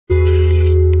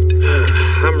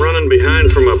running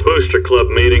behind from a booster club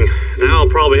meeting. Now I'll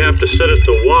probably have to sit at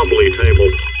the wobbly table.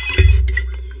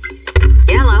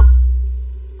 Hello.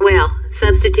 Well,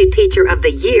 substitute teacher of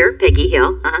the year, Peggy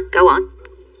Hill. Go on.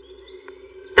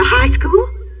 The high school?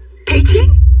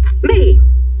 Teaching? Me?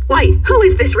 Wait, who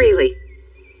is this really?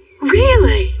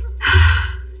 Really?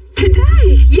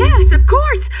 Today? Yes, of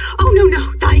course. Oh,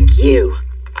 no, thank you.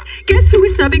 Guess who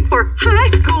is subbing for high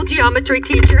school geometry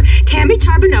teacher Tammy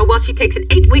Charbonneau while she takes an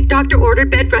 8-week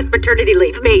doctor-ordered bed rest maternity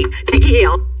leave? Me, Peggy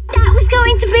Hill. That was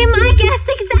going to be my guess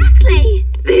exactly.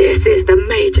 This is the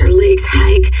major leagues,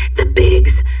 Hank. The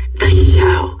bigs. The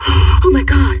show. Oh, my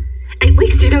God. 8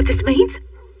 weeks, do you know what this means?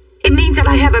 It means that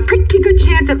I have a pretty good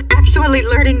chance of actually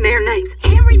learning their names.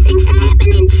 Everything's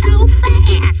happening so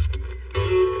fast.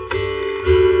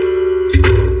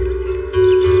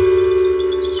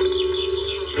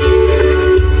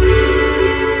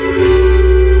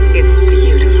 It's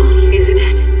beautiful, isn't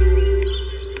it?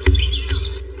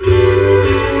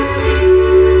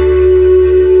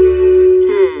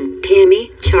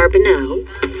 Tammy Charbonneau.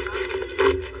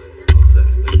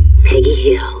 Peggy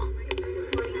Hill.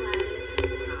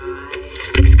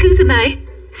 Excuse me,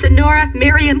 Sonora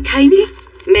Miriam Caney,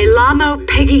 me llamo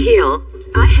Peggy Hill.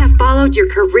 I have followed your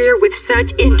career with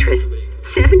such interest.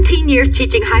 17 years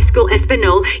teaching high school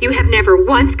Espanol, you have never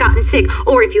once gotten sick,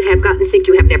 or if you have gotten sick,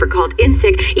 you have never called in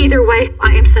sick. Either way,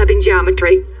 I am subbing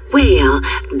geometry. Well,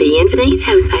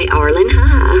 bienvenidos a Arlen.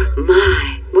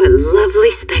 My, what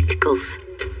lovely spectacles.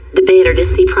 The better to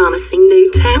see promising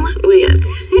new talent with.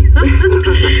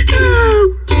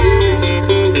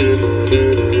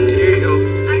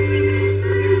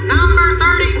 Number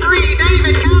 33,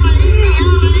 David Callahan,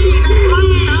 the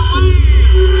flying away.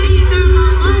 He's super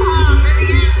aloha to the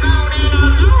end zone and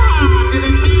aloha to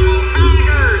the Temple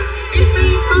Tigers. It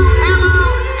means both hello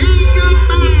and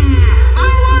goodbye. My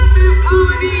wife is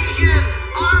Polynesian.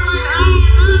 Arlen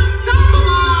High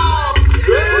unstoppable.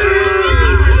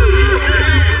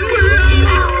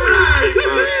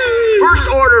 First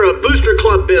order of Booster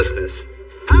Club business.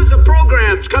 How's the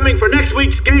programs coming for next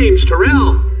week's games,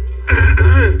 Terrell?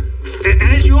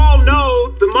 As you all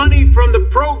know, the money from the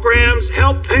programs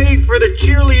help pay for the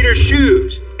cheerleader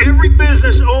shoes. Every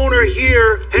business owner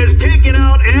here has taken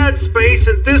out ad space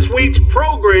in this week's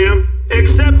program,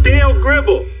 except Dale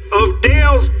Gribble of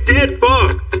Dale's Dead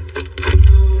Bug.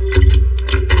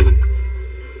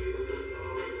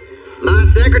 My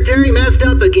secretary messed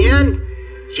up again?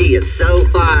 She is so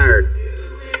fired.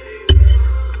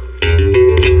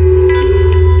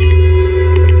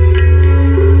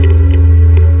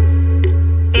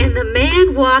 And the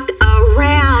man walked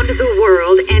around the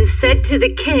world and said to the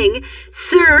king,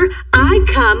 Sir, I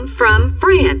come from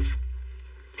France.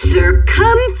 Sir,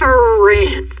 come for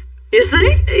France. You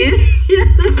see?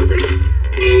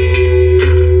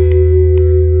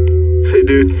 Hey,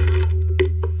 dude.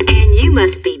 And you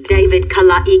must be David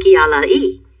Kalaiki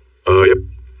Alai. Yep.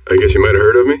 I guess you might have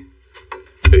heard of me.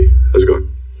 Hey, how's it going?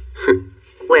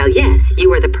 Well, yes,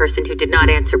 you are the person who did not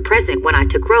answer present when I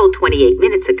took roll 28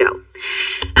 minutes ago.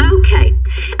 Okay,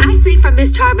 I see from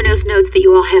Miss Charbonneau's notes that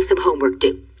you all have some homework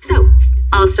due. So,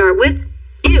 I'll start with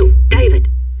you, David.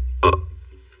 I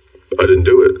didn't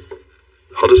do it.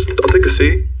 I'll take a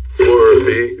C or a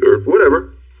B or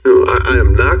whatever. No, I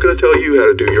am not going to tell you how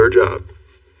to do your job.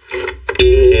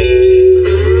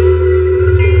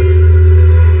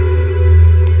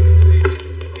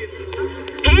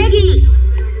 Peggy!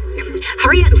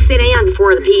 Hurry up and sit down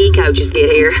before the PE coaches get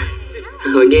here.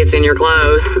 Oh, it gets in your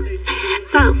clothes.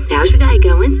 So, how's your day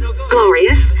going?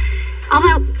 Glorious.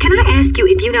 Although, can I ask you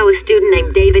if you know a student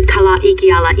named David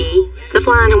Kalaiki Alai? The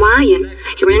Flying Hawaiian.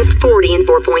 He runs the 40 in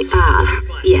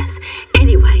 4.5. Yes.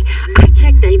 Anyway, I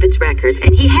checked David's records,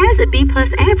 and he has a B+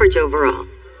 average overall.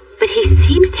 But he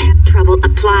seems to have trouble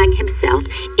applying himself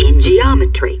in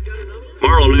geometry.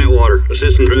 Marlon Atwater,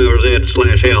 assistant driver's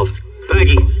ed/health.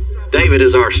 Peggy, David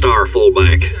is our star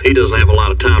fullback. He doesn't have a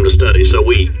lot of time to study, so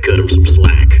we cut him some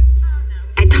slack.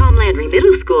 At Tom Landry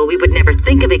Middle School, we would never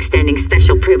think of extending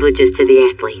special privileges to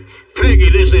the athletes. Peggy,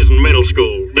 this isn't middle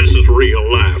school. This is real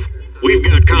life. We've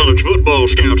got college football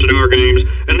scouts at our games,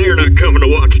 and they're not coming to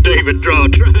watch David draw a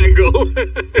triangle.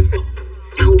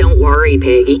 Oh, don't worry,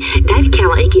 Peggy. David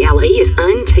Kalaiki Alai is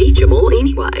unteachable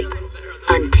anyway.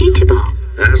 Unteachable?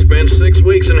 I spent 6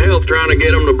 weeks in health trying to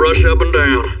get him to brush up and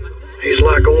down. He's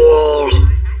like a wall.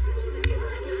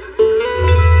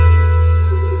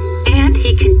 And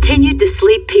he continued to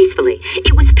sleep peacefully.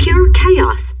 It was pure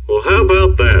chaos. Well, how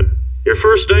about that? Your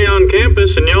first day on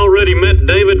campus and you already met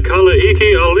David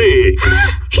Kalaiki Alai.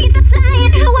 He's the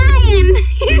Flying Hawaiian.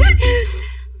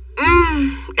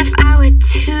 If I were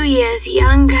 2 years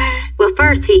younger. Well,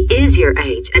 first, he is your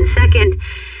age. And second,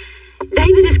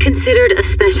 David is considered a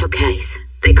special case.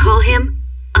 They call him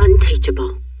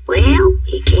unteachable. Well,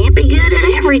 he can't be good at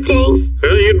everything.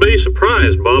 Well, you'd be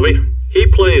surprised, Bobby. He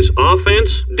plays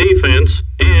offense, defense,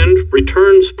 and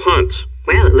returns punts.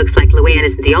 Well, it looks like Luann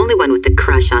isn't the only one with a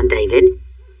crush on David.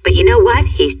 But you know what?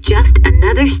 He's just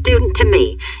another student to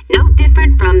me. No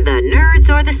different from the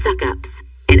nerds or the suck-ups.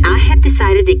 And I have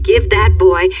decided to give that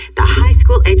boy the high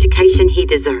school education he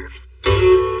deserves. So,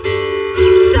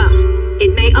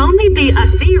 it may only be a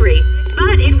theory,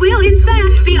 but it will in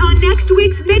fact be on next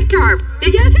week's midterm.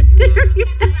 You get it?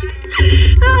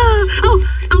 Oh,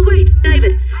 wait,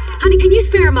 David. Honey, can you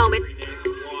spare a moment?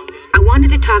 I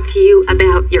wanted to talk to you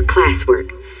about your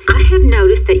classwork. I have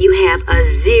noticed that you have a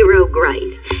 0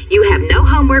 grade. You have no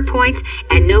homework points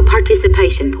and no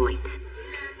participation points.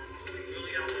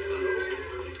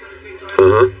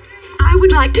 Uh-huh. I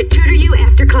would like to tutor you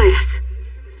after class.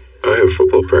 I have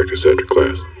football practice after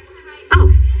class.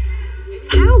 Oh,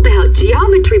 how about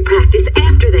geometry practice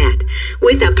after that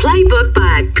with a playbook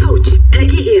by Coach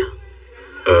Peggy Hill?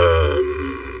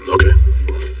 Okay.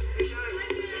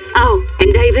 Oh,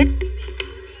 and David,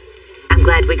 I'm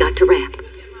glad we got to rap.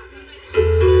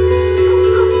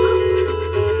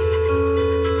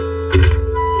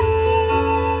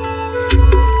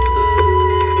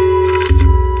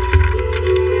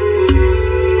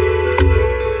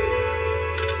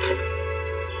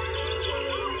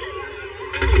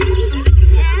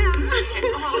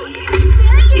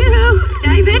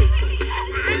 David?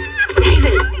 David?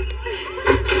 David?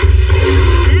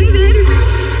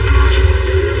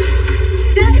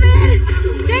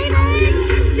 David?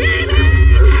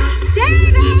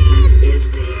 David?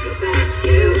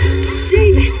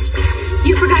 David,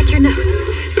 you forgot your notes.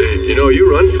 You know, you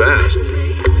run fast.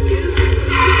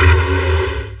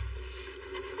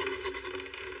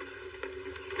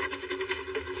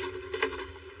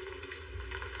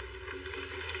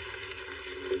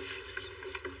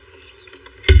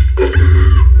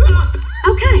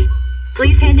 Okay,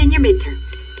 please hand in your midterm.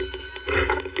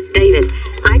 David,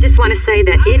 I just want to say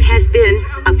that it has been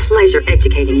a pleasure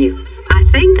educating you. I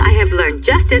think I have learned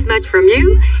just as much from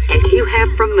you as you have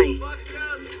from me.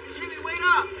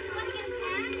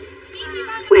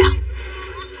 Well.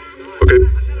 Okay.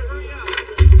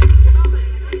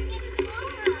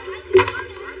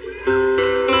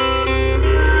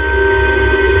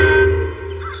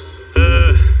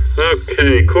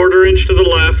 Okay, 1/4 inch to the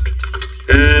left,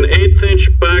 and 1/8 inch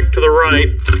back to the right.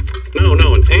 No, an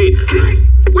 1/8.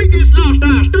 We just lost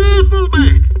our star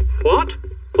fullback. What?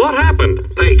 What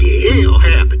happened? Peggy Hill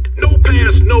happened. No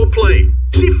pass, no play.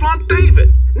 She flunked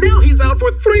David. Now he's out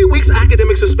for 3 weeks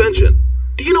academic suspension.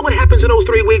 Do you know what happens in those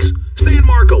 3 weeks? San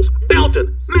Marcos,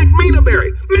 Belton,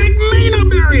 McMenaberry,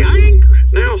 Hank!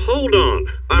 Now, hold on.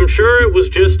 I'm sure it was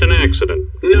just an accident.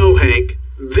 No, Hank.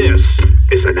 This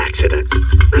is an accident.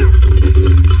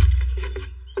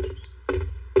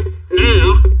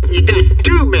 Now, you got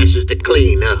 2 messes to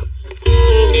clean up.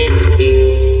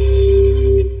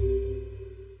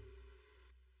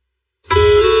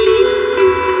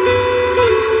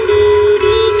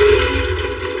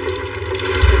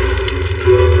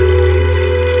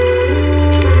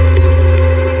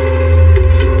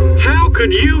 How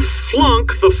could you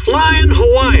flunk the Flying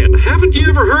Hawaiian? Haven't you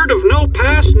ever heard of no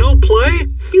pass, no play?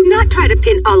 Do not try to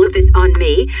pin all of this on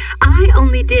me. I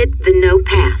only did the no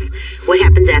pass. What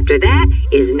happens after that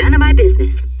is none of my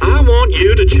business. I want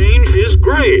you to change his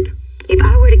grade. If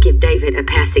I were to give David a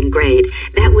passing grade,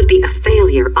 that would be a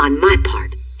failure on my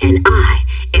part. And I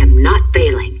am not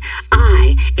failing.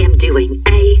 I am doing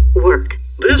A work.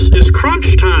 This is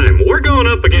crunch time. We're going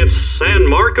up against San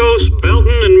Marcos,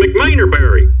 Belton, and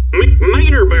McManerberry.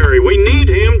 We need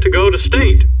him to go to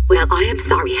state. Well, I am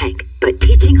sorry, Hank, but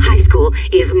teaching high school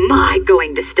is my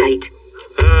going to state.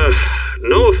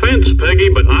 No offense, Peggy,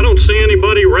 but I don't see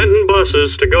anybody renting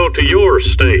buses to go to your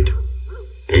state.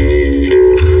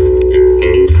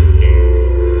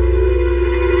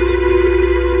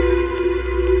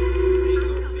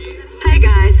 Hey,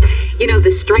 guys, you know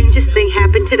the strangest thing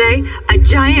happened today? A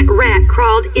giant rat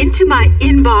crawled into my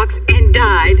inbox and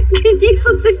died. Can you...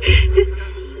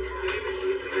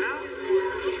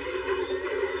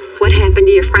 What happened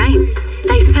to your frames?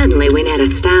 They suddenly went out of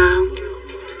style.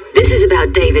 This is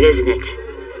about David, isn't it?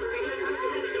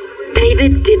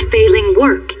 David did failing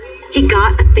work. He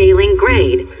got a failing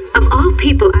grade. Of all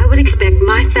people, I would expect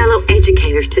my fellow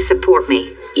educators to support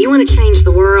me. You want to change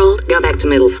the world? Go back to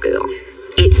middle school.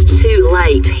 It's too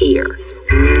late here.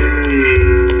 From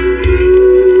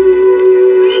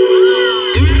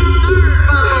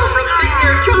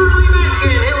senior Charlie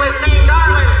Meskin, who was named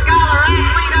Darling Scholar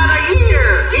Athlete of the Year.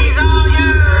 He's on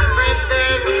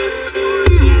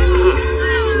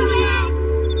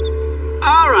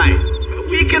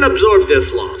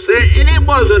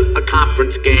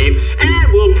conference game,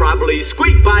 and we'll probably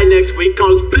squeak by next week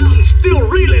cause Bill's still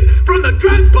reeling from the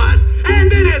drug bust, and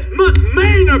then it's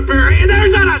McManerbury, and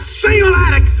there's not a single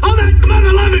addict on that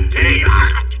mother-loving team.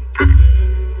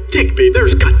 Digby,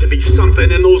 there's got to be something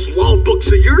in those law books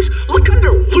of yours. Look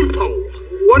under loophole.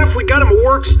 What if we got him a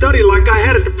work-study like I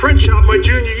had at the print shop my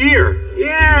junior year?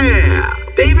 Yeah.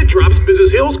 David drops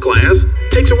Mrs. Hill's class,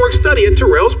 takes a work-study at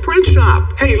Terrell's print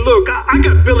shop. Hey, look, I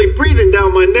got Billy breathing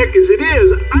down my neck as it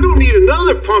is. I don't need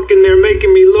another punk in there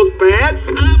making me look bad.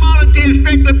 I volunteer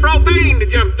strictly propane to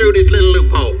jump through this little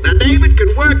loophole. Now, David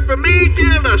can work for me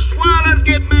till the swallows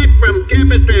get back from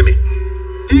Campus Jammy.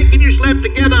 Hey, can you slap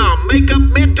together a makeup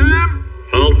midterm?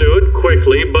 I'll do it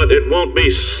quickly, but it won't be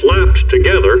slapped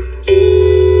together.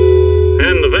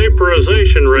 And the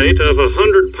vaporization rate of a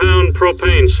 100-pound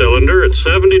propane cylinder at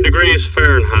 70 degrees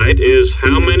Fahrenheit is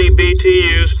how many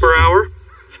BTUs per hour?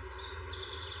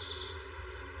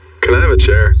 Can I have a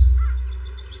chair?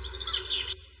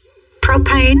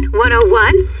 Propane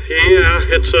 101? Yeah,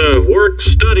 it's a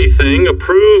work-study thing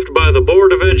approved by the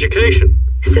Board of Education.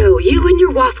 So you and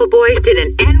your waffle boys did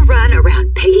an end run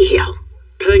around Peggy Hill.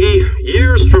 Peggy,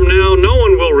 years from now, no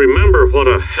one will remember what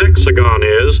a hexagon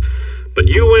is, but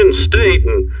you win state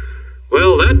and,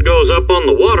 well, that goes up on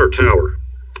the water tower.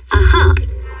 Uh-huh.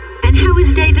 And how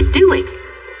is David doing?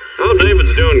 Oh,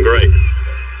 David's doing great.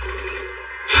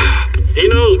 He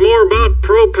knows more about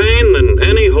propane than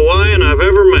any Hawaiian I've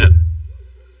ever met.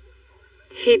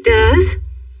 He does?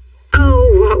 Oh,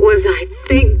 what was I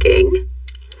thinking?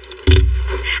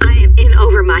 I am in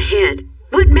over my head.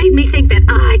 What made me think that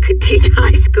I could teach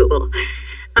high school?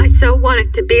 I so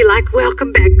wanted to be like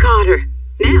Welcome Back Kotter.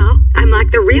 Now, I'm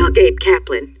like the real Gabe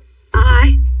Kaplan.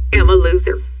 I am a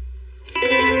loser.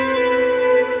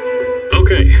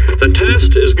 Okay, the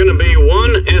test is going to be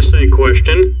one essay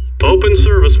question, open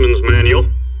serviceman's manual.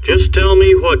 Just tell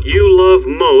me what you love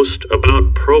most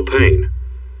about propane.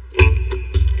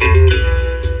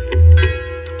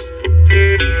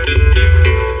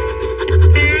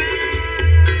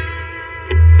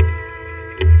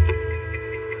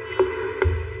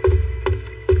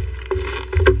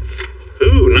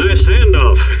 Ooh, nice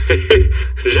handoff.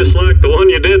 Just like the one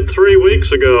you did 3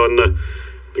 weeks ago in the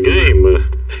game.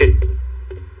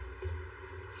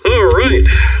 All right,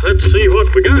 let's see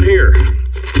what we got here.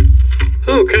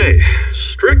 Okay,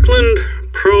 Strickland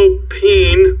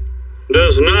Propene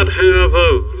does not have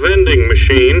a vending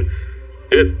machine.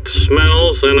 It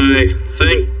smells, and I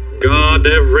thank God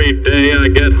every day I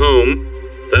get home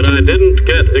that I didn't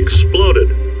get exploded.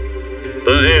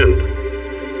 The end.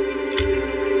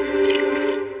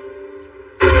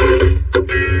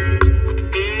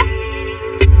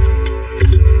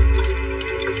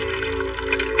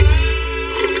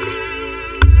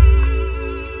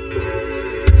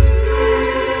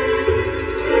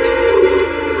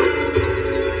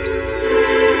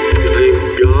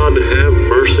 God have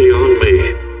mercy on me.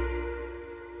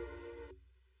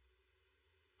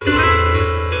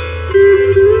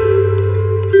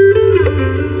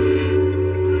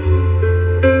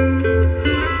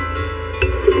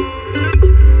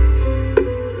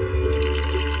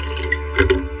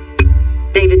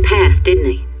 David passed, didn't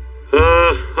he?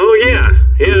 Oh yeah.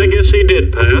 Yeah, I guess he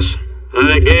did pass.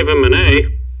 I gave him an A.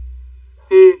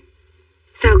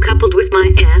 So coupled with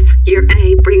my F, your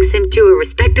A brings him to a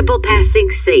respectable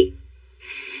passing C.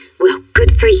 Well,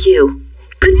 good for you.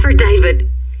 Good for David.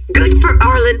 Good for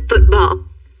Arlen football.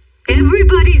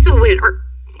 Everybody's a winner.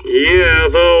 Yeah,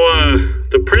 though,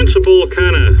 the principal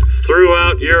kind of threw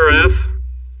out your F.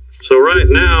 So right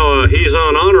now, he's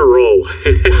on honor roll.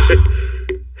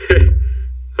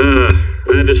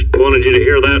 I just wanted you to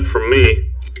hear that from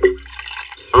me.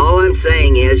 All I'm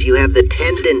saying is you have the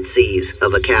tendencies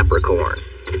of a Capricorn.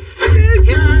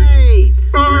 Hooray!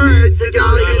 It's the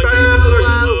jolly good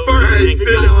fellow! It's the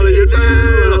jolly good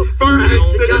fellow!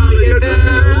 It's the jolly good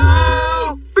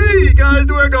fellow! Because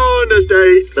we're going to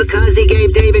state. Because he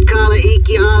gave David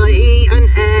Kalaiki an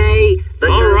A.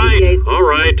 All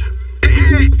right.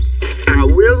 I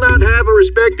will not have a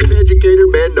respected educator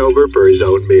bend over for his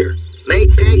own beer.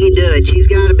 Make Peggy do it. She's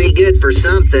got to be good for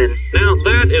something. Now,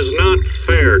 that is not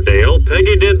fair, Dale.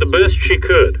 Peggy did the best she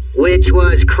could. Which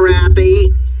was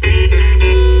crappy.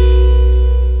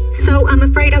 So I'm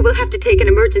afraid I will have to take an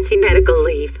emergency medical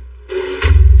leave.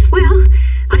 Well,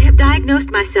 I have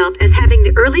diagnosed myself as having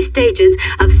the early stages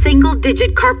of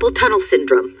single-digit carpal tunnel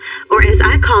syndrome, or as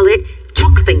I call it,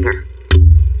 chalk finger.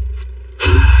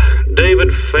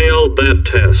 David failed that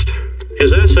test.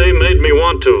 His essay made me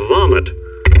want to vomit,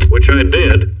 which I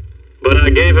did, but I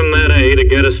gave him that A to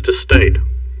get us to state.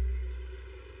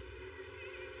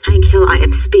 Hank Hill, I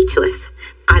am speechless.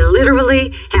 I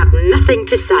literally have nothing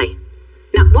to say.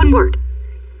 Not one word.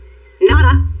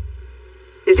 Nada.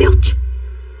 Zilch.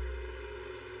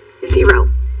 Zero.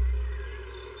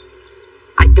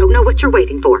 I don't know what you're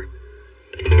waiting for.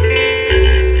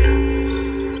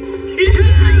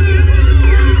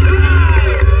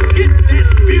 Get this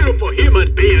beautiful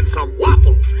human being some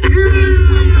waffles. Get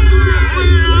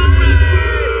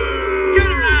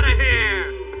her out of here.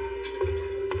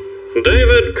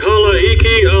 David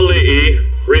Kalaiki Ali'i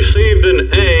received an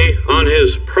A on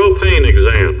his propane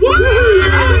exam.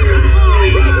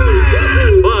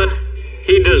 But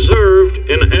he deserved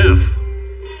an F.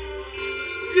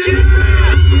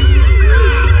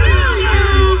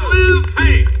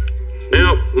 Hey,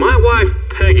 now my wife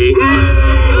Peggy.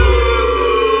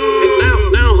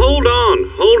 Now hold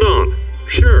on.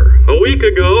 Sure, a week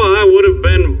ago I would have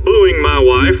been booing my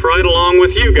wife right along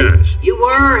with you guys. You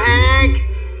were, Hank.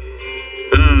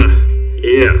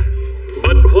 Yeah.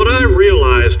 But what I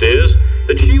realized is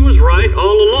that she was right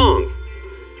all along.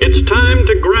 It's time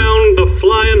to ground the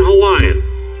Flying Hawaiian.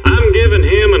 I'm giving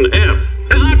him an F.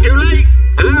 Not too late.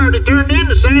 I already turned in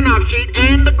the sign-off sheet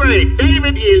and the grade.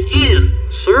 David is in.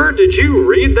 Sir, did you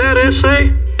read that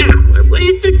essay?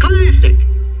 It's a classic.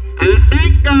 I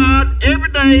thank God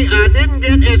every day I didn't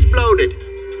get exploded.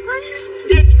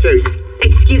 It's true.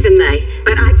 Excuse me,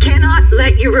 but I cannot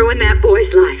let you ruin that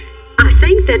boy's life. I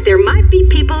think that there might be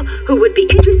people who would be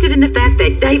interested in the fact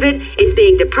that David is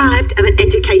being deprived of an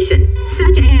education,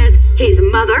 such as his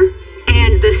mother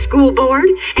and the school board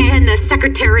and the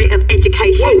Secretary of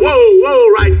Education. Whoa,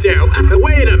 right there.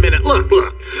 Wait a minute. Look.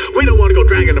 We don't want to go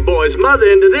dragging the boy's mother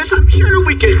into this. I'm sure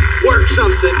we can work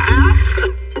something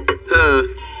out.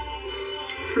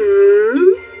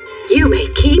 You may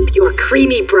keep your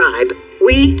creamy bribe.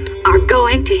 We are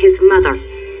going to his mother,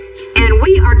 and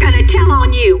we are going to tell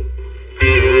on you.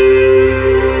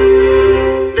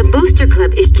 The Booster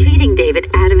Club is cheating David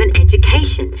out of an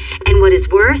education, and what is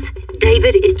worse,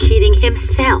 David is cheating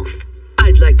himself.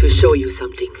 I'd like to show you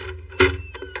something.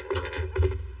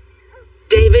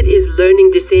 David is learning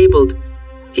disabled.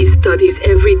 He studies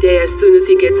every day as soon as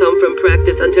he gets home from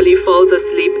practice until he falls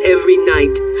asleep every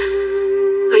night.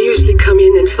 I usually come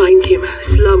in and find him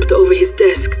slumped over his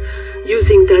desk,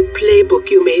 using that playbook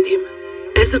you made him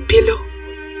as a pillow.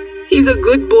 He's a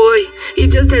good boy. He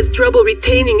just has trouble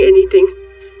retaining anything.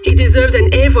 He deserves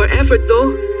an A for effort,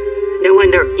 though. No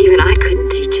wonder even I couldn't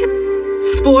teach him.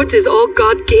 Sports is all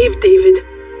God gave David,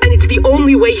 and it's the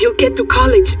only way he'll get to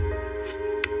college.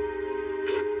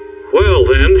 Well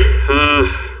then,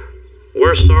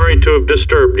 we're sorry to have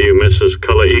disturbed you, Mrs.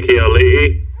 Kalaiki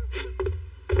Ali'i.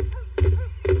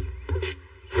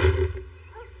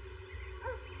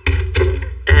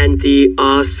 And the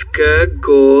Oscar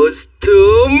goes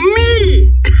to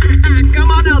me!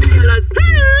 Come on out, fellas.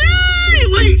 Hey,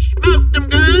 we smoked them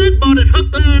good, bought it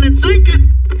hook, line, and sinker.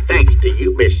 Thanks to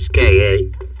you, Mrs.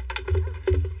 K.A.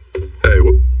 Hey,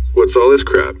 what's all this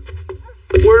crap?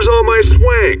 Where's all my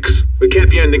swanks? We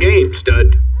kept you in the game,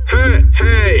 stud.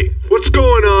 Hey, what's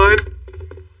going on?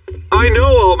 I know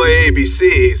all my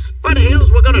ABCs. What the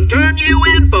hell's we're gonna turn you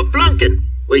in for flunking?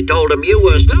 We told them you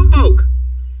were a slowpoke.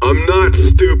 I'm not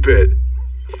stupid.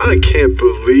 I can't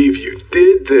believe you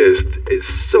did this. It's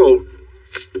so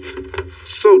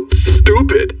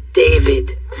stupid.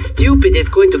 David, stupid is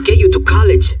going to get you to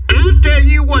college. I'll tell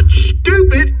you what's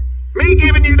stupid. Me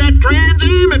giving you that Trans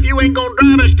Am if you ain't gonna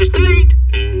drive us to state.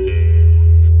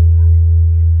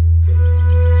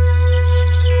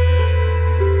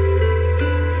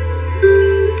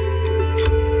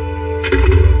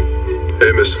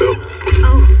 Hey, Miss Hill.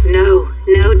 Oh,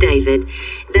 no, David.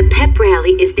 The pep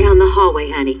rally is down the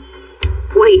hallway, honey.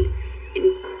 Wait,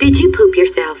 did you poop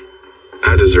yourself?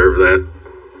 I deserve that.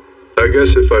 I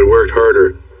guess if I'd worked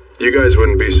harder, you guys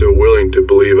wouldn't be so willing to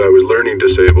believe I was learning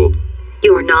disabled.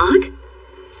 You're not?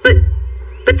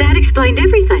 But that explained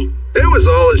everything. It was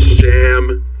all a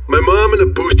sham. My mom and the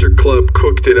Booster Club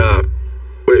cooked it up.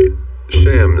 Wait,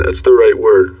 sham, that's the right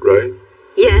word, right?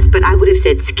 Yes, but I would have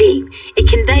said scheme. It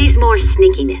conveys more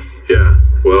sneakiness. Yeah,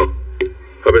 well,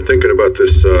 I've been thinking about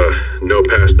this, no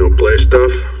pass, no play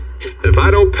stuff. If I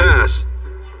don't pass,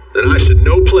 then I should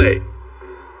no play.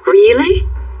 Really?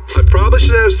 I probably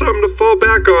should have something to fall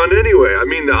back on anyway. I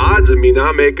mean, the odds of me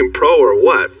not making pro are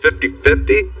what,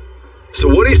 50-50? So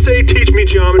what do you say teach me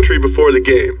geometry before the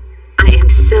game? I am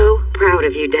so proud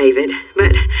of you, David,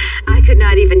 but I could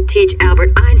not even teach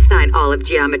Albert Einstein all of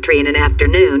geometry in an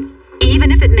afternoon,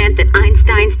 even if it meant that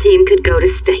Einstein's team could go to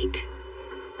state.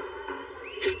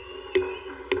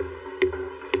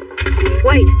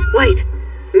 Wait.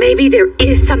 Maybe there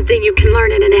is something you can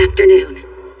learn in an afternoon.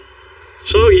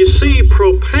 So you see,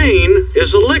 propane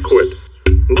is a liquid,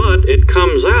 but it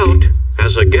comes out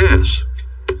as a gas.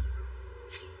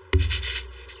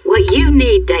 What you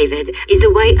need, David, is a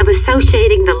way of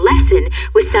associating the lesson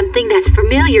with something that's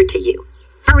familiar to you.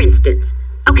 For instance,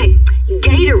 okay,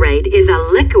 Gatorade is a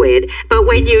liquid, but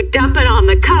when you dump it on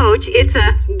the coach, it's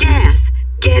a gas.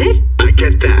 Get it? I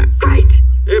get that. Right.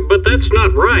 But that's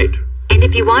not right. And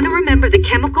if you want to remember the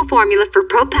chemical formula for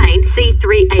propane,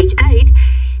 C3H8,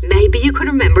 maybe you can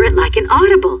remember it like an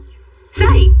audible.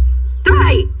 Say,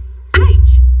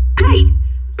 3H8,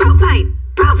 propane,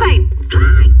 propane.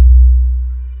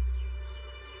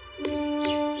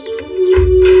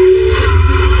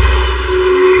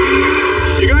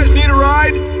 You guys need a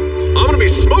ride? I'm gonna be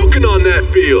smoking on that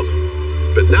field.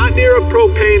 But not near a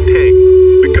propane tank,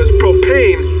 because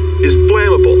propane is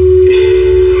flammable.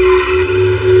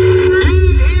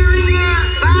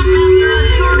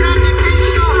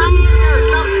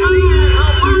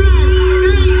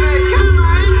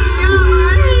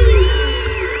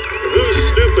 Who's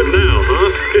stupid now, huh?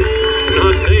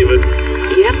 Not David.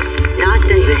 Yep, not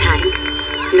David, Hank.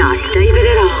 Not David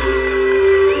at all.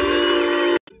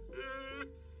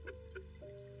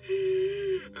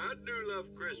 I do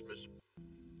love Christmas.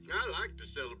 I like to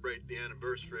celebrate the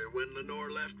anniversary of when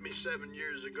Lenore left me 7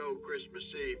 years ago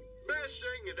Christmas Eve. Best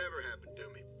thing that ever happened to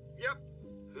me. Yep.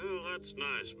 Well, that's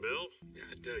nice, Bill. Yeah,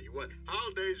 I tell you what,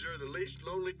 holidays are the least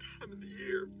lonely time of the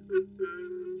year.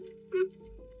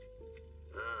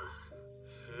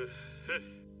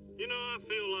 You know, I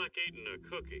feel like eating a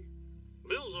cookie.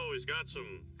 Bill's always got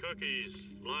some cookies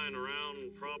lying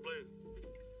around, probably.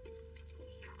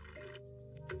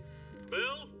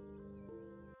 Bill?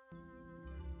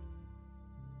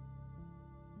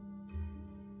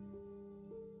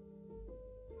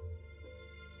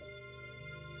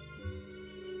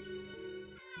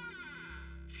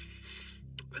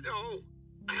 Oh,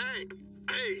 Hank.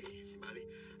 Hey, buddy.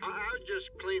 I was just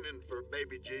cleaning for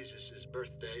baby Jesus'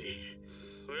 birthday.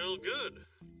 Well, good.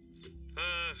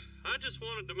 I just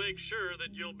wanted to make sure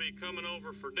that you'll be coming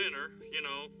over for dinner, you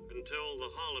know, until the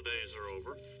holidays are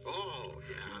over. Oh,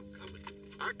 yeah, I'm coming.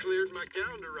 I cleared my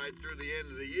calendar right through the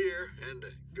end of the year, and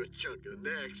a good chunk of the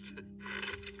next.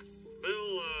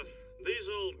 Bill, these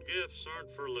old gifts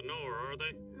aren't for Lenore, are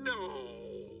they? No.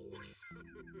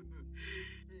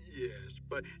 Yes,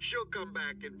 but she'll come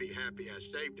back and be happy I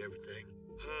saved everything.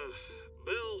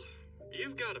 Bill,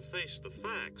 you've got to face the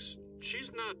facts.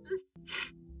 She's not...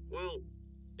 Well,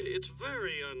 it's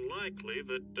very unlikely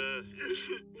that,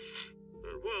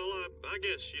 well, I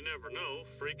guess you never know.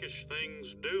 Freakish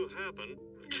things do happen.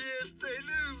 Yes, they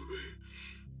do.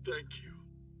 Thank you.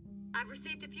 I've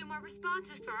received a few more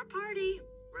responses for our party.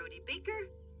 Rudy Beaker,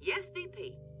 yes,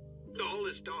 VP. All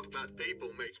this talk about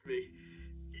people makes me...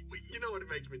 You know what it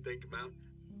makes me think about?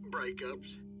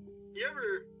 Breakups. You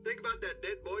ever think about that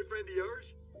dead boyfriend of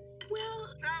yours? Well,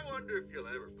 I wonder if you'll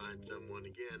ever find someone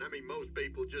again. I mean, most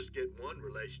people just get one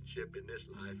relationship in this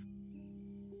life.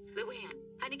 Luann,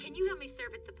 honey, can you help me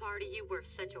serve at the party? You were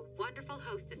such a wonderful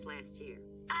hostess last year.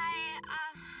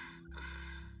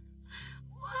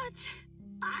 What?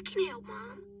 I can help,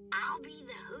 Mom. I'll be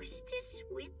the hostess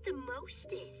with the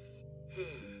mostest.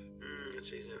 Let's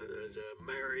see, there's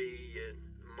Mary and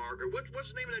Margaret. What's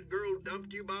the name of that girl who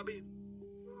dumped you, Bobby?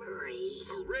 Marie.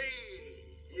 Marie!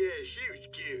 Yeah, she was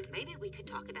cute. Maybe we could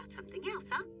talk about something else,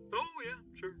 huh? Oh, yeah,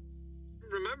 sure.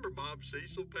 Remember Bob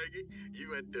Cecil, Peggy? You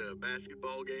went to a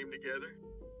basketball game together?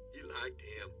 You liked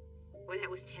him. Well, that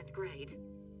was 10th grade.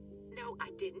 No,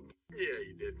 I didn't. Yeah,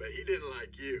 you did, but he didn't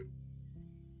like you.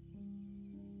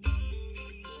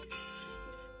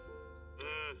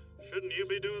 Shouldn't you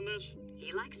be doing this?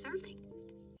 He likes serving.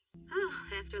 Oh,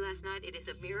 after last night, it is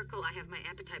a miracle I have my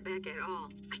appetite back at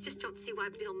all. I just don't see why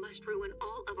Bill must ruin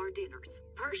all of our dinners.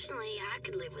 Personally, I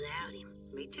could live without him.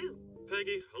 Me too.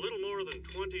 Peggy, a little more than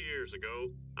 20 years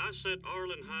ago, I set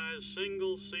Arlen High's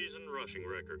single-season rushing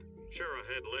record. Sure, I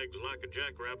had legs like a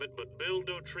jackrabbit, but Bill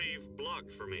Dauterive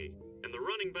blocked for me. And the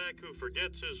running back who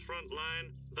forgets his front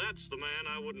line, that's the man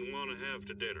I wouldn't want to have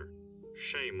to dinner.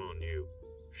 Shame on you.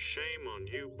 Shame on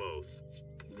you both.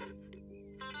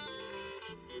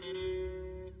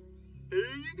 Here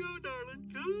you go,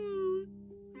 darling. Come on.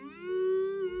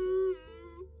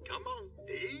 Come on.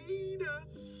 Eat up.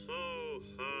 So,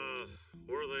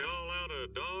 were they all out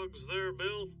of dogs there,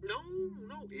 Bill? No.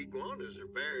 Iguanas are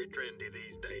very trendy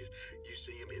these days. You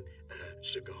see them in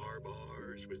cigar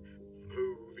bars with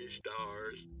movie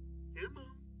stars. Come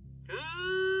on,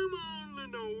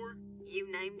 Lenore. You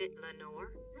named it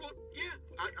Lenore? Well, yeah,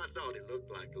 I thought it looked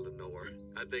like a Lenore.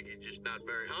 I think he's just not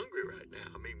very hungry right now.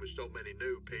 I mean, with so many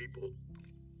new people.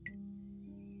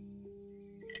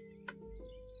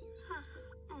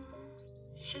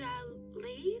 Should I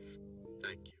leave?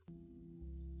 Thank you.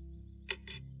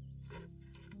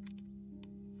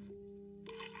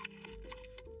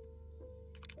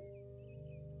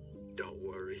 Don't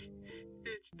worry.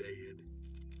 It's dead.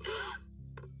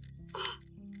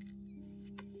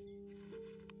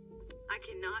 I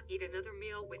cannot eat another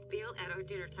meal with Bill at our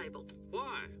dinner table.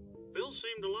 Why? Bill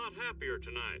seemed a lot happier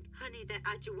tonight. Honey, that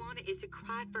Ajuana is a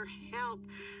cry for help.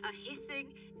 A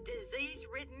hissing,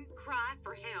 disease-ridden cry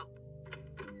for help.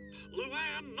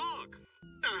 Luann, knock!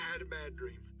 I had a bad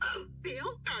dream.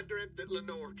 Bill? I dreamt that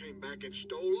Lenore came back and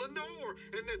stole Lenore.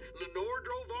 And then Lenore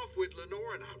drove off with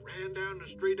Lenore, and I ran down the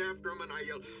street after him, and I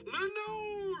yelled,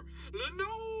 Lenore!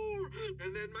 Lenore!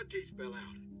 And then my teeth fell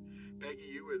out. Peggy,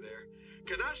 you were there.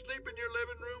 Can I sleep in your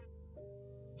living room?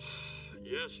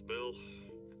 Yes, Bill.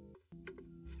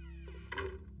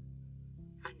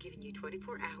 I'm giving you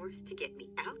 24 hours to get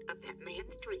me out of that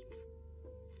man's dreams.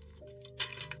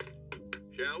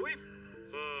 Shall we?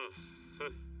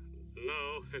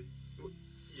 No.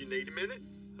 You need a minute?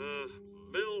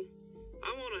 Bill,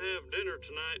 I want to have dinner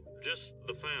tonight, just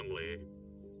the family.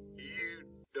 You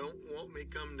don't want me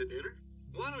coming to dinner?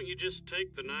 Why don't you just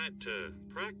take the night to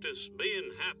practice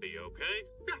being happy, okay?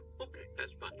 Yeah, okay,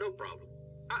 that's fine, no problem.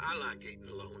 I like eating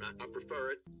alone. I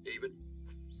prefer it, even.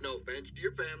 No offense to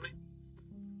your family.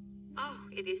 Oh,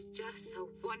 it is just so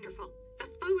wonderful. The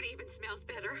food even smells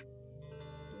better.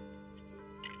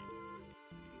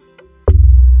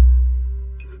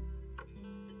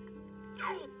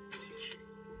 Oh!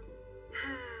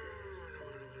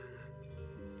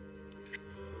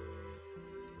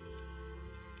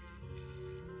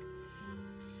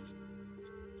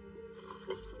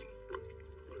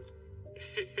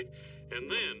 And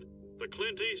then, the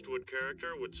Clint Eastwood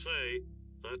character would say,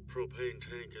 that propane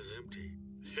tank is empty.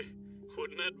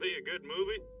 Wouldn't that be a good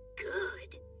movie?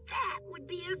 Good. That would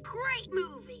be a great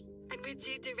movie. And would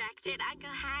you direct it, Uncle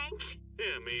Hank?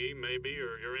 Yeah, me, maybe,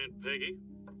 or your Aunt Peggy.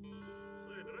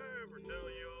 Say, did I ever tell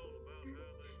you all about how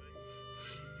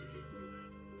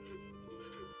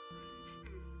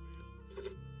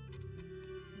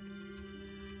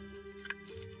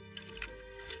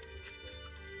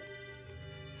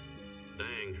they make...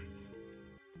 Dang.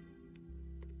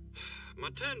 My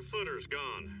 10-footer's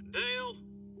gone. Dale?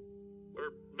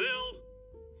 Or Bill?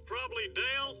 Probably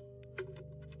Dale?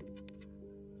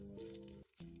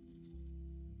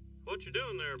 What you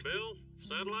doing there, Bill?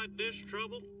 Satellite dish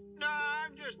trouble? No,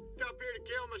 I'm just up here to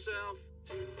kill myself.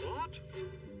 What?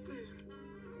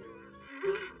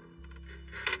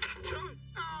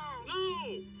 Oh.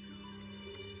 No!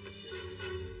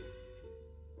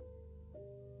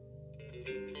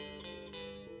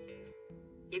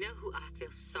 You know who I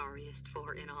feel sorriest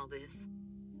for in all this?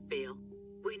 Bill.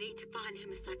 We need to find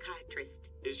him a psychiatrist.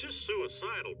 He's just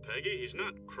suicidal, Peggy. He's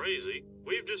not crazy.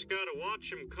 We've just got to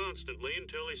watch him constantly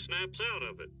until he snaps out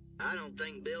of it. I don't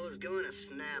think Bill is going to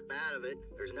snap out of it.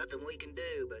 There's nothing we can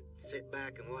do but sit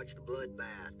back and watch the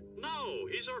bloodbath. No,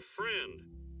 he's our friend.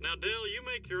 Now, Dale, you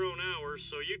make your own hours,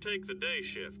 so you take the day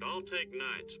shift. I'll take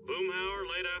nights. Boomhauer,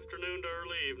 late afternoon to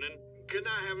early evening. Can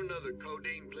I have another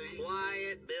codeine, please?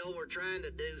 Quiet, Bill. We're trying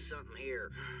to do something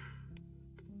here.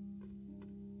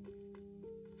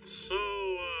 So,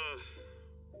 I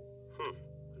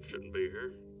shouldn't be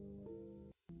here.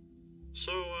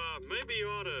 So, maybe you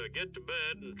ought to get to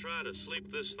bed and try to sleep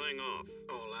this thing off.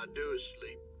 All I do is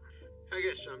sleep. I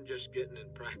guess I'm just getting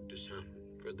in practice, huh?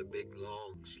 For the big,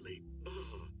 long sleep.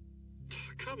 Oh,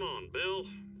 come on, Bill.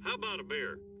 How about a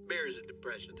beer? Beer's a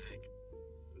depressant, Hank.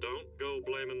 Don't go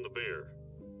blaming the beer.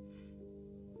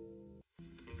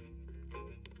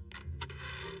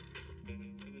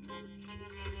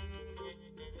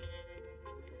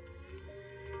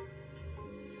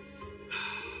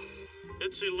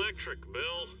 It's electric,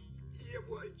 Bill. Yeah,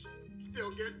 well, it's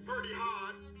still getting pretty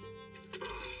hot.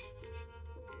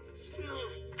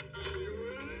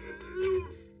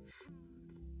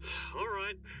 All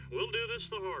right, we'll do this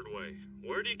the hard way.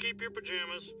 Where do you keep your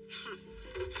pajamas?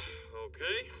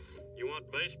 Okay. You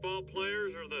want baseball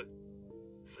players or the...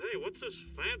 Hey, what's this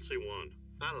fancy one?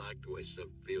 I like the way silk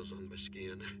feels on my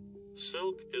skin.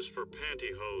 Silk is for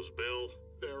pantyhose, Bill.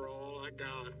 They're all I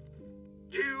got.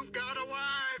 You've got a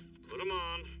wife! Put them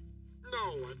on.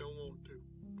 No, I don't want to.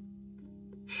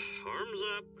 Arms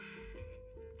up.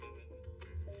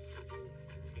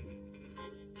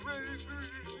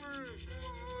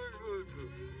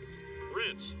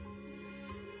 Rinse.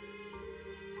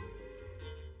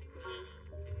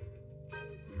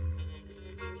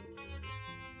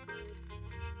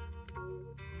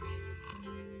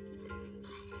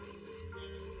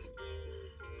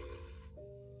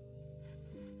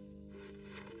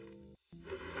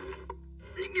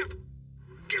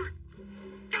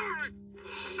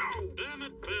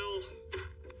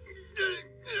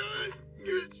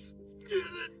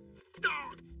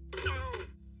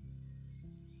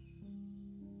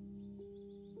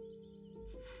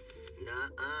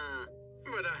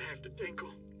 But I have to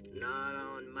tinkle. Not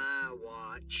on my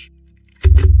watch.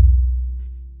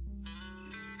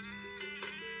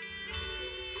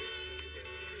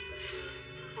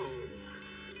 Oh,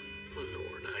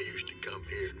 Lenore and I used to come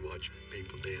here and watch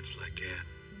people dance like that.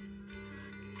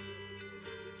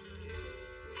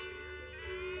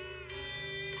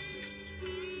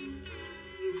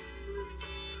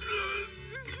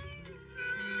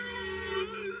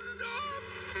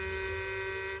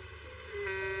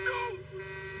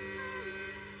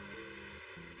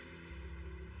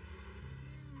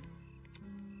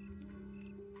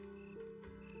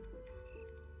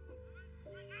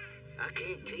 I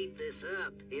can't keep this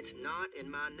up. It's not in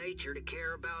my nature to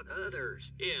care about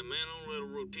others. Yeah, man, on a little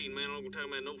routine, man. I'm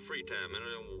talking about no free time, man.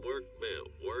 I'm work bill,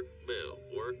 work bill,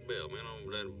 work bill, man. I'm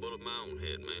letting a bullet in my own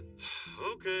head, man.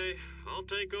 Okay, I'll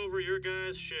take over your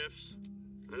guys' shifts.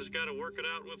 I just gotta work it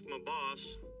out with my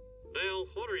boss. Dale,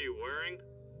 what are you wearing?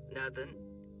 Nothing.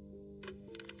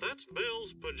 That's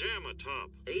Bill's pajama top.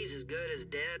 He's as good as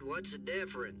dead. What's the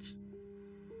difference?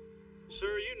 Sir,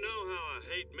 you know how I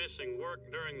hate missing work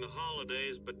during the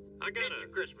holidays, but I gotta... It's your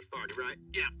Christmas party, right?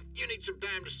 Yeah, you need some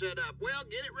time to set up. Well,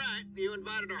 get it right. You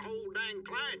invited our whole dang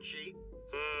client sheet.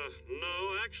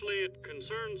 No, actually it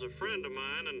concerns a friend of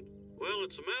mine, and, well,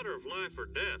 it's a matter of life or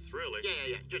death, really.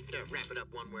 Yeah. Just wrap it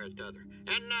up one way or the other.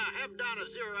 And have Donna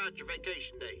zero out your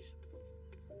vacation days.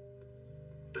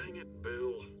 Dang it,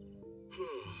 Bill.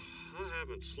 I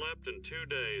haven't slept in 2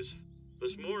 days.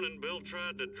 This morning, Bill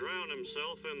tried to drown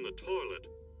himself in the toilet.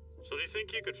 So do you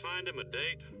think you could find him a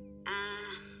date?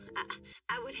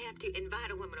 I would have to invite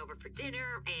a woman over for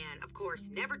dinner and, of course,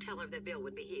 never tell her that Bill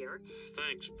would be here.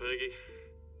 Thanks, Peggy.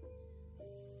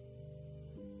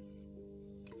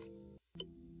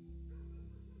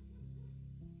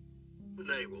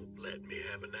 They won't let me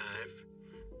have a knife.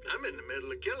 I'm in the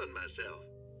middle of killing myself.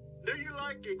 Do you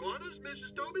like iguanas,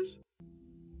 Mrs. Tobis?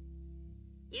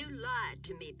 You lied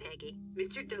to me, Peggy.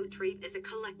 Mr. Dotrieve is a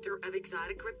collector of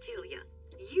exotic reptilia.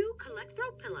 You collect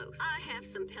throat pillows. I have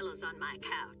some pillows on my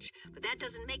couch, but that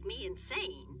doesn't make me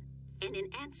insane. And in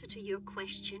answer to your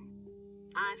question,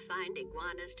 I find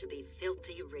iguanas to be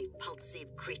filthy,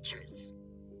 repulsive creatures.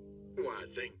 Well, I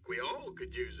think we all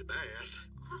could use a bath.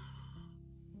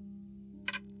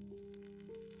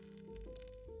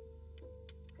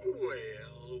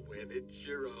 Well, when it's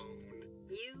your own.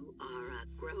 You are a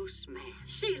gross man.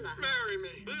 Sheila! Marry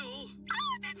me! Bill!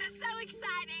 Oh, this is so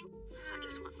exciting! I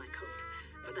just want my coat.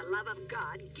 For the love of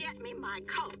God, get me my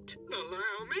coat.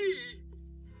 Allow me!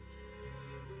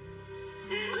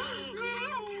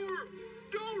 Lenore!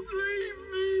 Don't leave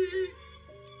me!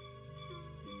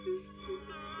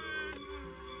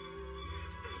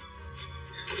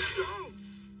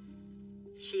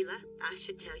 Sheila, I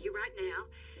should tell you right now,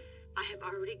 I have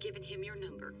already given him your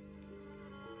number.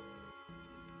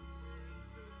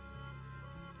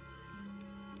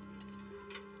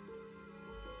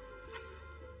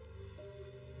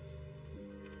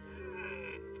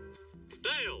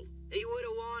 Dale! He would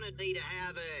have wanted me to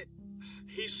have it.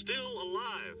 He's still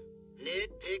alive.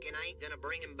 Nitpicking ain't gonna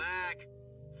bring him back.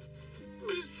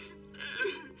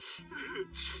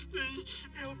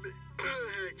 Help me.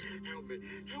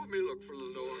 Help me look for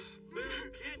Lenore.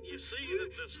 Bill, can't you see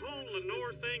that this whole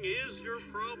Lenore thing is your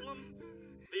problem?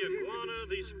 The iguana,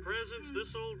 these presents,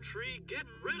 this old tree, get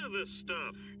rid of this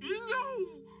stuff.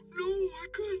 No, I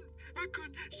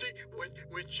couldn't. See,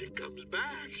 when she comes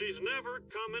back... She's never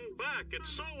coming back. It's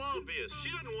so obvious. She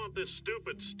doesn't want this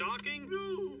stupid stocking.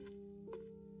 No.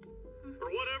 Or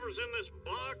whatever's in this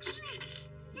box.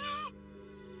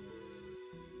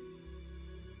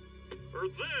 Or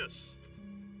this.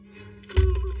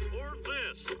 Or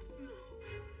this.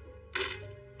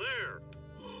 There.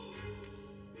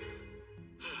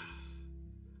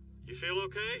 You feel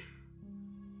okay?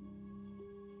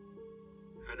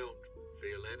 I don't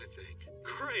feel anything.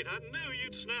 Great, I knew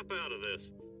you'd snap out of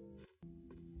this.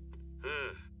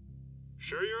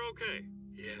 Sure you're okay?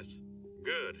 Yes.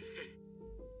 Good.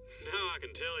 Now I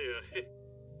can tell you,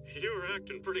 you were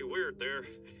acting pretty weird there.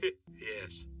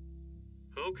 Yes.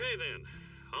 Okay then,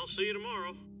 I'll see you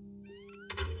tomorrow.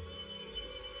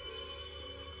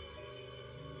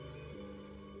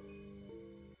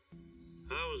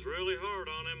 I was really hard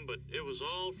on him, but it was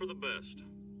all for the best.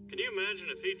 Can you imagine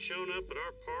if he'd shown up at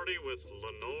our party with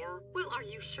Lenore? Well, are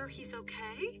you sure he's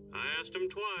okay? I asked him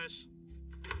twice.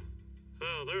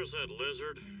 Oh, there's that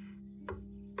lizard.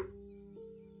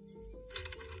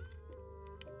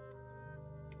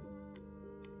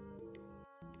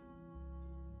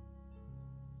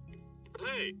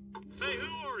 Hey,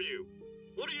 who are you?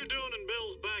 What are you doing in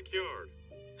Bill's backyard?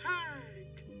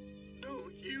 Hank,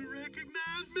 don't You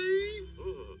recognize me?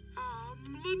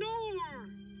 I'm Lenore.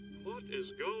 What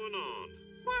is going on?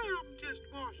 Well, I'm just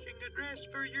washing a dress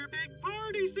for your big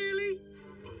party, silly.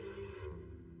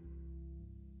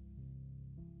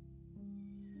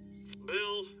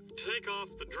 Bill, take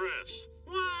off the dress.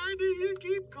 Why do you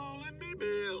keep calling me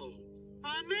Bill?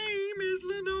 My name is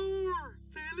Lenore,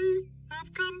 silly.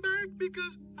 I've come back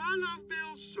because I love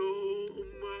Bill so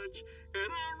much,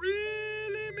 and I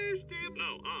really missed him.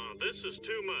 No, this is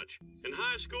too much. In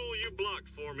high school, you blocked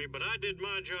for me, but I did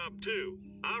my job too.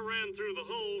 I ran through the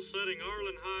hole, setting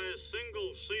Arlen High's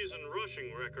single-season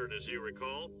rushing record, as you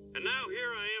recall. And now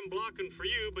here I am blocking for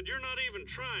you, but you're not even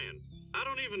trying. I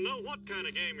don't even know what kind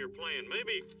of game you're playing.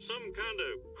 Maybe some kind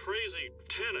of crazy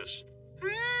tennis.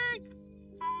 Hey!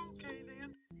 Okay,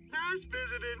 then. Nice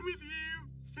visiting with you.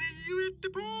 See you at the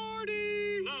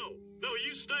party. No,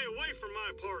 you stay away from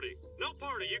my party. No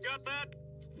party, you got that?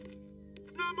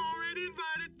 I'm already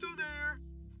invited to there.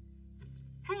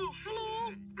 Oh,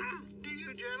 hello. Do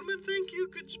you gentlemen think you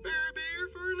could spare a beer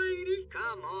for a lady?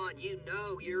 Come on, you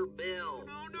know you're Bill.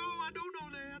 No, I don't know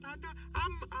that.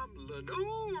 I'm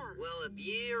Lenore. Well, if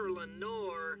you're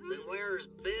Lenore, then where's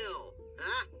Bill?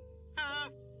 Huh?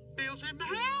 Bill's in the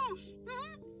house.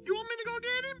 You want me to go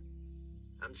get him?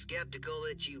 I'm skeptical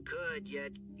that you could,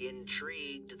 yet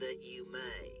intrigued that you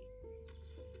may.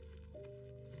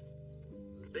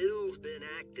 Bill's been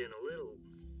acting a little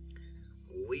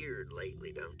weird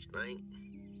lately, don't you think?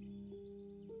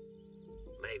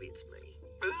 Maybe it's me.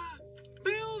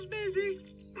 Bill's busy.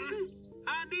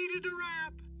 I needed a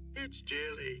wrap. It's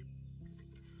jelly.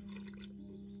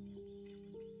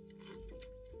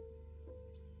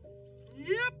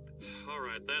 Yep. All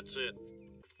right, that's it.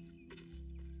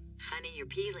 Honey, you're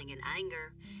peeling in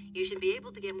anger. You should be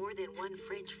able to get more than one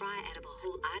French fry out of a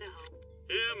whole Idaho.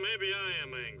 Yeah, maybe I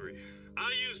am angry.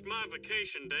 I used my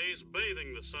vacation days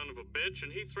bathing the son of a bitch,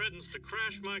 and he threatens to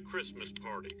crash my Christmas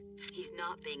party. He's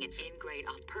not being an ingrate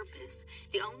on purpose.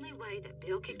 The only way that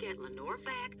Bill could get Lenore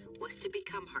back was to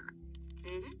become her.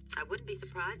 I wouldn't be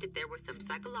surprised if there was some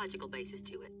psychological basis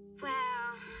to it. Well,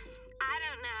 I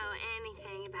don't know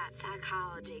anything about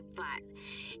psychology, but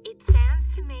it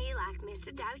sounds to me like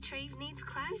Mr. Dautrieve needs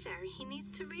closure. He needs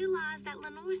to realize that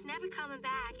Lenore's never coming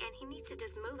back, and he needs to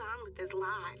just move on with his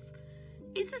life.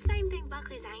 It's the same thing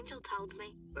Buckley's angel told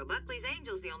me. Well, Buckley's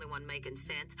angel's the only one making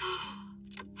sense.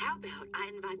 How about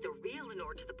I invite the real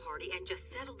Lenore to the party and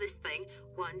just settle this thing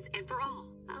once and for all?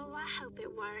 Oh, I hope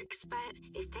it works, but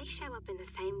if they show up in the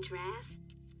same dress,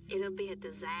 it'll be a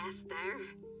disaster.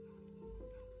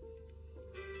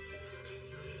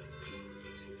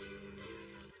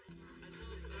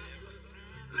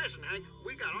 Listen, Hank,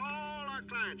 we got all our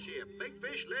clients here. Big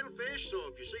fish, little fish, so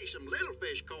if you see some little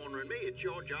fish cornering me, it's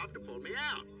your job to pull me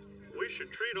out. We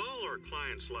should treat all our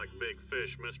clients like big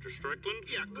fish, Mr. Strickland.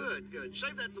 Yeah, good.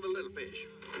 Save that for the little fish.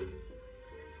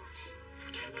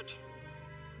 Damn it.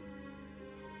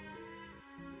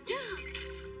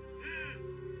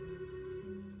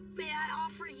 May I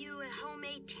offer you a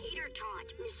homemade tater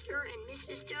tot, Mr. and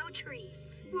Mrs. Dautrieve?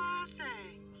 Well,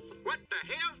 thanks. What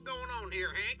the hell's going on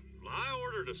here, Hank? I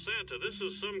ordered a Santa. This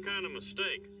is some kind of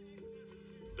mistake.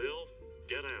 Bill,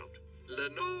 get out.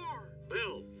 Lenore.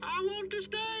 Bill. I want to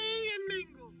stay and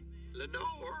mingle.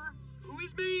 Lenore, who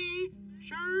is me,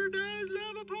 sure does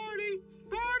love a party.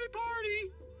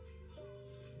 Party.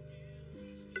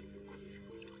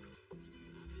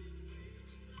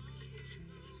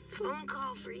 Phone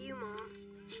call for you, Mom.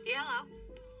 Hello?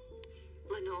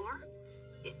 Lenore?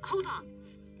 Hold on.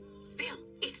 Bill,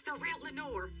 it's the real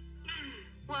Lenore.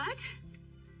 What?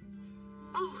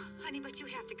 Oh, honey, but you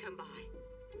have to come by.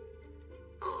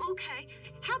 Oh, okay.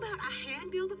 How about I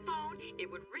hand Bill the phone? It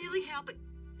would really help it.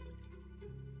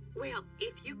 Well,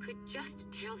 if you could just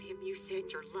tell him you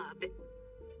send your love.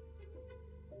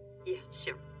 Yeah,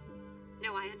 sure.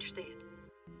 No, I understand.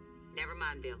 Never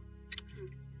mind, Bill.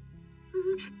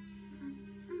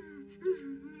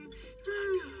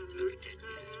 Look at that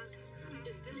guy.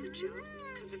 Is this a joke?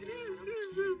 Because if it is, I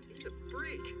don't... He's a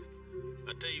freak.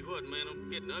 I tell you what, man, I'm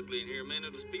getting ugly in here, man.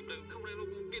 There's people that come around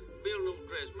and get Bill no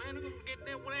dress, man. They're gonna get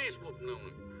them with ass whooping on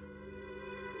him.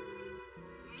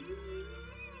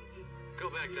 Go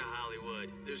back to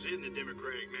Hollywood. This isn't the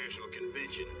Democratic National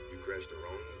Convention. You crashed the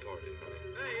wrong party,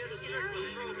 honey. Hey, it's a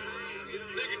Strickland program.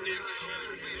 Look at this.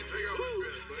 Take off that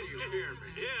dress, buddy. You're scaring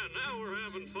me. Yeah, now we're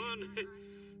having fun.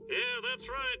 Yeah, that's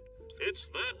right. It's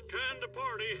that kind of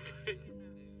party.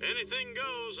 Anything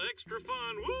goes, extra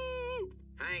fun. Woo!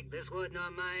 Hank, this wasn't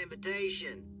on my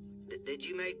invitation. Did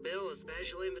you make Bill a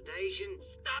special invitation?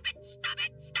 Stop it!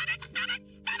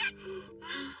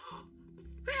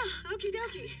 Well, okie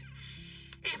dokie.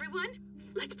 Everyone,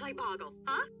 Let's play Boggle,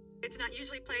 huh? It's not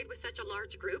usually played with such a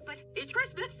large group, but it's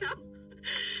Christmas, so...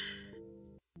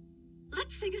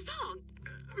 Let's sing a song.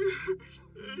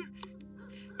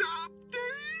 Stop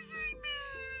teasing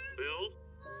me! Bill,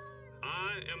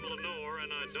 I am Lenore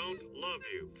and I don't love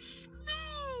you.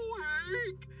 No,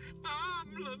 Hank!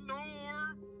 I'm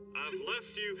Lenore! I've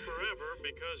left you forever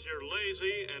because you're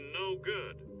lazy and no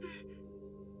good.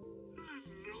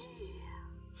 Lenore!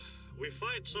 We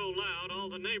fight so loud all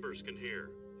the neighbors can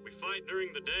hear. We fight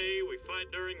during the day, we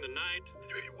fight during the night.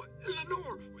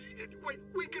 Lenore, wait,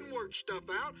 we can work stuff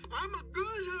out. I'm a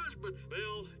good husband.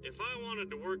 Bill, if I wanted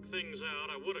to work things out,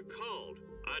 I would have called.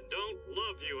 I don't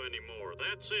love you anymore.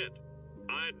 That's it.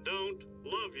 I don't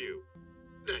love you.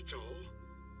 That's all?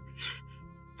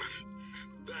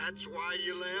 That's why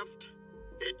you left?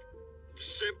 It's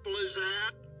simple as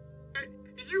that?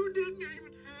 You didn't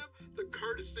even have the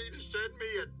courtesy to send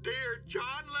me a Dear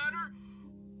John letter?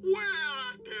 Well,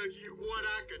 I tell you what,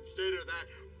 I consider that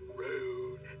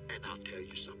rude. And I'll tell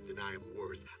you something, I am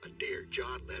worth a Dear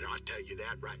John letter. I'll tell you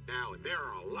that right now. And there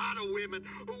are a lot of women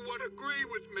who would agree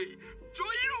with me. So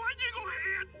you know what? You go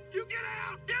ahead. You get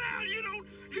out. Get out. You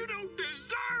don't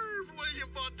deserve William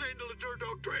Fontaine de la Tour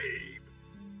d'Autreve.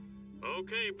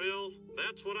 Okay, Bill.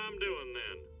 That's what I'm doing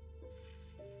then.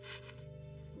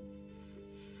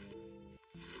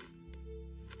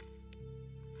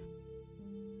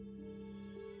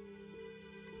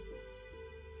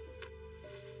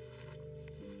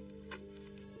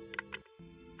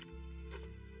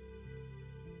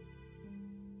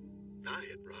 I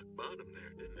hit rock bottom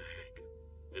there, didn't I, Hank?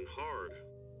 And hard.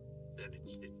 And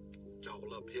it's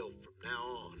all uphill from now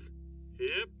on.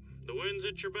 Yep, the wind's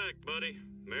at your back, buddy.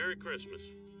 Merry Christmas.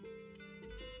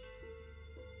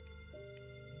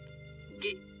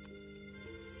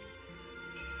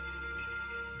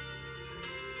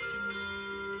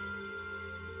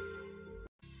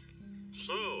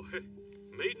 So,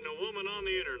 meeting a woman on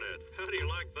the internet. How do you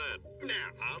like that?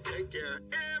 Now, I'll take care of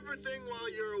everything while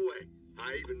you're away.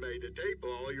 I even made a tape of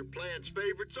all your plant's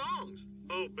favorite songs.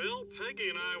 Oh, Bill, Peggy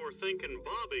and I were thinking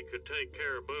Bobby could take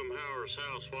care of Boomhauer's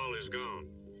house while he's gone.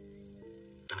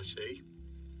 I see.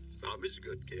 Bobby's a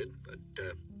good kid, but,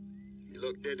 you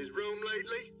looked at his room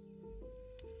lately?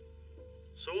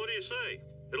 So what do you say?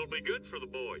 It'll be good for the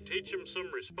boy. Teach him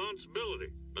some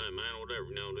responsibility. Hey, man, whatever,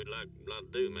 you know, they like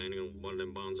to do, man. You know, one of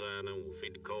them bonsai and then we'll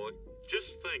feed the koi.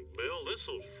 Just think, Bill,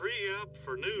 this'll free you up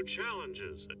for new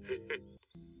challenges.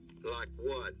 Like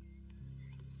what?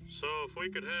 So if we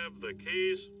could have the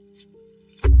keys...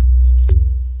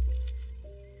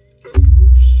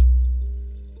 Oops.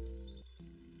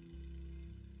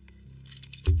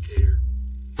 Here.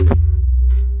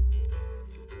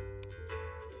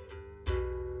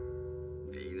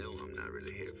 You know I'm not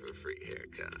really here for a free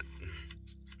haircut.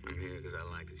 I'm here because I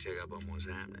like to check up on what's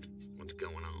happening, what's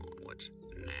going on, what's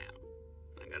now.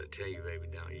 I gotta tell you, baby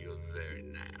doll, you're very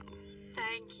now.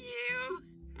 Thank you.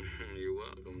 You're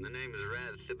welcome. The name is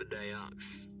Rad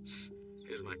Thibodeaux.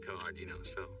 Here's my card, you know,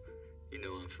 so you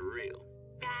know I'm for real.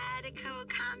 Radical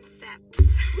concepts.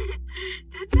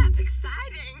 That sounds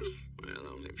exciting. Well,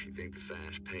 only if you think the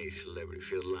fast-paced,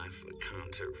 celebrity-filled life of a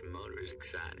concert promoter is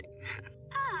exciting.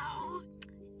 Oh,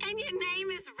 and your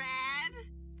name is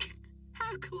Rad?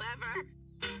 How clever.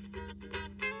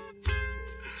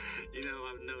 You know,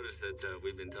 I've noticed that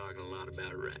we've been talking a lot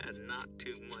about Rad, not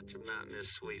too much about Miss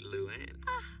Sweet Luann.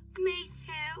 Me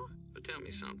too. But tell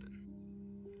me something.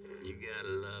 You got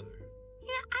a lover? You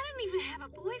know, I don't even have a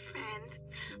boyfriend.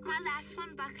 My last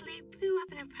one, Buckley, blew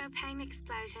up in a propane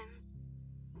explosion.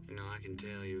 You know, I can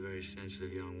tell you're a very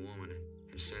sensitive young woman,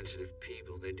 and sensitive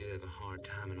people, they do have a hard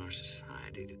time in our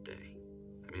society today.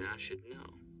 I mean, I should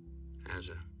know. As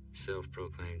a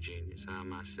self-proclaimed genius, I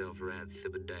myself, Rad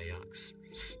Thibodeaux,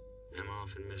 am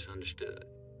often misunderstood.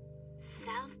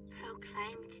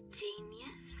 Self-proclaimed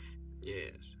genius?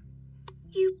 Yes.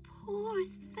 You poor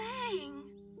thing.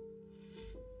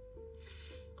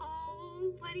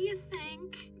 Oh, what do you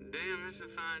think? Damn, that's a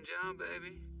fine job,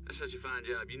 baby. That's such a fine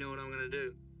job. You know what I'm gonna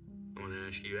do? I'm gonna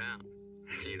ask you out.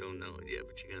 You don't know it yet,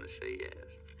 but you're gonna say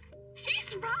yes.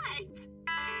 He's right.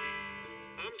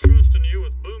 I'm trusting you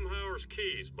with Boomhauer's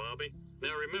keys, Bobby.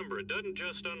 Now remember, it doesn't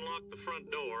just unlock the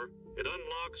front door. It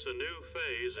unlocks a new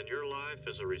phase in your life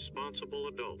as a responsible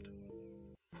adult.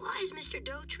 Why is Mr.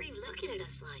 Dautrieve looking at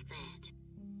us like that?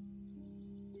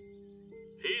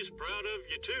 He's proud of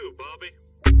you too, Bobby.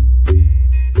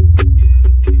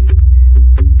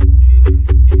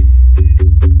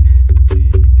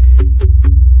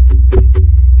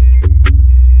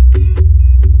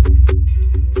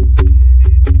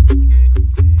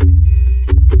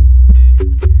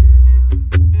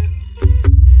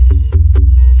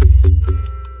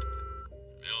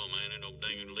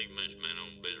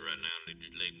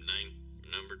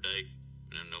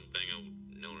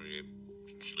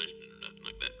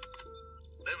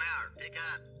 pick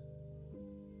up.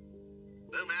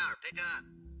 Boomhauer, pick up.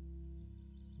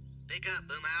 Pick up,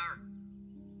 Boomhauer.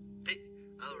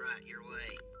 Oh, right, your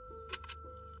way.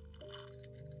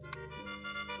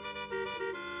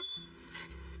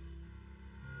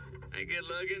 Hey, good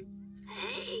looking.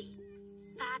 Hey,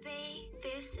 Bobby,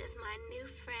 this is my new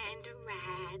friend,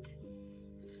 Rad.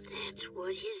 That's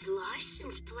what his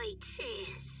license plate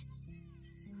says.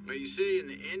 Well, you see, in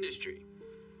the industry,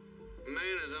 a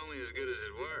man is only as good as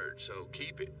his word, so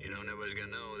keep it. You know, nobody's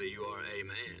gonna know that you are a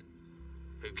man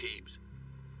who keeps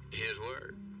his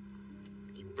word.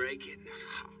 You break it,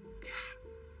 oh,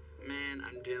 God. Man,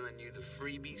 I'm telling you, the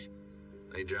freebies,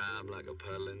 they dry up like a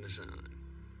puddle in the sun.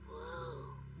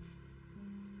 Whoa.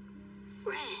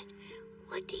 Rad,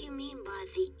 what do you mean by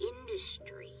the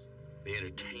industry? The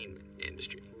entertainment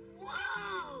industry.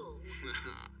 Whoa!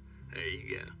 There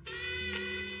you go.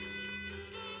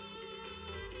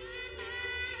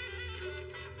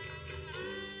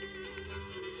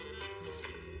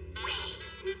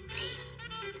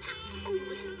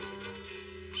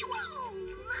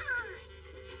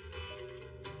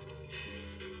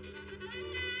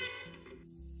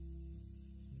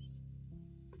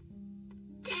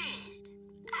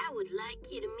 I would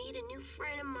like you to meet a new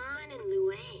friend of mine in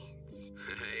Luann's.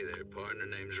 Hey there, partner.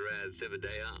 Name's Rad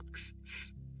Thibodeaux.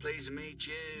 Pleased to meet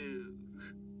you.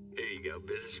 Here you go,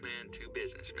 businessman to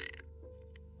businessman.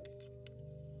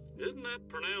 Isn't that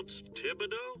pronounced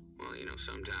Thibodeau? Well, you know,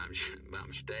 sometimes by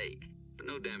mistake, but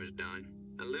no damage done.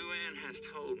 Now, Luann has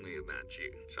told me about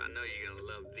you, so I know you're gonna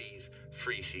love these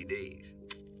free CDs.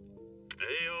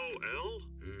 AOL?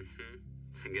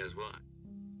 Mm-hmm. And guess what?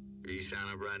 If you sign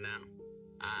up right now,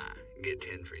 I get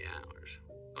 10 free hours.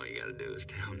 All you gotta do is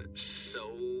tell them that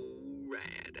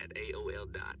SoRad at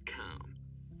AOL.com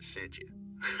sent you.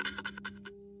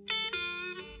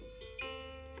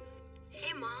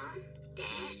 Hey, Mom,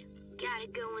 Dad, got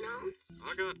it going on?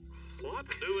 I got what?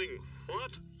 Doing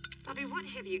what? Bobby, what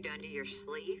have you done to your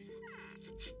sleeves?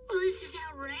 Well, this is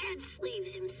how Rad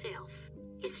sleeves himself.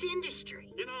 It's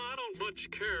industry. You know, I don't much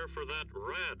care for that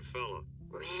Rad fella.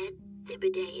 Rad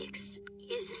Thibodeaux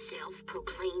is a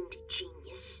self-proclaimed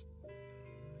genius.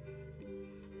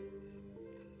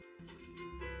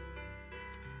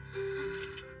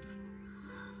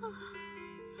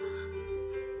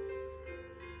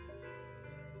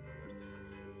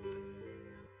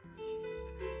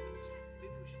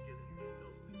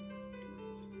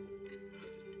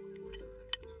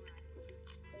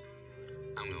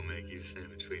 I'm gonna make you a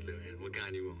sandwich, sweet Luann. What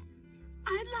kind you want?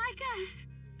 I'd like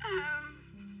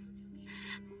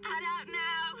I don't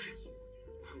know.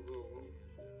 Whoa, whoa, whoa.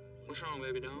 What's wrong,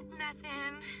 baby doll?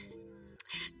 Nothing.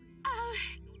 Oh,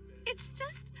 it's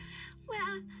just,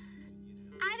 well,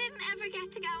 I didn't ever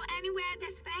get to go anywhere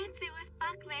this fancy with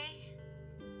Buckley.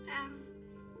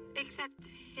 Except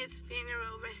his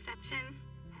funeral reception.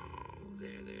 Oh,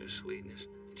 there, sweetness.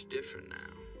 It's different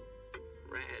now.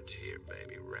 Rad's here,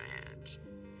 baby. Rad's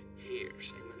here.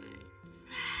 Say my name.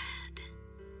 Rad.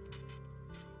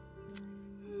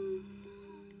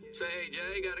 Say, hey,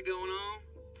 Jay, got it going on?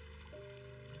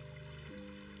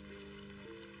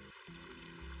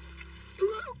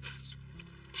 Oops!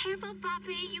 Careful,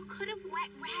 Bobby. You could have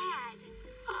wet Rad.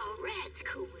 Oh, Rad's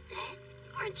cool with that.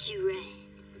 Aren't you, Rad?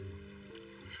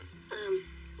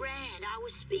 Rad, I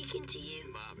was speaking to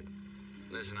you. Bobby,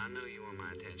 listen, I know you want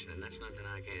my attention, and that's nothing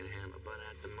I can't handle, but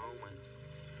at the moment,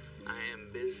 I am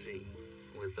busy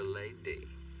with a lady.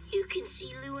 You can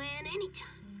see Luann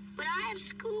anytime, but I have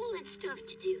school and stuff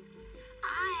to do.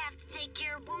 I have to take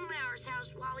care of Boomhauer's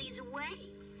house while he's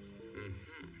away.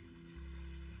 Mm-hmm.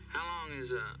 How long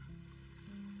is,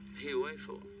 he away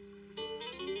for?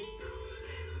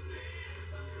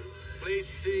 Pleased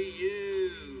to see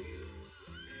you.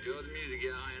 Enjoy the music,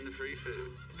 y'all, and the free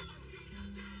food.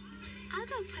 I'll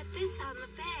go put this on the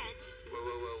bed.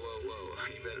 Whoa.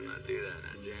 You better not do that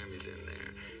now. Jeremy's in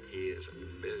there. He is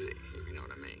busy, if you know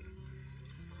what I mean.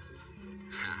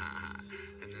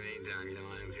 In the meantime, you know,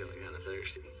 I am feeling kind of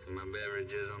thirsty. My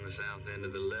beverage is on the south end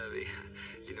of the levee.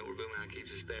 You know where Boomhauer keeps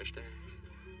his spare stash?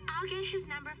 I'll get his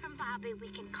number from Bobby. We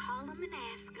can call him and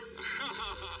ask him.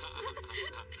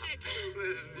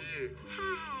 Listen to you.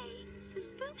 Hey, does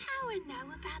Boomhauer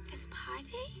know about this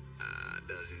party?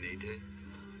 Does he need to?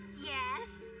 Yes.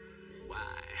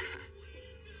 Why?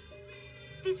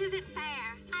 This isn't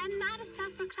fair. I'm not a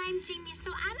self-proclaimed genius,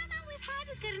 so I don't always have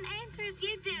as good an answer as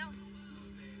you do.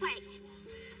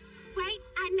 Wait,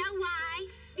 I know why.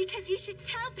 Because you should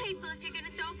tell people if you're going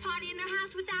to throw a party in their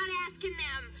house without asking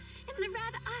them. And the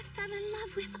Rad I fell in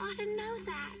love with ought to know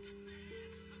that.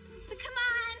 So come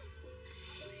on.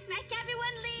 Make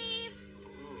everyone leave.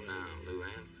 Oh, now,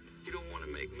 Luann. You don't want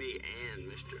to make make me and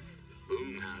Mr.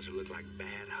 Boomhauser look like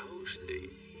bad hosts, do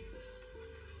you?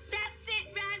 That's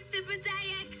it,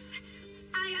 Rastapadayaks!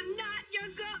 I am not your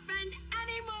girlfriend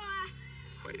anymore!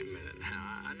 Wait a minute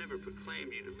now. I never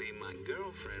proclaimed you to be my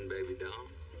girlfriend, baby doll.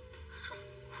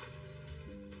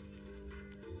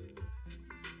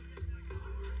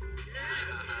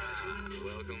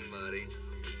 Welcome, buddy.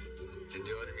 Enjoy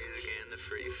the music and the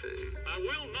free food. I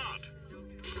will not.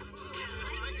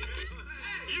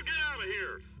 You get out of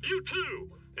here. You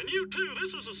too. And you too.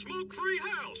 This is a smoke-free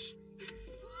house.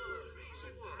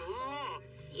 Oh,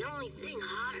 the only thing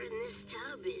hotter than this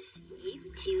tub is you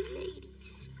two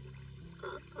ladies.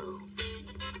 Uh-oh.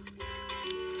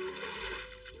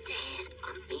 Dad,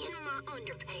 I'm in my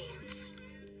underpants.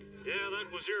 Yeah,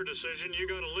 that was your decision. You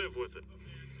gotta live with it.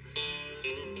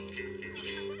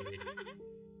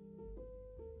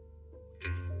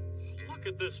 Look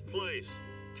at this place.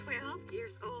 12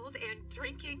 years old and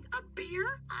drinking a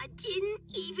beer? I didn't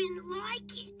even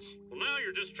like it. Well, now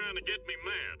you're just trying to get me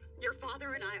mad. Your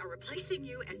father and I are replacing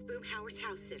you as Boomhauer's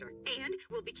house sitter, and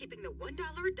we'll be keeping the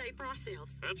 $1 a day for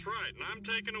ourselves. That's right, and I'm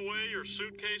taking away your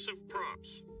suitcase of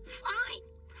props. Fine.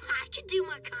 I could do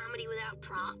my comedy without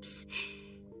props.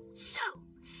 So,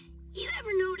 you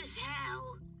ever notice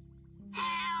how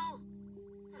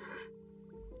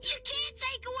you can't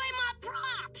take away my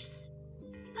props?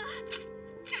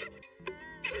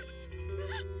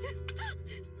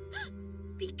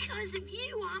 Because of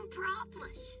you, I'm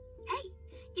propless. Hey,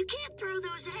 you can't throw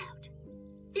those out.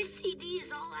 This CD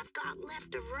is all I've got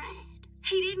left of Rad.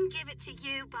 He didn't give it to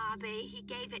you, Bobby. He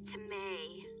gave it to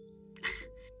me.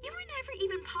 You were never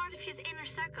even part of his inner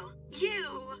circle.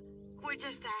 You were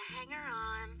just a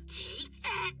hanger-on. Take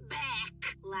that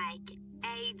back. Like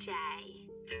AJ.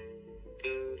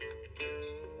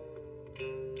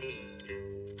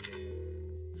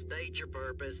 State your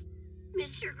purpose.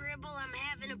 Mr. Gribble, I'm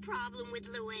having a problem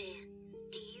with Luann.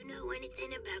 Do you know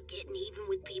anything about getting even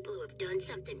with people who have done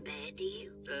something bad to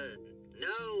you?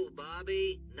 No,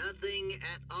 Bobby. Nothing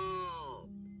at all.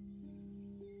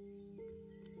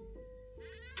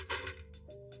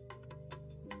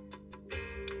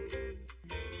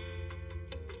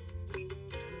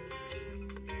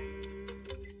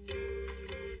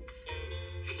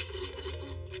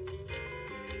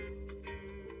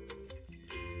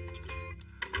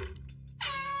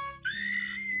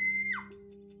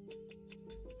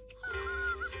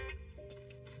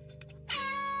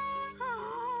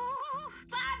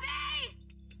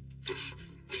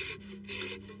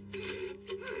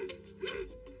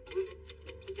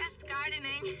 Just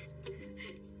gardening.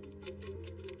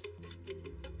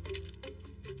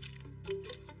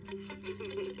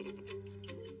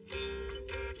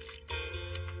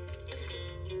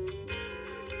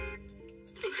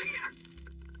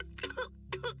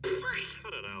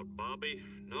 Cut it out, Bobby.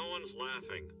 No one's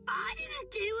laughing. I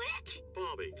didn't do it.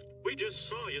 Bobby, we just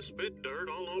saw you spit dirt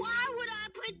all over. Why would I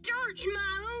put dirt in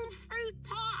my own fruit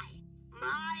pie?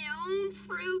 My own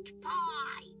fruit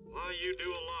pie. Why you do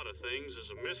a lot of things is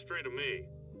a mystery to me.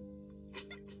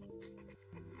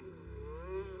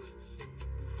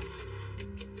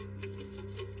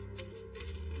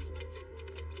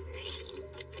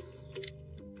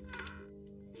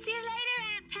 See you later,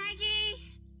 Aunt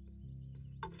Peggy.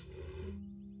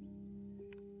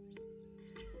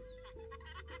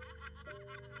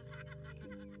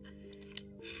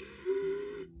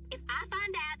 If I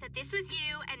find out that this was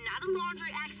you and not a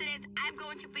laundry accident, I'm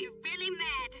going to be really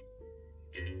mad.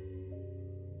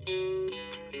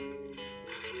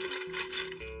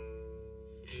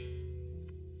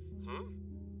 Huh?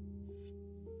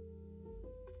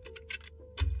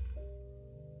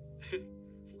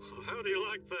 How do you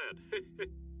like that?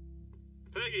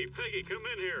 Peggy, come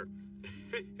in here.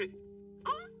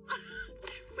 Oh,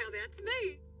 well, that's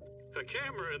me. A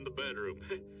camera in the bedroom.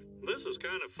 This is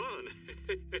kind of fun.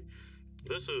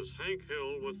 This is Hank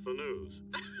Hill with the news.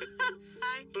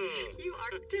 Hank, you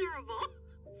are terrible.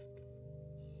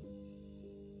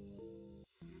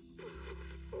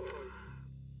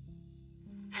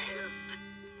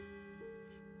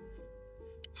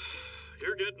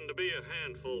 You're getting to be a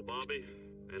handful, Bobby,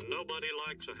 and nobody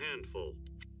likes a handful.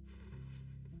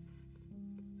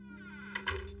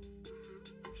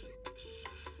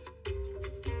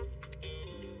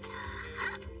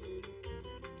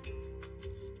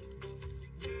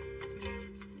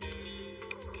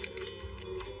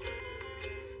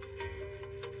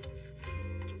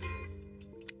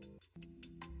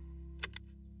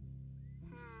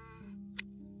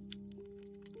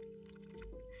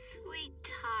 Sweet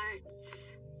tarts.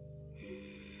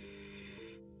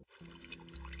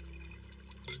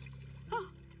 Oh,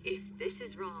 if this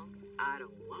is wrong, I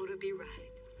don't want to be right.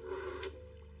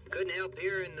 Couldn't help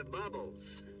hearing the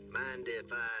bubbles. Mind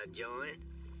if I join?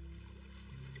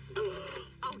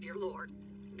 Oh, dear Lord.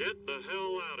 Get the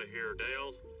hell out of here,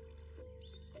 Dale.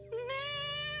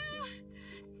 No!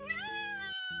 No!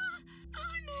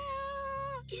 Oh,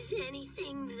 no! Is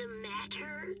anything the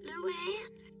matter, Luann?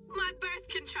 My birth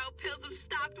control pills have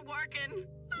stopped working.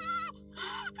 Oh,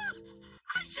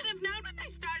 I should have known when they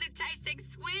started tasting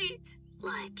sweet.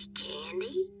 Like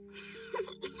candy?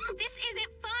 This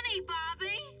isn't funny,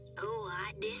 Bobby. Oh,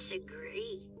 I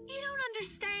disagree. You don't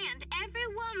understand. Every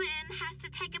woman has to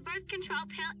take a birth control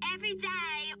pill every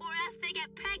day or else they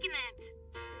get pregnant.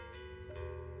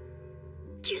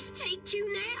 Just take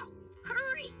 2 now.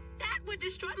 Hurry. That would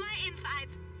destroy my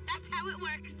insides. That's how it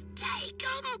works. Take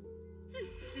them.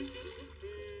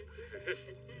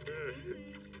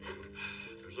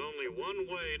 There's only one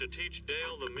way to teach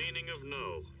Dale the meaning of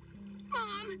no.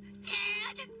 Mom,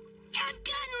 Dad, I've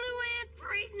gotten Luann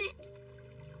pregnant.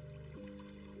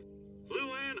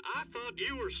 Luann, I thought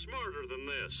you were smarter than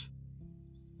this.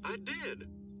 I did.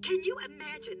 Can you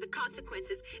imagine the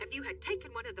consequences if you had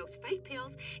taken one of those fake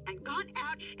pills and gone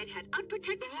out and had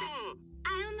unprotected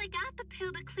I only got the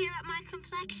pill to clear up my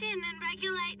complexion and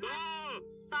regulate my...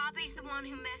 Bobby's the one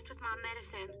who messed with my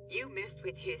medicine. You messed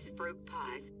with his fruit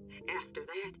pies. After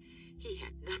that, he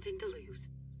had nothing to lose.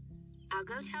 I'll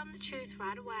go tell him the truth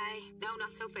right away. No,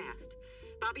 not so fast.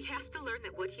 Bobby has to learn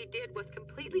that what he did was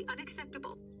completely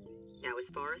unacceptable. Now, as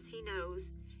far as he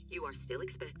knows, you are still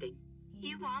expecting.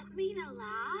 You want me to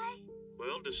lie?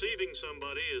 Well, deceiving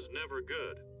somebody is never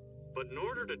good. But in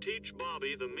order to teach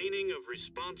Bobby the meaning of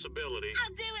responsibility...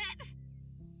 I'll do it!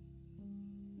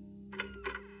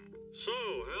 So,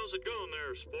 how's it going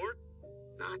there, sport?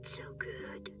 Not so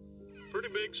good. Pretty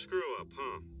big screw-up,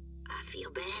 huh? I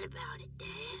feel bad about it,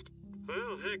 Dad.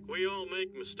 Well, heck, we all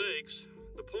make mistakes.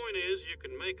 The point is you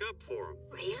can make up for them.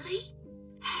 Really?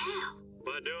 How?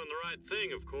 By doing the right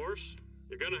thing, of course.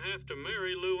 You're gonna have to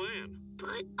marry Luann.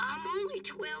 But I'm only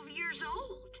 12 years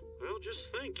old. Well,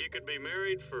 just think, you could be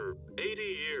married for 80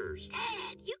 years.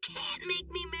 Dad, you can't make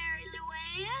me marry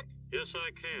Luann. Yes,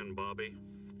 I can, Bobby.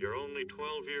 You're only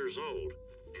 12 years old.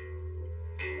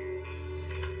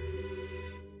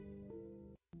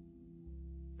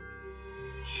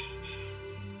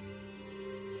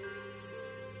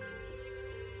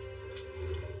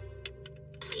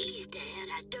 Please, Dad,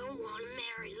 I don't want to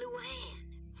marry Luann.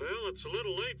 Well, it's a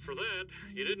little late for that.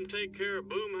 You didn't take care of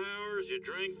Boomhauers, you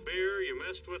drank beer, you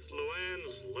messed with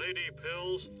Luann's lady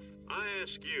pills. I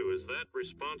ask you, is that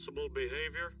responsible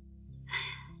behavior?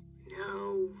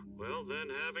 No. Well, then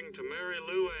having to marry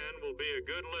Luann will be a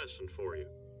good lesson for you.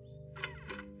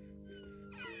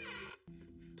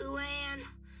 Luann,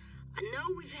 I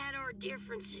know we've had our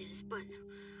differences, but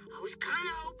I was kind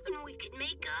of hoping we could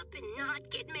make up and not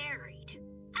get married.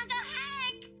 Uncle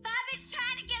Hank! Bobby's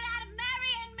trying to get out of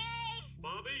marrying me!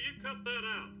 Bobby, you cut that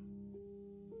out.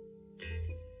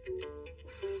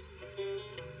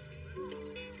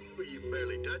 Well, you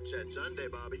barely touched that Sunday,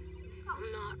 Bobby.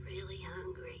 I'm not really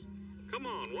hungry. Come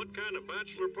on, what kind of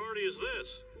bachelor party is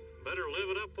this? Better live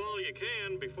it up while you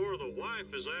can before the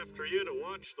wife is after you to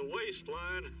watch the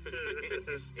waistline.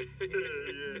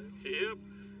 Yep,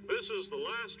 this is the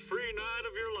last free night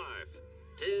of your life.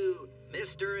 To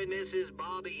Mr. and Mrs.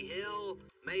 Bobby Hill,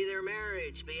 may their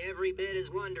marriage be every bit as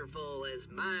wonderful as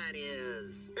mine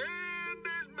is. And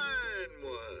as mine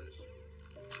was.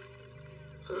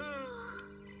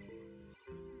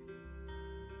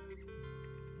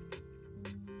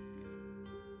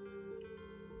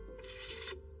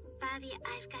 Bobby,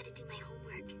 I've got to do my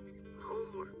homework.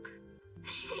 Homework?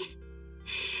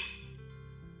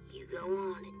 You go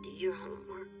on and do your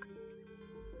homework.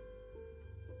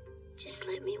 Just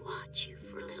let me watch you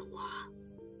for a little while.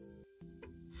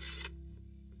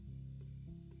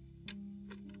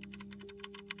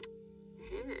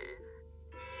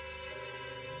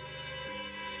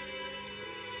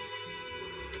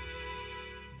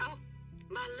 Oh,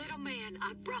 my little man,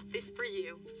 I brought this for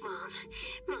you. Mom,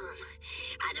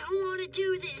 I don't want to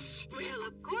do this. Well,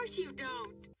 of course you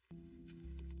don't.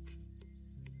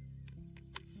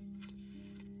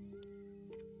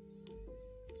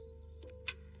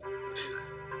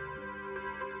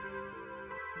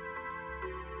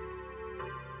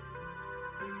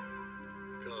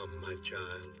 Come, my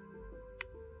child.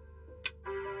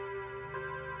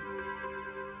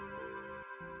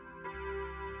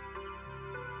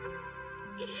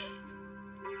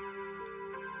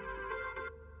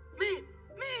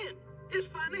 Man, it's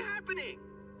finally happening.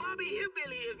 Bobby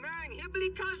Hillbilly is marrying Hillbilly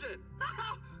cousin.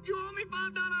 You owe me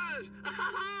 $5.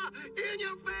 In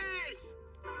your face.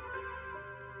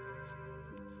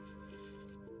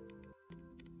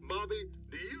 Bobby,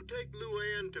 do you take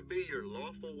Luann to be your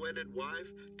lawful wedded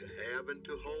wife, to have and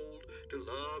to hold, to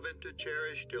love and to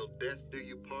cherish till death do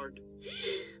you part?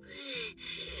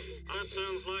 That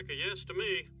sounds like a yes to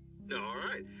me. All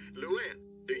right. Luann,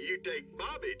 do you take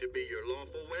Bobby to be your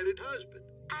lawful wedded husband?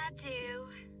 I do.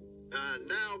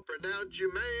 Now pronounce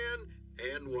you man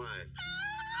and wife.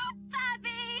 Oh,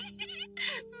 Bobby!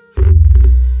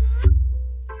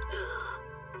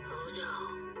 Oh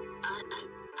no.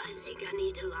 I think I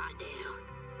need to lie down.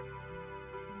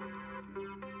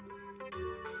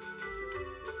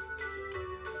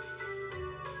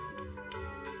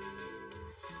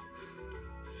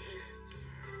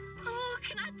 Oh,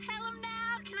 can I tell him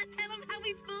now? Can I tell him how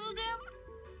we fooled him?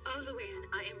 Oh, Luann,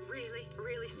 I am really,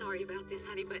 really sorry about this,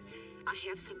 honey, but I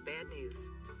have some bad news.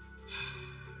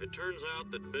 It turns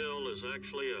out that Bill is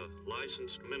actually a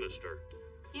licensed minister.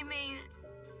 You mean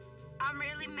I'm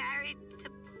really married to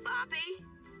Bobby?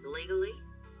 Legally,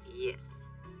 yes.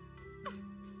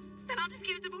 Then I'll just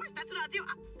get a divorce. That's what I'll do.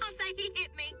 I'll say he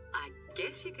hit me. I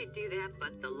guess you could do that,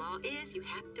 but the law is you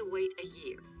have to wait a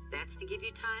year. That's to give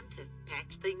you time to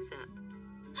patch things up.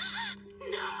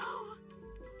 No.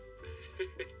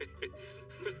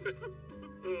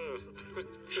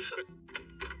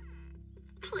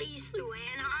 Please,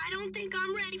 Luann, I don't think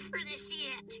I'm ready for this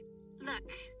yet.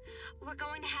 Look, we're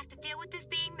going to have to deal with this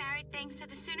being married thing, so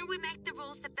the sooner we make the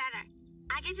rules, the better.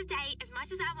 I get to date as much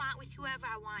as I want with whoever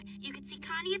I want. You can see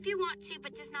Connie if you want to,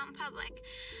 but just not in public.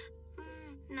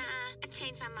 Nah, I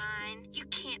changed my mind. You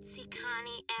can't see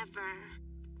Connie ever.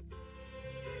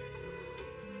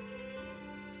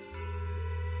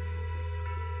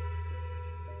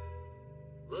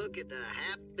 Look at the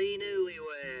happy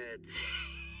newlyweds.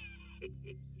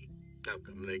 How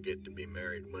come they get to be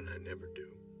married when I never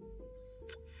do?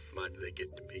 Why do they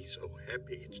get to be so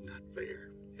happy? It's not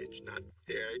fair. It's not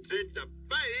fair. It's a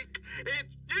fake.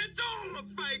 It's all a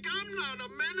fake. I'm not a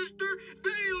minister.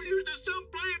 Dale used to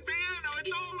self-playing piano.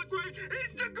 It's all a great.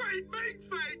 It's a great big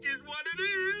fake, is what it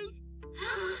is.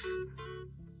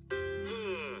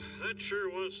 That sure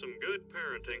was some good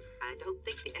parenting. I don't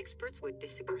think the experts would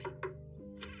disagree.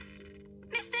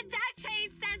 Mr.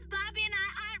 Doughtree says Bobby and I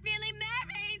aren't really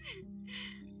married.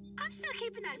 I'm still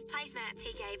keeping those placemats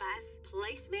he gave us.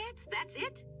 Placemats? That's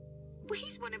it? Well,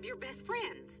 he's one of your best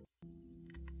friends.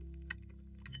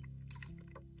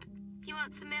 You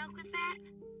want some milk with that?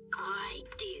 I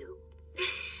do.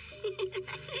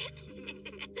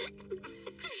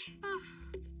 Oh,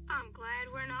 I'm glad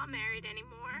we're not married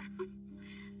anymore.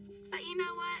 But you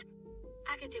know what?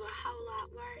 I could do a whole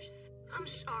lot worse. I'm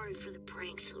sorry for the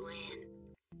pranks, Luann.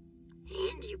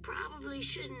 And you probably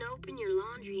shouldn't open your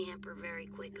laundry hamper very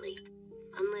quickly.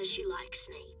 Unless you like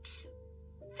snakes.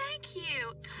 Thank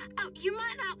you. Oh, you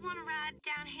might not want to ride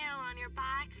downhill on your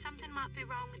bike. Something might be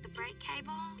wrong with the brake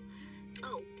cable.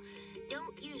 Oh,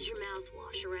 don't use your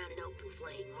mouthwash around an open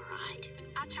flame, all right?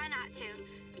 I'll try not to.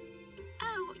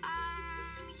 Oh,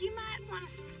 you might want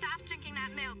to stop drinking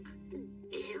that milk.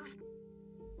 Ew.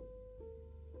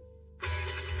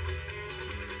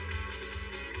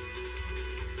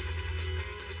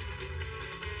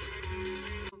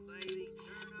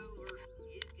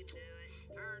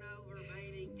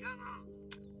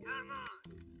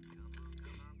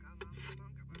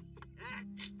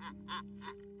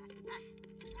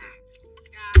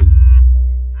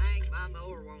 Hank, my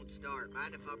mower won't start.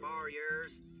 Mind if I borrow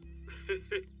yours?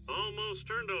 Almost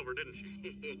turned over, didn't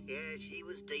she? Yeah, she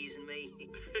was teasing me.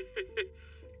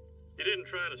 You didn't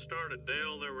try to start it,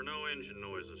 Dale. There were no engine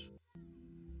noises.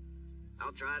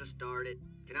 I'll try to start it.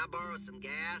 Can I borrow some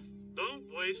gas? Don't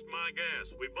waste my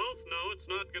gas. We both know it's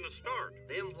not gonna start.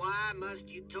 Then why must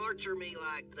you torture me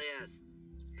like this?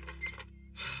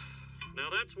 Now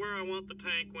that's where I want the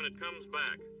tank when it comes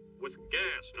back. With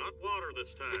gas, not water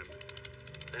this time.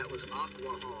 That was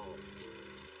Aquahol.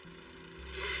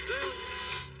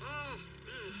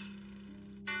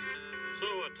 So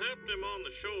I tapped him on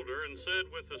the shoulder and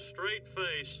said with a straight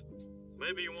face,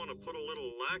 maybe you want to put a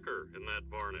little lacquer in that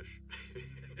varnish.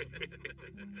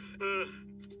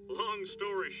 Long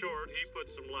story short, he put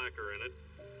some lacquer in it.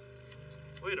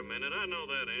 Wait a minute, I know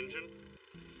that engine.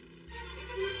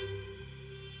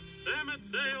 Damn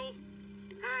it, Dale!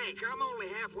 Hank, I'm only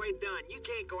halfway done. You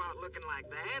can't go out looking like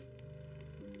that.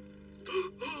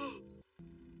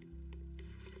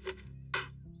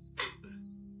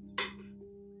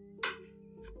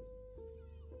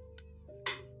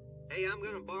 Hey, I'm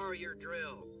gonna borrow your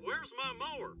drill. Where's my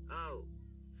mower? Oh,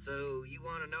 so you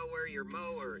want to know where your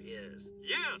mower is?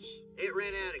 Yes! It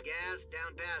ran out of gas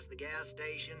down past the gas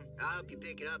station. I'll help you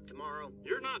pick it up tomorrow.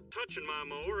 You're not touching my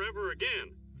mower ever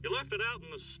again. You left it out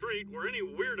in the street where any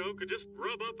weirdo could just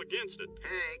rub up against it.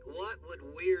 Hank, what would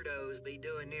weirdos be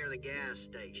doing near the gas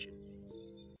station?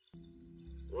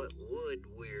 What would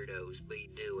weirdos be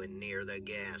doing near the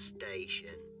gas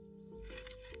station?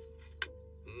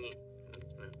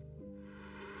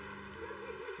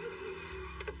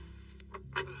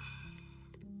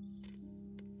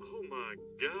 Oh my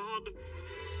God.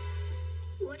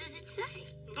 What does it say?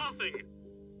 Nothing.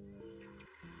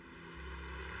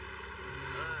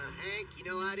 Hank, you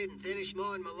know I didn't finish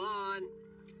mowing my lawn.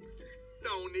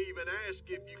 Don't even ask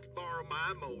if you could borrow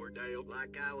my mower, Dale.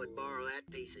 Like I would borrow that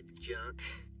piece of junk.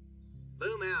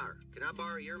 Boomhauer, can I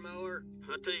borrow your mower?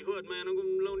 I tell you what, man, I'm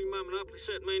gonna loan you my Monopoly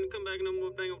set, man, and come back and I'm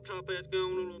gonna dang on top ass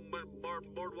gone, a little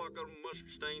boardwalk on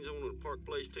mustard stains on the park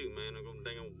place too, man. I'm gonna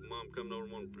dang on mom coming over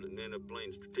and end up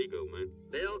playing Stratego, man.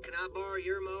 Bill, can I borrow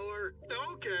your mower?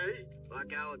 Okay.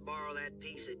 Like I would borrow that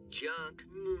piece of junk.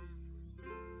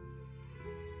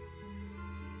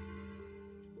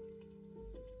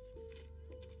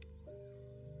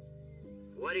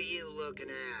 What are you looking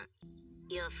at?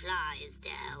 Your fly is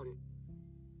down.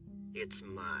 It's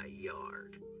my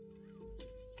yard.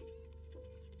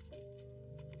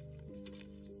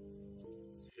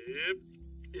 Yep.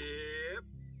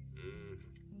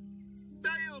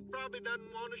 Dale probably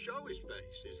doesn't want to show his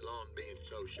face, his lawn being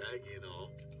so shaggy and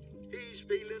all. He's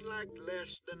feeling like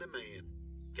less than a man.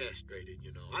 Castrated,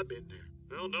 you know. I've been there.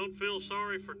 Well, don't feel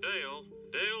sorry for Dale.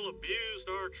 Dale abused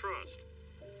our trust.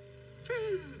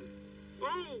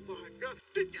 Oh my God!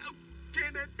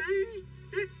 Can it be?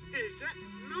 Is that?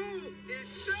 No,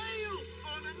 it's Dale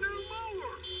on a new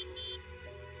mower.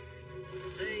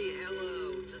 Say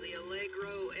hello to the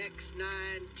Allegro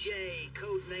X9J,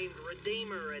 codenamed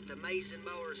Redeemer at the Mason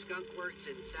Mower Skunk Works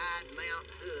inside Mount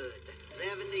Hood.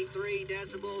 73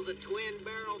 decibels, a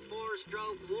twin-barrel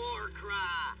four-stroke war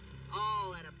cry.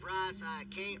 All at a price I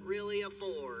can't really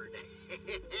afford.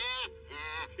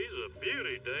 She's a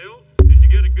beauty, Dale. Did you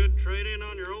get a good trade-in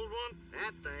on your old one?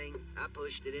 That thing, I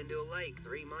pushed it into a lake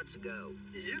 3 months ago.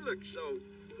 You look so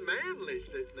manly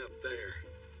sitting up there.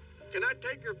 Can I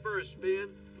take her for a spin?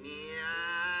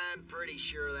 Yeah, I'm pretty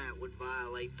sure that would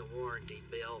violate the warranty,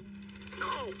 Bill. No,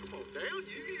 come on, Dale.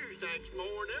 You use things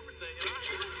more than everything.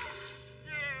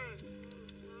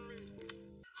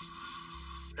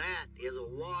 That is a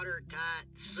watertight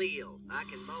seal. I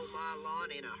can mow my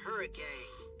lawn in a hurricane.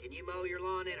 Can you mow your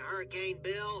lawn in a hurricane,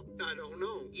 Bill? I don't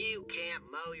know. You can't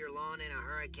mow your lawn in a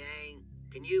hurricane.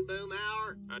 Can you,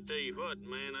 Boomhauer? I tell you what,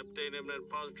 man, I'm telling you that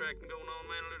pause tracking going on,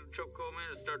 man, a little chokehold,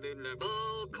 man, start doing that.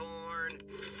 Bullcorn.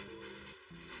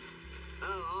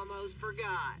 Oh, almost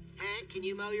forgot. Hank, can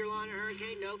you mow your lawn in a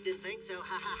hurricane? Nope, didn't think so.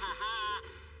 Ha ha ha ha.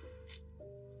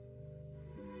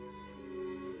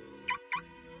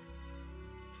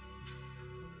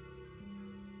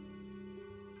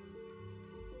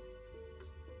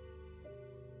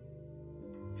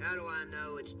 How do I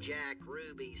know it's Jack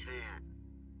Ruby's hat?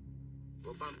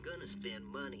 Well, if I'm gonna spend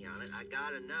money on it, I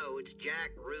gotta know it's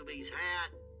Jack Ruby's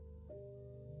hat.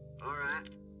 All right,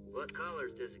 what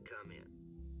colors does it come in?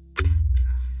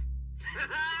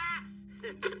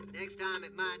 Next time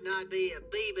it might not be a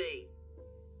BB.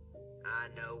 I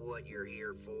know what you're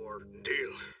here for.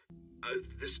 Dale,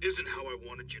 this isn't how I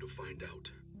wanted you to find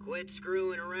out. Quit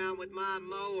screwing around with my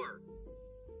mower.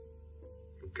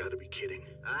 You've got to be kidding.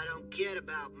 I don't kid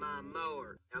about my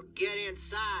mower. Now get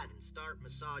inside and start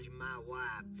massaging my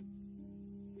wife.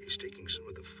 He's taking some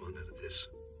of the fun out of this.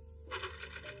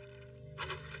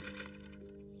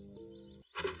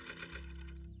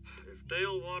 If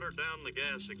Dale watered down the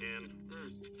gas again...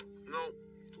 No,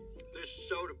 this is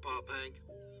soda pop, Hank.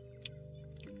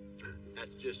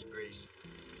 That's just grease.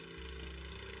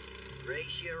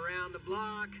 Race you around the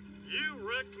block. You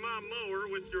wrecked my mower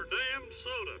with your damned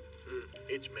soda.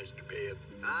 It's Mr. Pibb.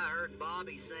 I heard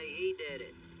Bobby say he did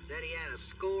it. Said he had a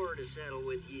score to settle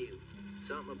with you.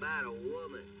 Something about a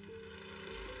woman.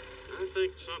 I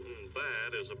think something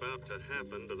bad is about to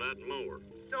happen to that mower.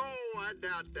 No, I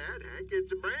doubt that, Hank.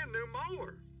 It's a brand new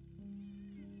mower.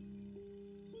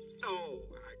 Oh,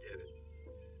 I get it.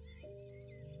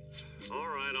 All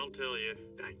right, I'll tell you.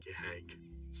 Thank you, Hank.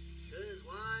 'Cause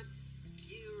once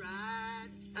you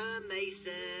ride a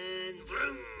Mason,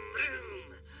 vroom,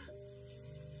 vroom.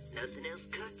 Nothing else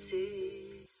cuts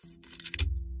it.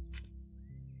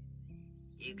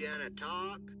 You gonna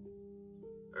talk,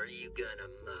 or you gonna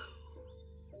mow?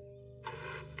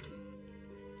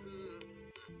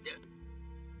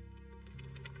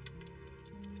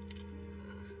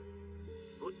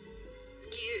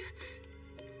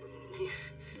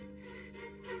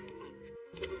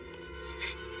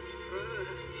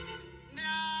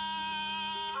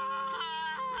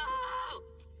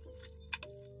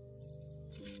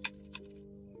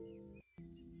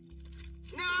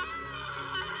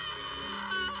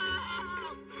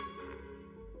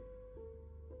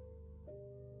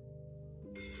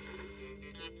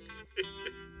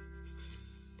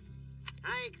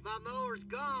 mower's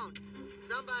gone.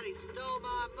 Somebody stole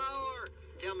my mower.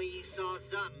 Tell me you saw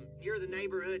something. You're the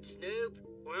neighborhood snoop.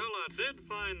 Well, I did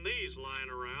find these lying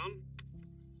around.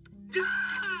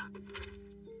 Ah!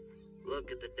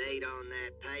 Look at the date on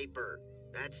that paper.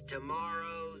 That's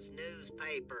tomorrow's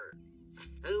newspaper.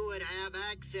 Who would have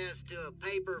access to a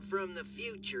paper from the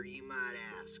future, you might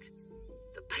ask?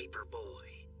 The paper boy.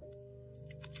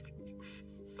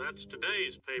 That's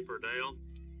today's paper, Dale.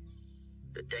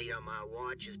 The date on my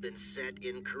watch has been set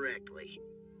incorrectly.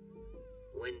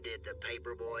 When did the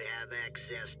paper boy have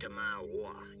access to my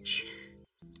watch?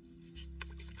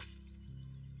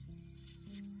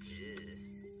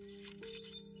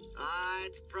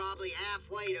 It's probably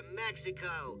halfway to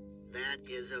Mexico. That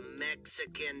is a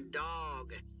Mexican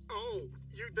dog. Oh,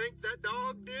 you think that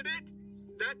dog did it?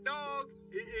 That dog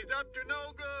is up to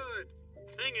no good.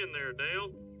 Hang in there,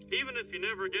 Dale. Even if you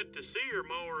never get to see your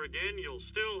mower again, you'll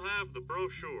still have the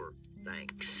brochure.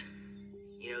 Thanks.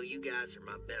 You know, you guys are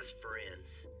my best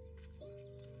friends.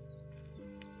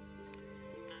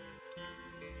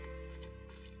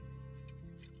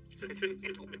 The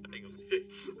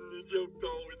joke's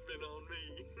always been on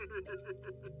me.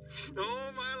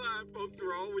 All my life, folks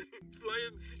are always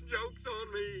playing jokes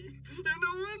on me. And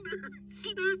no wonder.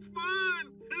 It's fun.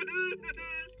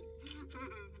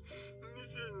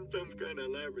 This isn't some kind of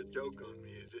elaborate joke on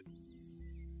me, is it?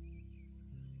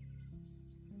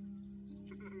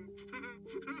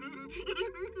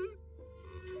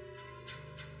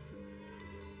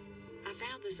 I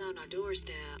found this on our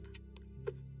doorstep.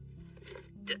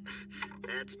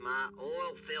 That's my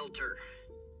oil filter.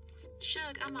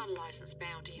 Shug, I'm not a licensed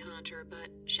bounty hunter, but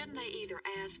shouldn't they either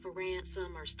ask for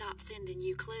ransom or stop sending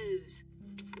you clues?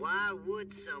 Why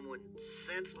would someone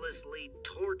senselessly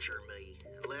torture me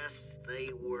unless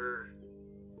they were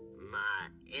my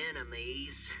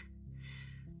enemies?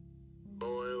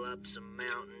 Boil up some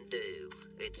Mountain Dew.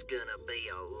 It's gonna be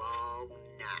a long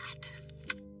night.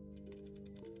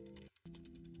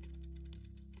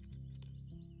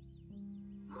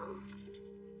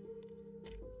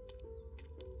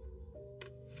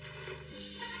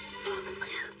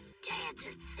 Dad's a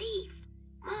thief.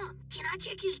 Mom, can I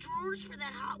check his drawers for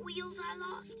that Hot Wheels I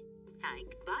lost?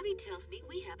 Hank, Bobby tells me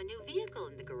we have a new vehicle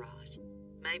in the garage.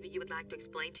 Maybe you would like to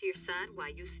explain to your son why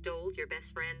you stole your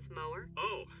best friend's mower?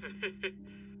 Oh,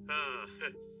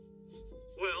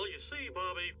 well, you see,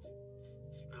 Bobby,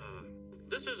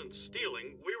 this isn't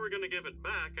stealing. We were going to give it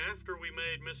back after we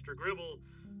made Mr. Gribble.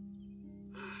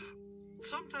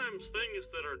 Sometimes things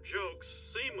that are jokes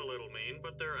seem a little mean,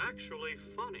 but they're actually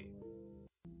funny.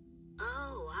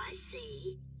 Oh, I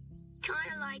see.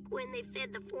 Kind of like when they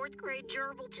fed the 4th grade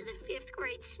gerbil to the 5th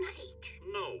grade snake.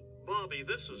 No, Bobby,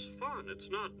 this is fun. It's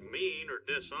not mean or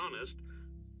dishonest.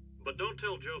 But don't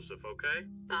tell Joseph, okay?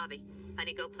 Bobby,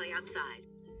 honey, go play outside.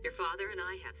 Your father and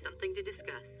I have something to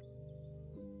discuss.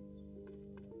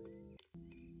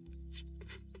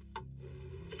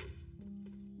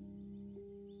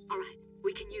 All right,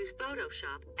 we can use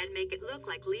Photoshop and make it look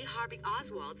like Lee Harvey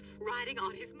Oswald's riding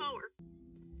on his mower.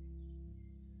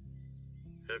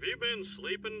 Have you been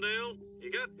sleeping, Dale? You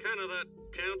got kind of that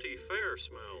county fair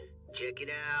smell. Check it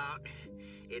out.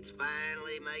 It's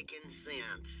finally making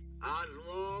sense.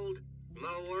 Oswald,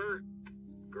 mower,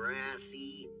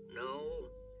 grassy knoll,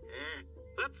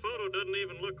 That photo doesn't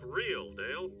even look real,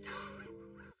 Dale.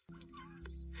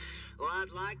 Well,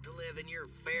 I'd like to live in your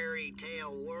fairy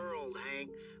tale world, Hank,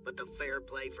 but the Fair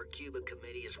Play for Cuba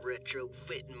Committee is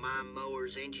retrofitting my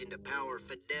mower's engine to power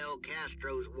Fidel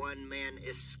Castro's one-man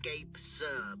escape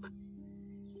sub.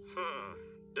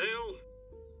 Dale,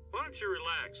 why don't you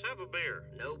relax? Have a beer.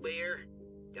 No beer?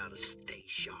 Gotta stay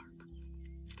sharp.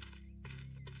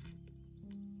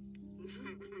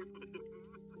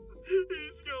 He's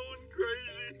going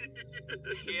crazy.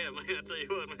 Yeah, man, I tell you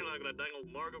what, man, like that dang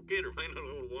old Margot Kidder, man, I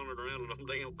don't wander around in a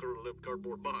dang old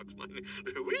cardboard box, man.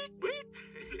 Weet.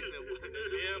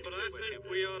 Yeah, but I think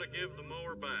we ought to give the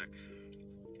mower back.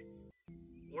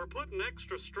 We're putting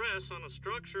extra stress on a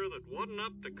structure that wasn't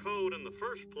up to code in the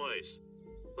first place.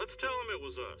 Let's tell them it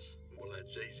was us. Well,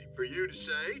 that's easy for you to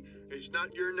say. It's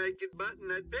not your naked butt in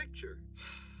that picture.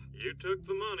 You took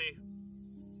the money.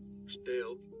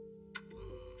 Still.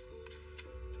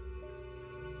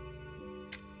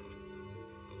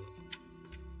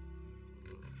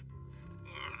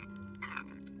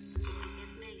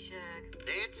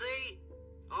 Nancy?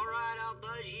 All right, I'll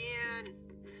buzz you in.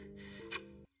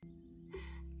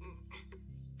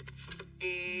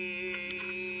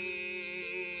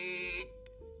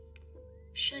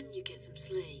 Shouldn't you get some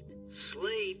sleep?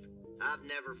 Sleep? I've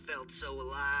never felt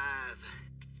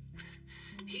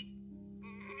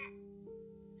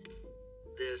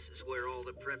this is where all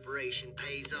the preparation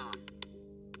pays off.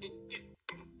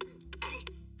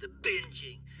 The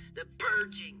binging, the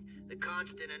purging, the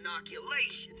constant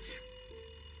inoculations.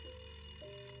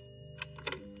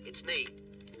 It's me.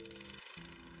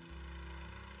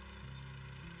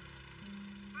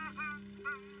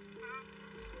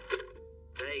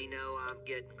 They know I'm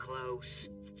getting close.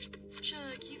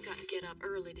 Chuck, you've got to get up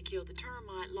early to kill the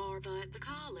termite larvae at the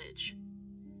college.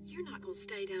 You're not going to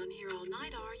stay down here all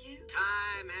night, are you?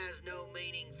 Time has no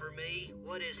meaning for me.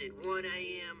 What is it, 1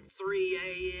 a.m., 3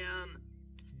 a.m.?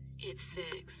 It's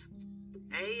 6.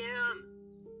 A.m.?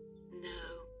 No.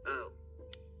 Oh.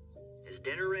 Is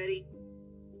dinner ready?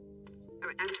 All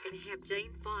right, I was going to have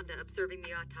Jane Fonda observing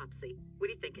the autopsy. What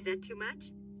do you think? Is that too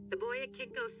much? The boy at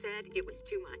Kinko said it was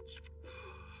too much.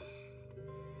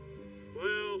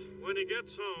 Well, when he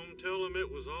gets home, tell him it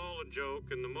was all a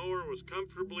joke and the mower was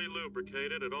comfortably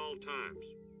lubricated at all times.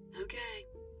 Okay.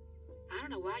 I don't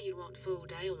know why you'd want to fool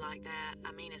Dale like that.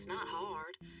 I mean, it's not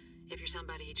hard if you're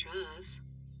somebody he trusts.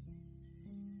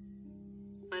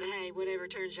 But hey, whatever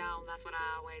turns you on, that's what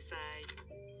I always say.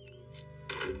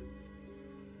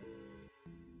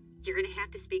 You're going to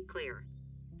have to speak clearer.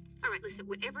 All right, listen,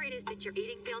 whatever it is that you're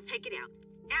eating, Bill, take it out.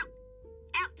 Out!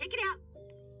 Out! Take it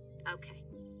out! Okay,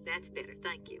 that's better,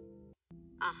 thank you.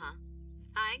 Uh-huh.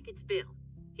 Hank, it's Bill.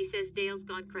 He says Dale's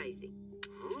gone crazy.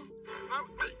 Huh?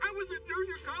 I was in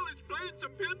junior college playing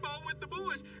some pinball with the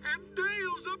boys, and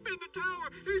Dale's up in the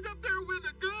tower. He's up there with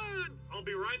a gun. I'll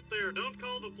be right there. Don't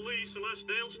call the police unless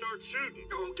Dale starts shooting.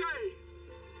 Okay.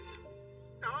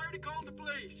 I already called the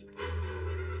police.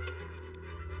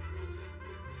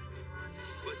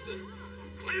 What the?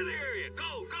 Clear the area!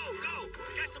 Go, go, go!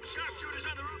 Get some sharpshooters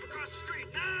on the roof across the street,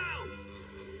 now!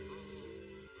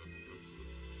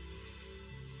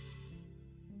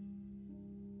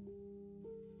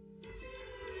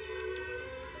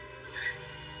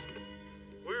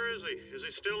 Where is he? Is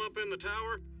he still up in the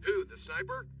tower? Who, the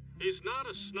sniper? He's not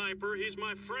a sniper. He's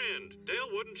my friend. Dale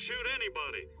wouldn't shoot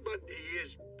anybody. But he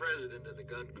is president of the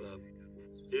gun club.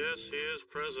 Yes, he is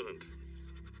president.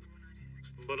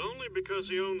 But only because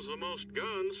he owns the most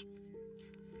guns.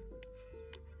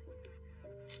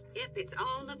 Yep, it's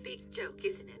all a big joke,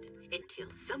 isn't it?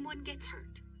 Until someone gets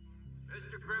hurt.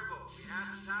 Mr. Grimble, we have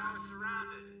the tower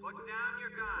surrounded. Put down your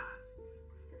gun.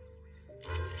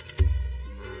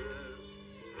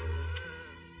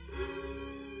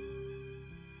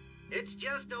 It's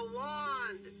just a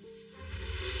wand.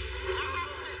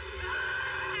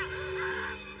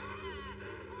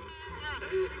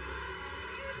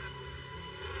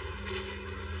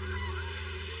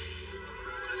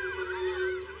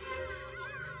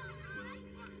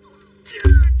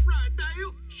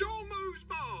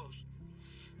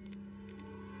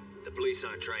 The police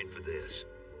aren't trained for this.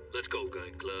 Let's go,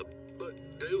 gun club.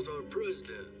 But Dale's our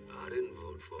president. I didn't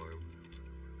vote for him.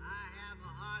 I have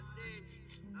a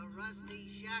hostage, a Rusty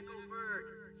Shackelford.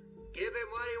 Give him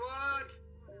what he wants.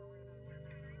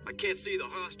 I can't see the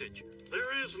hostage.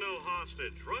 There is no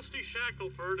hostage. Rusty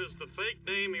Shackelford is the fake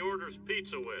name he orders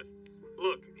pizza with.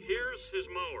 Look, here's his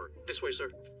mower. This way,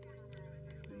 sir.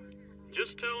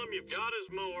 Just tell him you've got his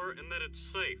mower and that it's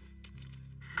safe.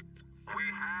 We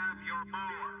have your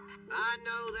mower. I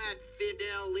know that,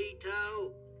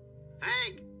 Fidelito.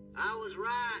 Hank, I was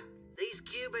right. These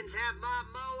Cubans have my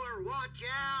mower. Watch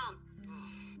out.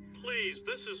 Please,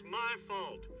 this is my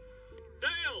fault.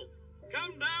 Dale,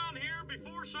 come down here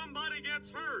before somebody gets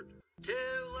hurt. Too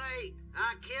late.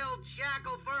 I killed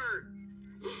Shackelford.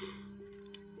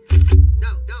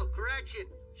 No, correction.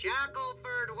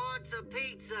 Shackelford wants a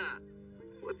pizza.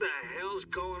 What the hell's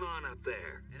going on up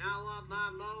there? And I want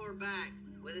my mower back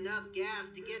with enough gas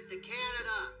to get to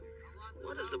Canada.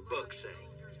 What does the book say?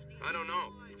 I don't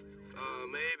know.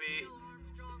 Maybe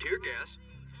tear gas?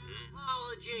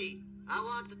 Apology. I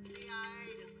want the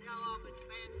CIA to sell off its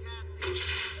fantastic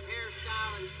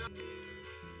hairstyle and stuff.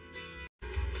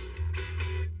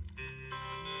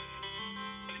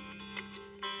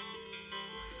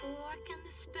 Fork and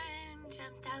the spoon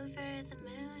jumped over the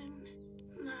moon.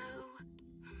 Mo.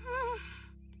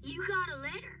 You got a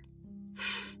letter.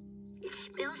 It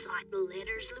smells like the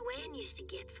letters Luann used to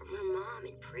get from her mom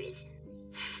in prison.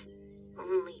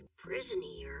 Only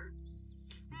prisonier.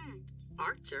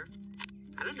 Archer?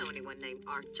 I don't know anyone named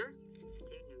Archer.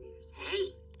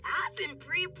 Hey, I've been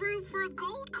pre-approved for a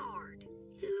gold card.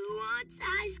 Who wants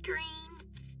ice cream?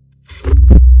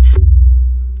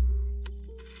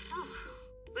 Oh,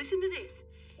 listen to this.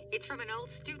 It's from an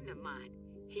old student of mine.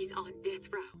 He's on death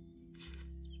row.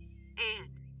 And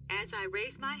as I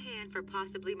raise my hand for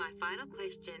possibly my final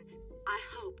question, I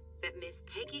hope that Miss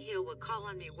Peggy Hill will call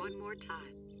on me one more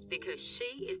time. because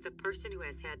she is the person who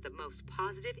has had the most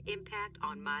positive impact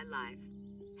on my life.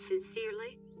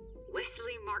 Sincerely,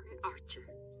 Wesley Martin Archer.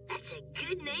 That's a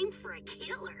good name for a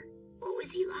killer. What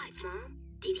was he like, Mom?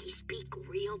 Did he speak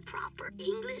real proper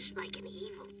English like an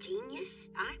evil genius?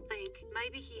 I think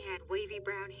maybe he had wavy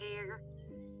brown hair.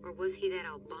 Or was he that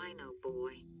albino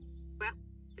boy? Well,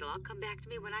 it'll all come back to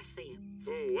me when I see him.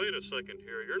 Oh, wait a second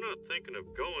here. You're not thinking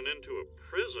of going into a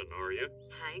prison, are you?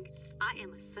 Hank, I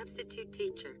am a substitute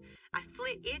teacher. I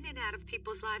flit in and out of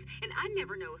people's lives, and I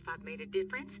never know if I've made a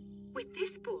difference. With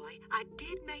this boy, I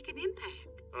did make an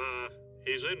impact.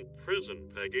 He's in prison,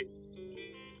 Peggy.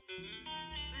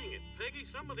 Dang it, Peggy,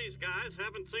 some of these guys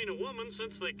haven't seen a woman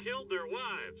since they killed their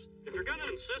wives. If you're gonna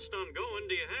insist on going,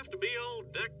 do you have to be all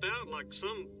decked out like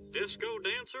some disco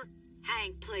dancer?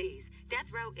 Hank, please.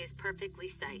 Death row is perfectly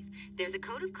safe. There's a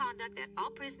code of conduct that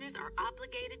all prisoners are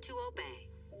obligated to obey.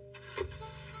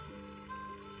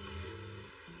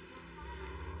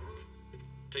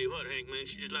 Tell you what, Hank, man,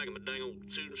 she's just like a dang old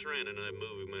Susan Sarandon in that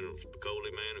movie, man. It was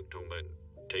Spicoli, man, talking about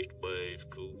taste waves,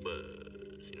 cool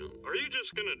buzz, you know. Are you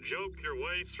just gonna joke your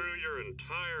way through your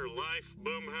entire life,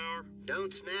 Boomhauer?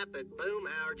 Don't snap at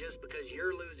Boomhauer just because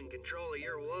you're losing control of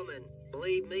your woman.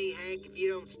 Believe me, Hank, if you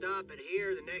don't stop it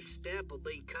here, the next step will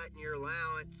be cutting your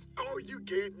allowance. Oh, you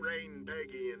can't rein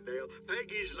Peggy in, Dale.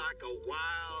 Peggy's like a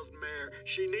wild mare.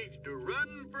 She needs to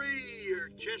run free, her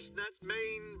chestnut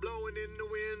mane blowing in the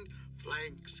wind,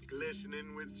 flanks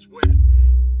glistening with sweat.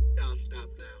 I'll stop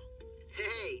now.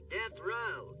 Hey, Death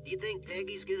Row, do you think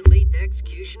Peggy's gonna meet the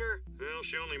executioner? Well,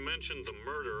 she only mentioned the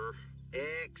murderer.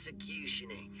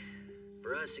 Executioning.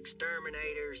 For us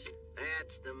exterminators,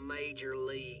 that's the major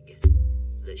league.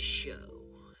 The show.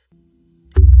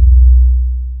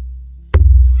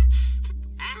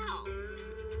 Ow!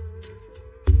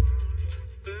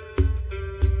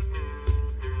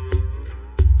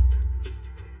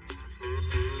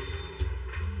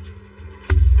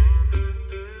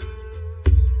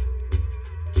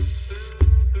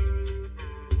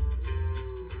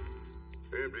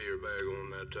 Empty your bag on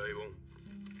that table.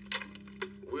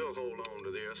 We'll hold on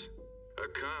to this. A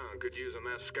con could use a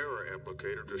mascara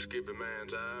applicator to skip a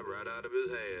man's eye right out of his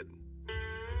head.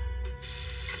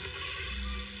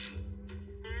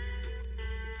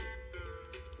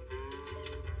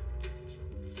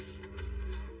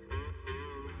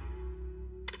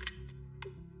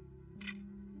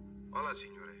 Hola,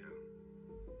 Senora Hill.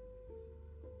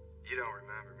 You don't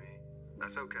remember me.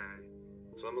 That's okay.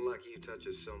 Someone like you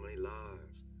touches so many lives.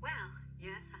 Well,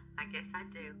 yes, I guess I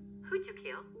do. Who'd you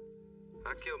kill?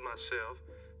 I killed myself.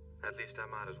 At least I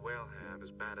might as well have,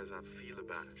 as bad as I feel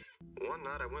about it. One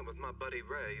night I went with my buddy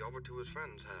Ray over to his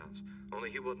friend's house, only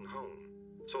he wasn't home.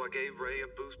 So I gave Ray a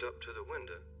boost up to the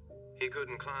window. He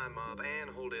couldn't climb up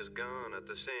and hold his gun at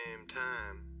the same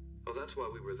time. Well, that's why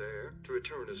we were there, to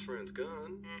return his friend's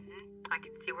gun. I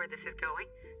can see where this is going.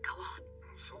 Go on.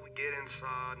 So we get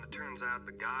inside, and it turns out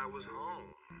the guy was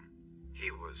home.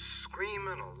 He was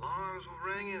screaming, alarms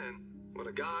were ringing, and when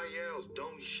a guy yells,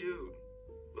 "Don't shoot,"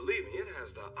 believe me, it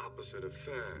has the opposite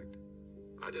effect.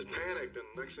 I just panicked, and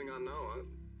next thing I know,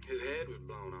 his head was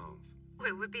blown off. Well,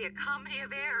 it would be a comedy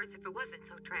of errors if it wasn't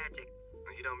so tragic.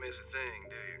 You don't miss a thing,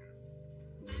 do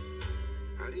you?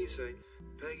 How do you say,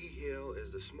 Peggy Hill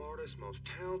is the smartest, most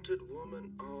talented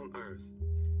woman on earth?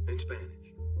 In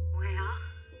Spanish. Well,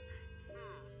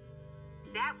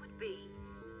 that would be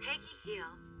Peggy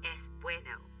Hill es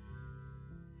bueno.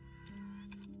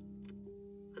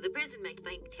 The prison may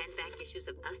think 10 back issues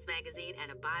of Us magazine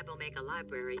and a Bible make a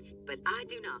library, but I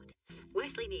do not.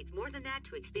 Wesley needs more than that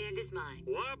to expand his mind.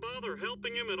 Why bother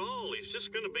helping him at all? He's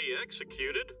just gonna be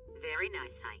executed. Very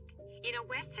nice, Hank. You know,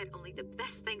 Wes had only the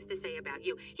best things to say about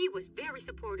you. He was very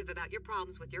supportive about your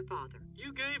problems with your father.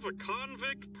 You gave a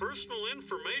convict personal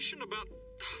information about...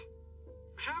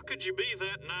 How could you be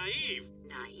that naive?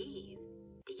 Naive?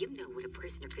 Do you know what a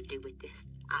prisoner could do with this?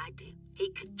 I do. He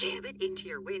could jab it into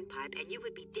your windpipe and you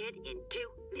would be dead in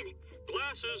 2 minutes.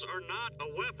 Glasses are not a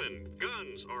weapon.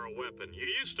 Guns are a weapon. You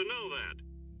used to know that.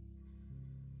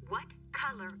 What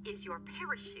Color is Your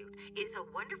Parachute is a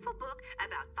wonderful book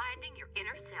about finding your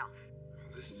inner self.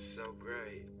 This is so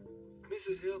great.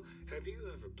 Mrs. Hill, have you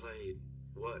ever played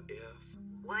What If?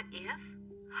 What If?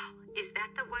 Is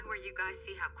that the one where you guys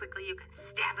see how quickly you can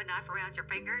stab a knife around your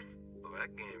fingers? Well,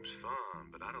 that game's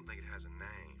fun, but I don't think it has a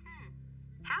name.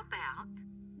 How about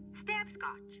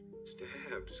Stabscotch?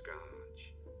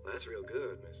 Stabscotch. Well, that's real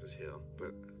good, Mrs. Hill.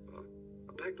 But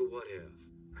back to What If.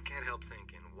 I can't help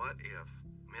thinking, what if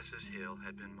Mrs. Hill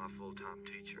had been my full-time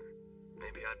teacher?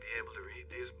 Maybe I'd be able to read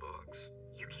these books.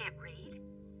 You can't read?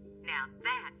 Now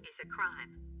that is a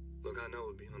crime. Look, I know it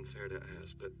would be unfair to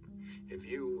ask, but if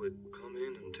you would come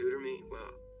in and tutor me,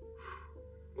 well,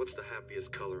 what's the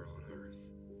happiest color on earth?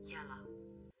 Yellow.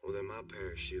 Well, then my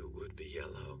parachute would be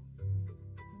yellow.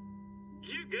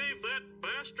 You gave that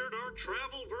bastard our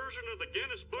travel version of the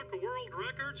Guinness Book of World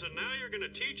Records, and now you're gonna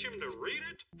teach him to read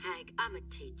it? Hank, I'm a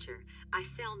teacher. I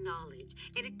sell knowledge,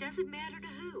 and it doesn't matter to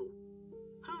who.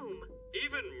 Whom?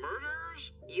 Even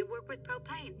murderers? You work with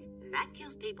propane. That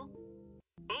kills people.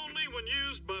 Only when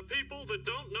used by people that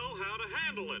don't know how to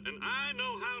handle it, and I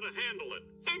know how to handle it.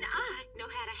 And I know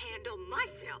how to handle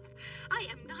myself. I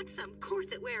am not some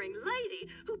corset-wearing lady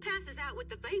who passes out with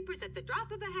the vapors at the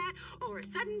drop of a hat or a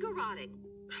sudden garroting.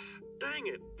 Dang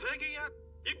it, Peggy,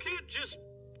 you can't just...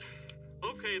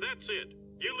 Okay, that's it.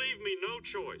 You leave me no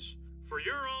choice. For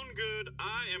your own good,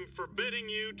 I am forbidding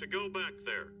you to go back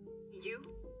there. You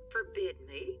forbid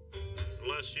me?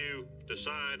 Unless you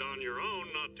decide on your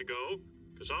own not to go,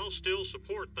 because I'll still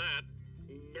support that.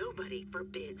 Nobody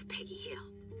forbids Peggy Hill.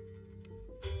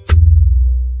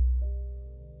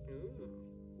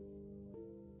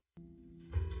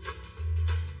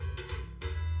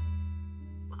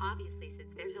 Well, obviously,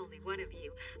 since there's only one of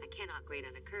you, I cannot grade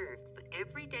on a curve, but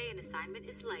every day an assignment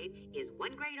is late is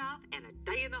one grade off and a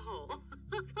day in the hole.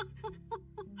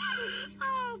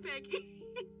 Oh, Peggy.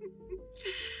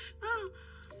 Oh,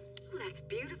 that's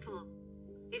beautiful.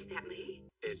 Is that me?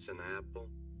 It's an apple.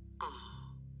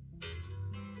 Oh.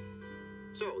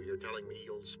 So, you're telling me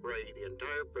you'll spray the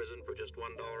entire prison for just $1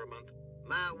 a month?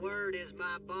 My word is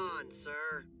my bond,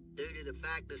 sir, due to the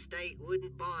fact the state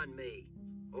wouldn't bond me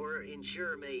or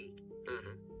insure me.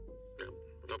 Mm-hmm.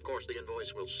 Yeah. Of course, the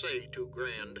invoice will say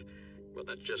 $2,000. Well,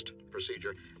 that's just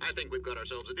procedure. I think we've got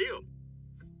ourselves a deal.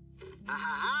 Ha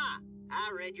ha ha! I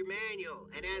read your manual,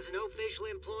 and as an official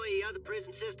employee of the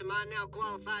prison system, I now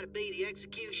qualify to be the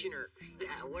executioner.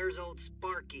 Where's old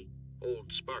Sparky?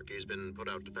 Old Sparky's been put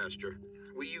out to pasture.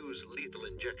 We use lethal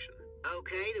injection.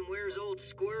 Okay, then where's old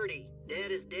Squirty?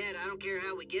 Dead is dead. I don't care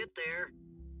how we get there.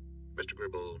 Mr.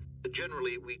 Gribble,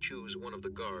 generally we choose one of the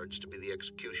guards to be the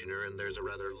executioner, and there's a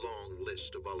rather long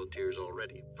list of volunteers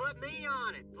already. Put me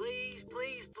on it, please,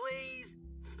 please, please.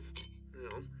 No.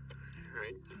 All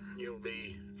right. You'll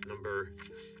be number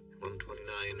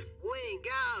 129.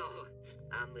 Wingo!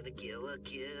 I'm gonna kill a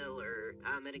killer.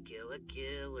 I'm gonna kill a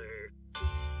killer.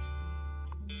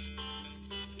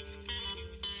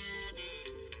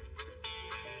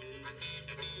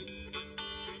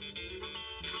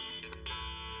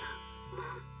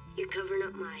 Mom, you're covering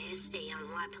up my essay on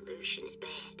why pollution is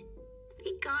bad.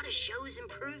 It gotta show's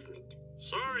improvement.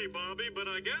 Sorry, Bobby, but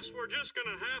I guess we're just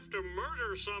gonna have to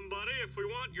murder somebody if we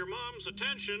want your mom's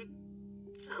attention.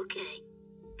 Okay.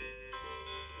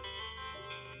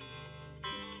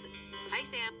 Hey,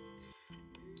 Sam.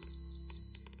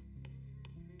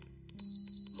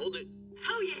 Hold it.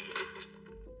 Oh, yeah.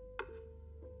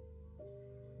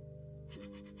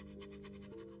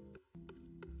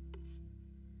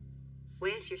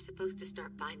 Wes, you're supposed to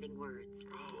start finding words.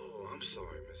 Oh, I'm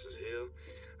sorry, Mrs. Hill.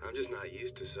 I'm just not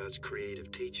used to such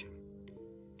creative teaching.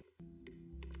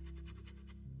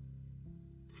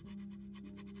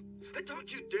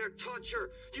 Don't you dare touch her!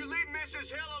 You leave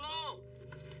Mrs. Hill alone!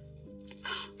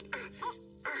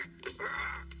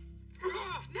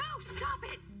 No, stop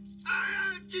it!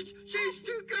 She's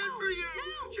too good for you!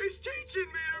 No. She's teaching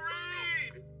me to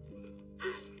read!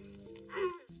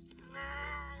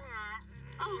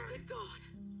 Oh, good God.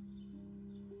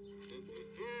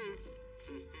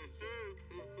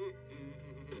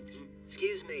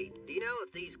 Excuse me, do you know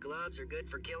if these gloves are good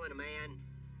for killing a man?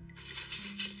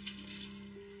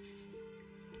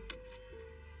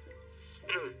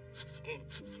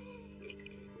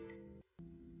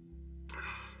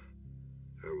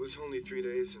 It was only 3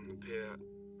 days in the pit.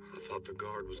 I thought the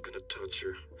guard was gonna touch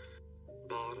her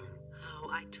bottom. Oh,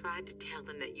 I tried to tell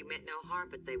them that you meant no harm,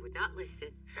 but they would not listen.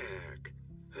 Heck,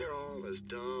 they're all as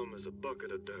dumb as a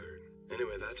bucket of dirt.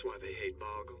 Anyway, that's why they hate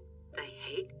Boggle. They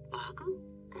hate Boggle?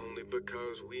 Only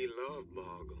because we love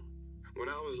Boggle. When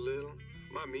I was little,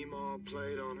 my meemaw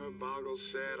played on her Boggle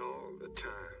set all the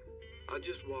time. I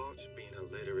just watched being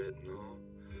illiterate and all,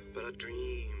 but I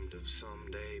dreamed of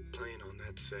someday playing on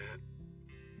that set.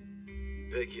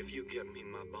 Peggy, if you get me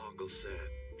my Boggle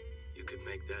set, you could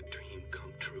make that dream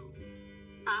come true.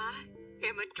 I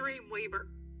am a dream weaver.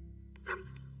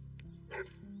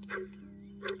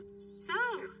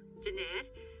 So, Jeanette,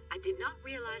 I did not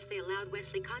realize they allowed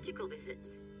Wesley conjugal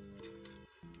visits.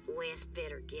 Wes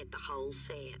better get the whole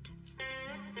set.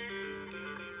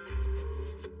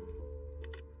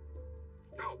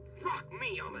 Oh, rock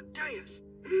me, Amadeus!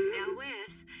 Now,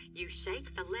 Wes, you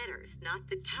shake the letters, not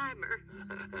the timer.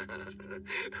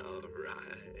 All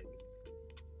right.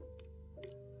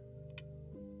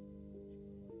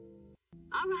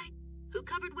 All right. Who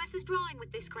covered Wes's drawing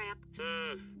with this crap?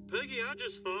 Peggy, I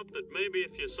just thought that maybe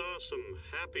if you saw some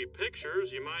happy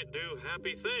pictures, you might do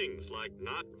happy things, like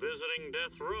not visiting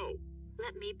death row.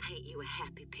 Let me paint you a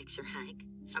happy picture, Hank.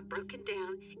 A broken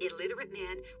down, illiterate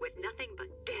man with nothing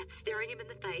but death staring him in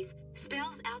the face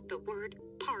spells out the word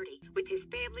party with his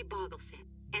family boggle set.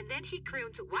 And then he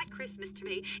croons White Christmas to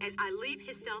me as I leave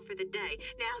his cell for the day.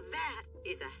 Now that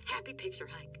is a happy picture,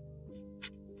 Hank.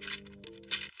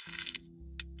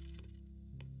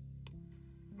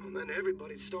 And then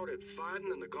everybody started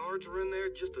fighting, and the guards were in there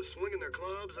just a swinging their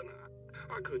clubs, and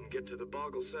I couldn't get to the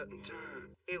boggle set in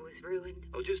time. It was ruined.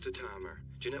 Oh, just a timer.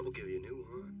 Jeanette will give you a new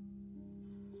one.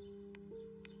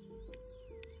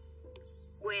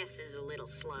 Wes is a little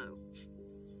slow.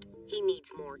 He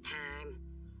needs more time.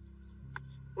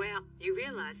 Well, you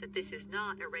realize that this is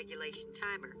not a regulation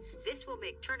timer. This will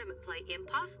make tournament play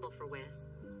impossible for Wes.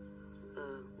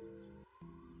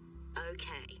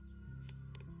 Okay.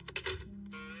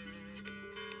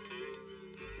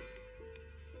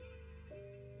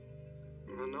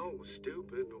 I know it was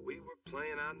stupid, but we were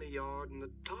playing out in the yard and the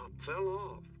top fell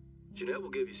off. Jeanette will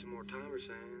give you some more timer,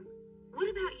 Sam. What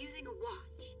about using a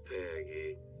watch?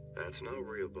 Peggy, that's no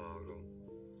real boggle.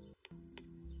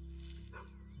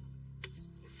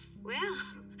 Well,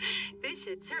 this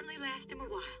should certainly last him a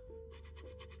while.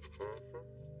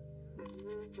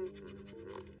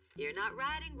 You're not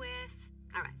riding, Wes.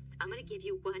 All right, I'm going to give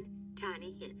you one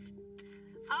tiny hint.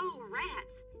 Oh,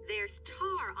 rats, there's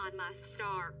tar on my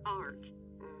star art.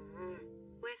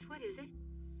 Wes, what is it?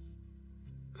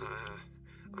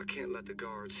 I can't let the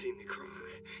guards see me cry.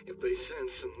 If they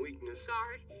sense some weakness...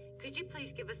 Guard, could you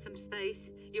please give us some space?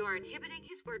 You are inhibiting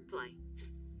his wordplay.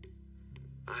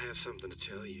 I have something to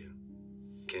tell you.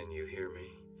 Can you hear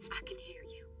me? I can hear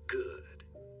you. Good.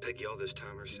 Peggy, all this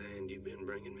timer sand you've been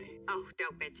bringing me. Oh,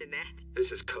 don't mention that.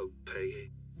 This is coke,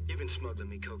 Peggy. You've been smuggling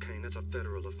me cocaine. That's a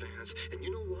federal offense. And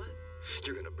you know what?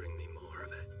 You're gonna bring me more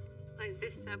of it. Is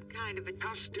this some kind of a...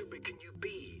 How stupid can you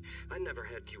be? I never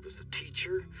had you as a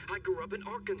teacher. I grew up in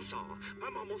Arkansas.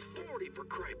 I'm almost 40, for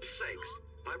cripe's sakes.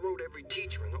 I wrote every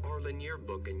teacher in the Arlen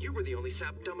yearbook, and you were the only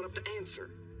sap dumb enough to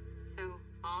answer. So,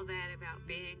 all that about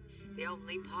being the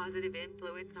only positive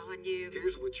influence on you?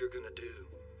 Here's what you're gonna do.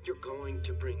 You're going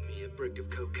to bring me a brick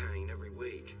of cocaine every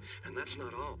week. And that's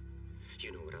not all.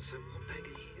 You know what else I want, Peggy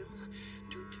Hill?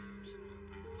 2 times a month.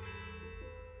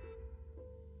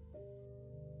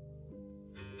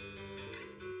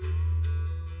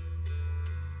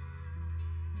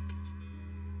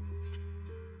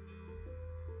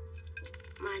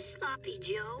 My sloppy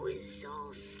Joe is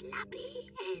all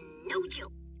sloppy and no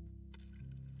joke.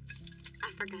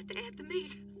 I forgot to add the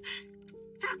meat.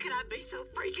 How could I be so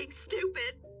freaking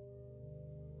stupid?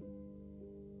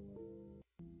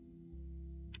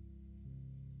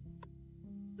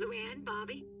 Luann,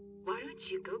 Bobby, why don't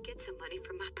you go get some money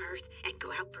from my purse and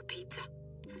go out for pizza?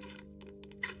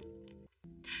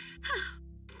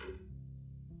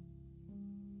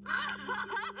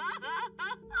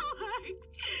 Oh, Hank,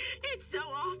 it's so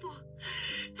awful.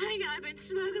 Hank, I've been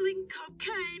smuggling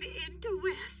cocaine into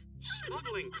Wes.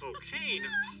 Smuggling cocaine?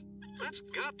 That's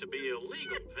got to be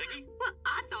illegal, Peggy. Well,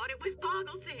 I thought it was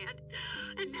boggle sand.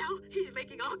 And now he's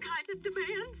making all kinds of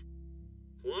demands.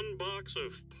 1 box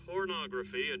of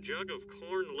pornography, a jug of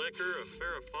corn liquor, a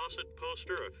Farrah Fawcett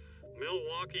poster, a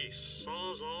Milwaukee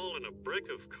Sawzall, and a brick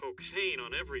of cocaine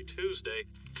on every Tuesday.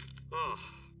 Oh,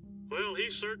 well,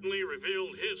 he certainly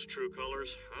revealed his true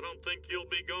colors. I don't think you'll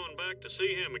be going back to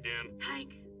see him again.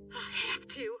 Hank, I have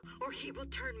to, or he will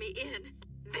turn me in.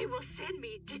 They will send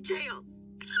me to jail.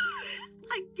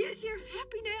 I guess you're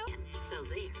happy now. So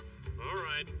there. All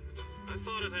right. I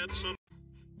thought it had some...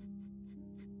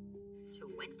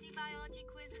 20 biology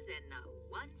quizzes and not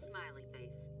one smiley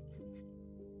face.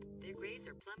 Their grades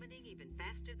are plummeting even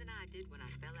faster than I did when I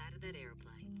fell out of that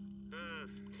airplane.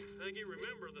 Peggy,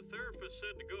 remember the therapist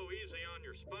said to go easy on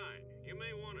your spine. You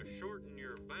may want to shorten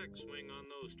your backswing on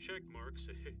those check marks.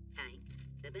 Hank,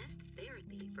 the best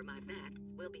therapy for my back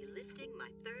will be lifting my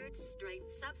 3rd straight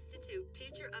Substitute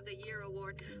Teacher of the Year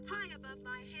award high above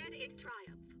my head in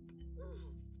triumph.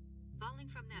 Falling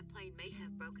from that plane may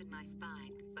have broken my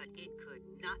spine, but it could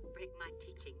not break my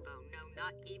teaching bone. No,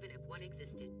 not even if one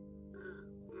existed.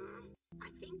 Mom, I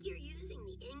think you're using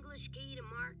the English key to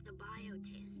mark the bio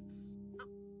tests.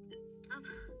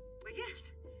 Well,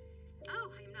 yes.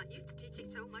 Oh, I am not used to teaching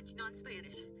so much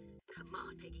non-Spanish. Come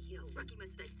on, Peggy Hill, rookie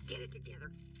mistake, get it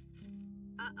together.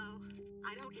 Uh-oh,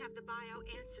 I don't have the bio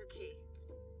answer key.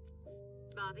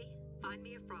 Bobby, find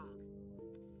me a frog.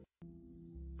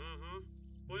 Uh-huh.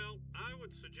 Well, I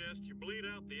would suggest you bleed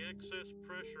out the excess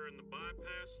pressure in the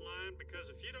bypass line,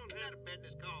 because if you don't have... Is that a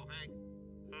business call, Hank?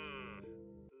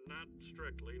 Not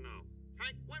strictly, no.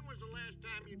 Hank, when was the last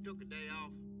time you took a day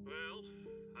off? Well,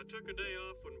 I took a day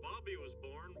off when Bobby was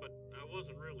born, but I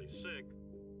wasn't really sick.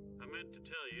 I meant to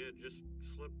tell you, it just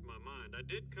slipped my mind. I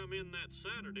did come in that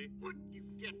Saturday. Would you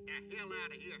get the hell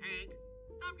out of here, Hank?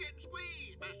 I'm getting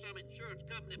squeezed by some insurance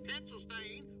company pencil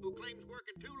stain who claims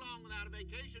working too long without a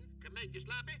vacation can make you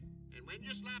sloppy. And when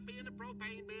you're sloppy in the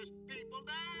propane biz, people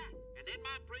die. And then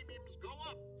my premiums go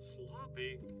up.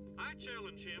 Sloppy? I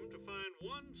challenge him to find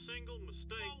one single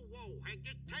mistake. Whoa, Hank,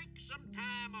 just take some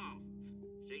time off.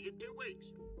 See you in 2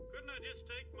 weeks. Couldn't I just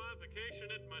take my vacation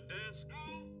at my desk?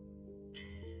 No.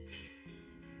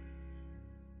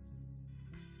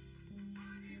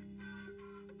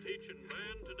 Teaching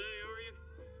band today, are you?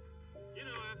 You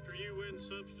know, after you win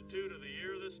Substitute of the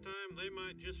Year this time, they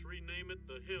might just rename it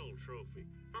the Hill Trophy.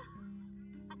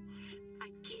 I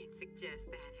can't suggest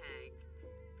that, Hank.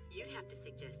 You'd have to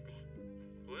suggest that.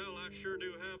 Well, I sure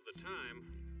do have the time.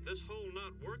 This whole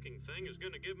not working thing is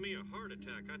going to give me a heart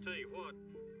attack, I tell you what.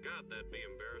 God, that'd be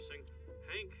embarrassing.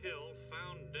 Hank Hill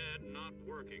found dead not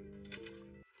working.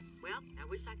 Well, I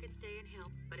wish I could stay and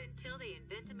help, but until they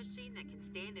invent a machine that can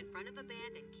stand in front of a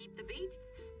band and keep the beat,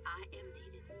 I am needed.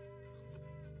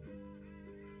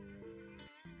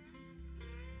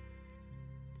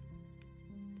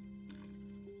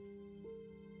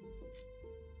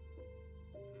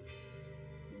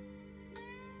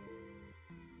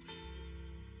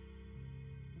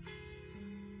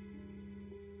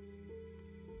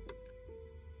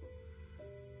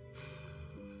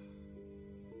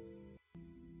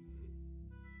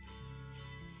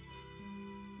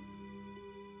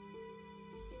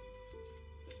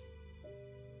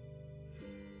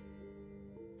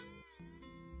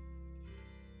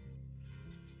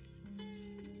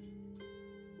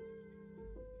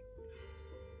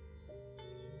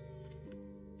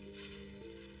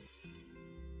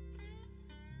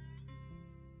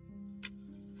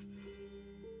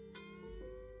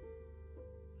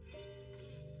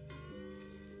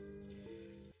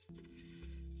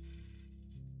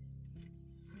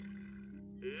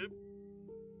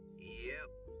 Yep.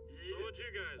 So what'd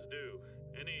you guys do?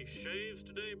 Any shaves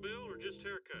today, Bill, or just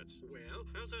haircuts? Well...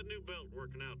 How's that new belt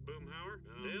working out, Boomhauer?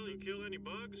 Dale, you kill any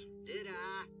bugs? Did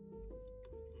I?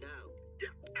 No. Yeah,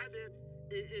 I did.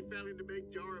 It fell in the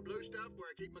big jar of blue stuff where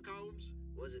I keep my combs.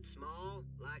 Was it small,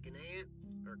 like an ant,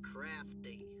 or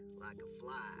crafty, like a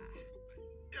fly?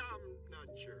 I'm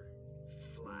not sure.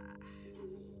 Fly.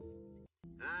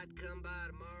 I'd come by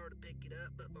tomorrow to pick it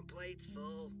up, but my plate's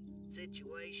full.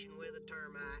 Situation with a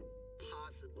termite.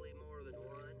 Possibly more than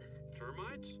one.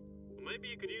 Termites? Well, maybe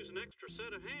you could use an extra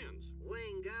set of hands.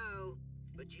 Wing go,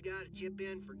 but you gotta chip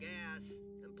in for gas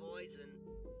and poison.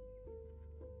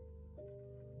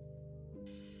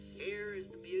 Here is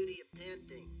the beauty of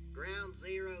tenting. Ground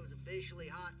Zero's officially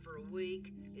hot for a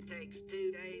week. It takes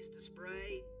 2 days to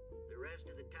spray. The rest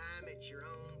of the time, it's your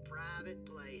own private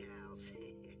playhouse.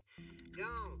 Go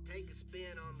on, take a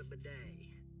spin on the bidet.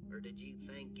 Or did you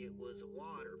think it was a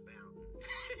water fountain?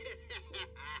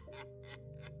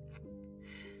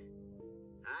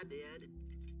 I did.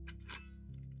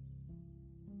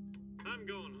 I'm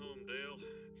going home, Dale.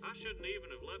 I shouldn't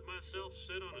even have let myself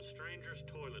sit on a stranger's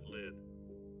toilet lid.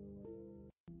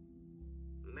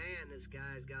 Man, this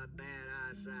guy's got bad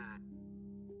eyesight.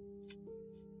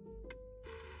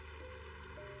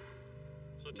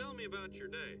 So tell me about your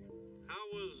day. How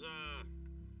was,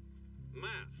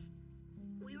 math?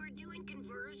 We were doing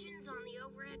conversions on the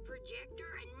overhead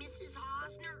projector, and Mrs.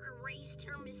 Hosner erased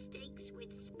her mistakes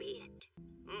with spit.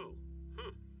 Oh,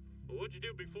 huh. Well, what'd you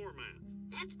do before math?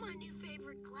 That's my new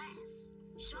favorite class.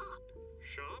 Shop.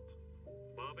 Shop?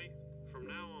 Bobby, from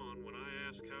now on, when I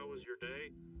ask how was your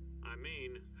day, I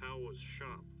mean, how was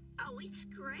shop? Oh, it's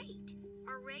great.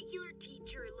 Our regular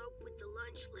teacher eloped with the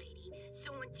lunch lady,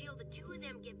 so until the two of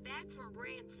them get back from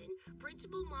Branson,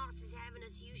 Principal Moss is having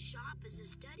us use shop as a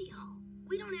study hall.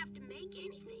 We don't have to make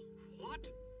anything. What?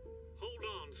 Hold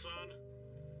on, son.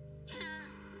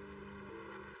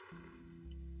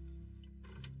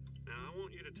 Now, I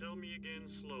want you to tell me again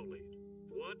slowly.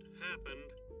 What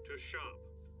happened to shop?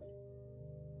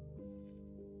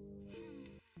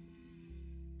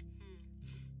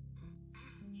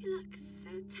 You look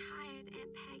so tired,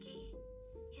 Aunt Peggy.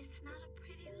 It's not a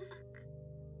pretty look.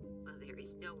 Well, there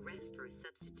is no rest for a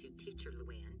substitute teacher,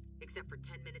 Luann, except for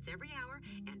 10 minutes every hour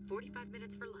and 45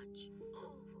 minutes for lunch.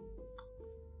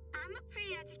 I'm a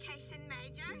pre-education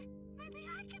major. Maybe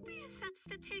I could be a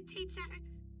substitute teacher.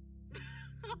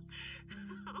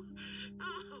 Oh,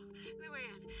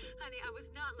 Luann, honey, I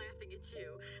was not laughing at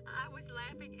you. I was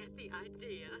laughing at the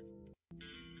idea.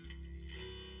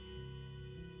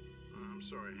 I'm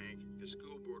sorry, Hank. The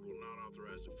school board will not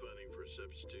authorize the funding for a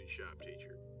substitute shop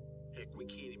teacher. Heck, we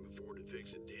can't even afford to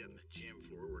fix a dent in the gym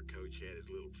floor where Coach had his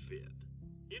little fit.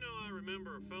 You know, I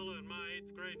remember a fella in my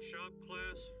 8th grade shop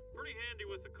class. Pretty handy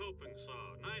with the coping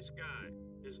saw. Nice guy.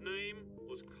 His name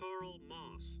was Carl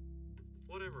Moss.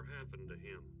 Whatever happened to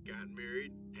him? Got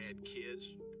married, had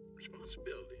kids,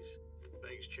 responsibilities.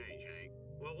 Things change, Hank.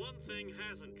 Well, one thing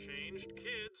hasn't changed.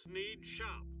 Kids need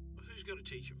shop. Well, who's going to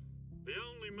teach them? The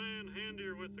only man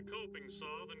handier with the coping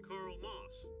saw than Carl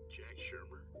Moss. Jack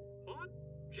Shermer. What?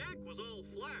 Jack was all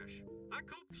flash. I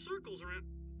coped circles around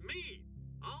me.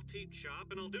 I'll teach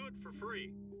shop and I'll do it for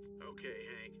free. Okay,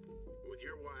 Hank. With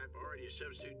your wife already a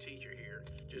substitute teacher here,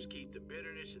 just keep the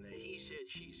bitterness and the he said,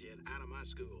 she said out of my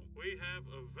school. We have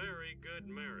a very good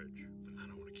marriage. But I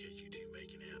don't want to catch you two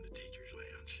making out in the teacher's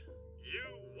lounge. You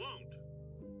won't.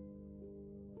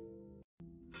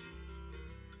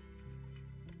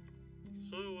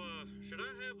 So, should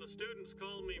I have the students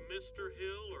call me Mr.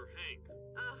 Hill or Hank?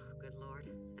 Oh, good Lord.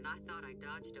 And I thought I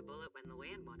dodged a bullet when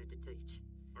Luann wanted to teach.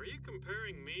 Are you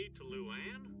comparing me to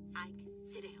Luann? Ike,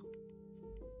 sit down.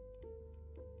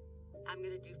 I'm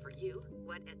gonna do for you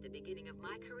what at the beginning of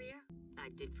my career I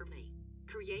did for me.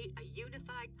 Create a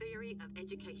unified theory of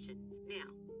education. Now,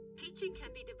 teaching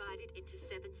can be divided into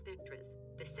 7 spectras.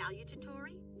 The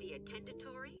salutatory, the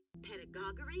attendatory,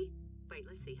 pedagogy. Wait,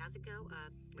 let's see, how's it go?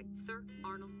 Sir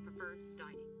Arnold prefers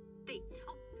dining. D,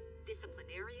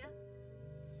 disciplinaria.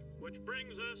 Which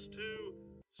brings us to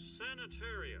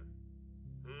sanitaria.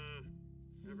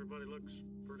 Everybody looks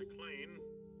pretty clean.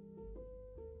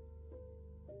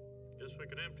 Guess we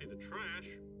could empty the trash.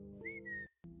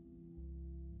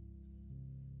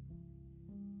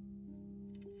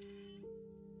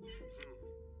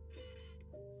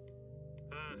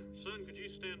 Son, could you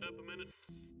stand up a minute?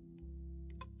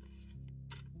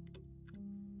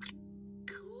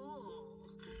 Cool.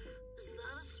 Is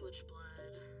that a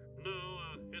switchblade? No,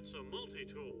 it's a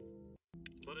multi-tool.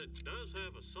 But it does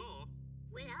have a saw.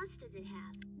 What else does it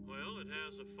have? Well, it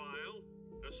has a file,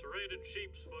 a serrated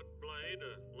sheep's foot blade,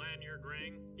 a lanyard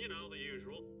ring, you know, the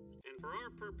usual. And for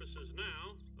our purposes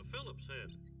now, a Phillips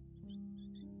head.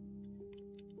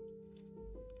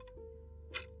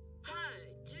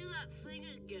 Hey, do that thing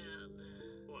again.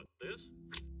 What, this?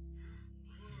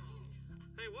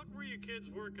 Hey, what were you kids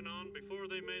working on before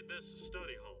they made this a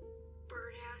study hall?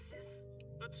 Birdhouses.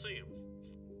 Let's see them.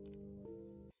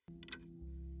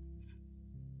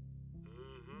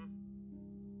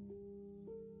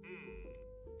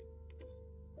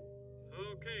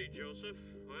 Okay, Joseph.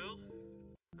 Well,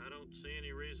 I don't see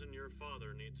any reason your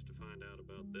father needs to find out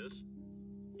about this.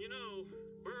 You know,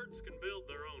 birds can build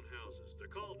their own houses. They're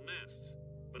called nests.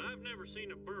 But I've never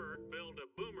seen a bird build a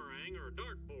boomerang or a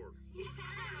dartboard.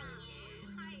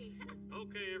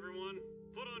 Okay, everyone,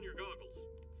 put on your goggles.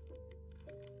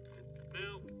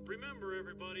 Now, remember,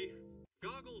 everybody,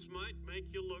 goggles might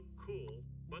make you look cool,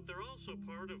 but they're also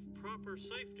part of proper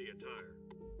safety attire.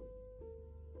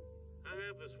 I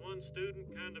have this one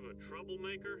student, kind of a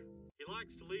troublemaker. He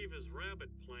likes to leave his rabbit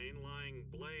plane lying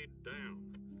blade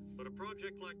down. But a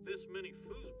project like this mini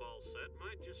foosball set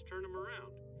might just turn him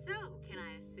around. So, can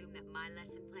I assume that my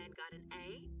lesson plan got an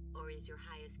A? Or is your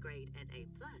highest grade an A+?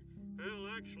 Well,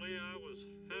 actually, I was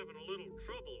having a little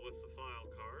trouble with the file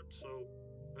card, so,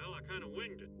 well, I kind of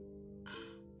winged it.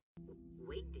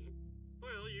 Winged it?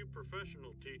 Well, you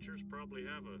professional teachers probably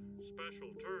have a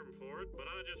special term for it, but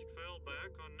I just fell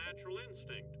back on natural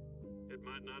instinct. It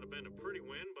might not have been a pretty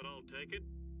win, but I'll take it.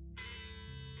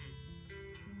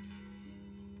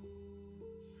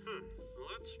 Well,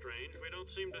 that's strange. We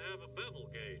don't seem to have a bevel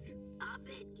gauge. I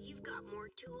bet you've got more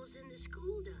tools than the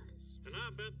school does. And I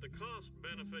bet the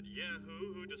cost-benefit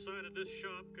yahoo who decided this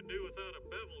shop could do without a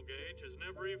bevel gauge has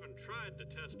never even tried to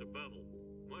test a bevel,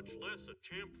 much less a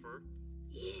chamfer.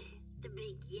 Yeah, the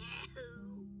big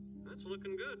yahoo. That's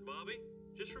looking good, Bobby.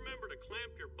 Just remember to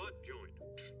clamp your butt joint.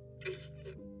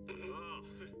 Oh,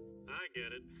 I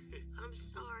get it. I'm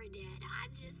sorry, Dad.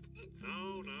 It's...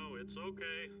 No, it's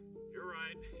okay. You're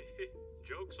right.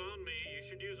 Joke's on me. You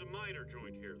should use a miter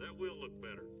joint here. That will look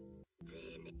better.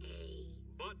 Then a...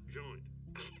 butt joint.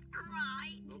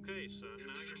 Right. Okay, son.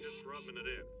 Now you're just rubbing it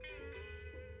in.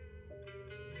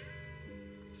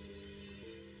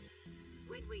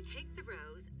 When we take the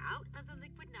rose out of the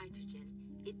liquid nitrogen,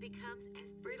 it becomes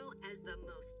as brittle as the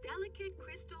most delicate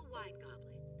crystal wine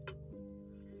goblet.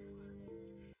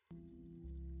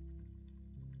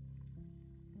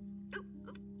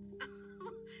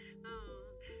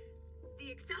 The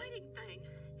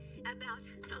about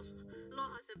the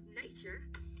laws of nature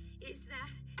is that,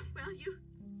 well, you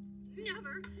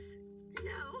never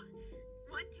know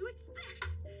what to expect.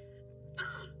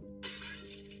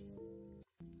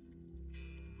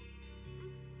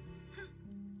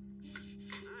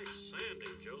 Nice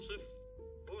sanding, Joseph.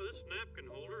 Boy, this napkin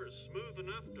holder is smooth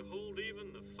enough to hold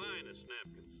even the finest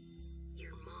napkins.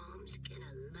 Your mom's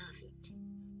gonna love it.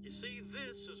 You see,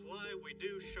 this is why we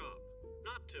do shop.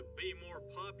 Not to be more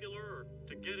popular or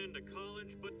to get into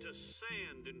college, but to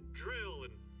sand and drill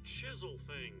and chisel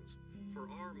things for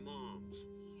our moms.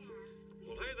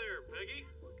 Well, hey there, Peggy.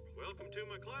 Welcome to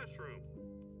my classroom.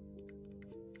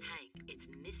 Hank, it's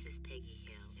Mrs. Peggy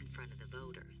Hill in front of the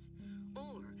voters.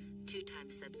 Or two-time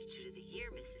substitute of the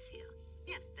year, Mrs. Hill.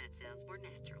 Yes, that sounds more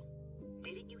natural.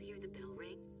 Didn't you hear the bell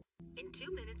ring? In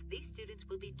 2 minutes, these students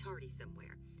will be tardy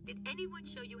somewhere. Did anyone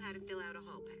show you how to fill out a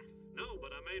hall pass? No,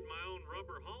 but I made my own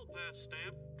rubber hall pass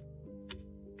stamp.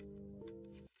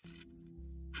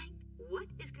 Hank, what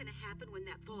is going to happen when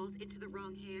that falls into the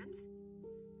wrong hands?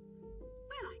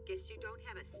 Well, I guess you don't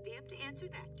have a stamp to answer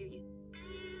that, do you?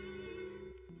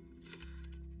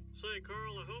 Say,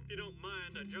 Carl, I hope you don't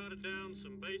mind. I jotted down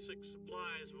some basic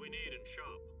supplies we need in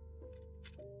shop.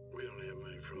 We don't have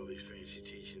money for all these fancy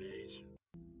teaching aids.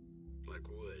 Like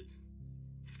wood.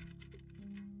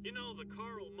 You know, the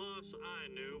Carl Moss I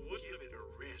knew wouldn't Give it a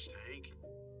rest, Hank.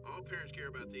 All parents care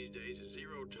about these days is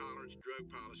zero-tolerance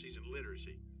drug policies and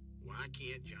literacy. Why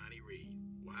can't Johnny read?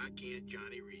 Why can't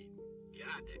Johnny read?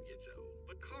 God, that gets old.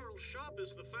 But Carl, shop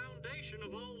is the foundation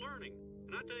of all learning.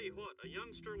 And I tell you what, a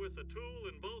youngster with a tool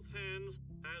in both hands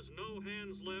has no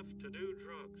hands left to do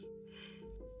drugs.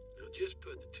 They'll just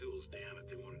put the tools down if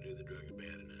they want to do the drugs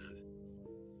bad enough.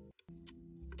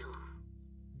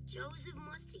 Joseph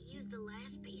must have used the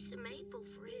last piece of maple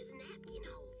for his napkin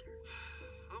holder.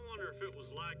 I wonder if it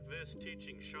was like this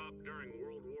teaching shop during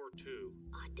World War II.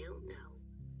 I don't know.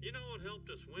 You know what helped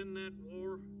us win that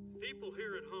war? People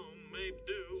here at home made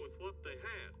do with what they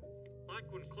had.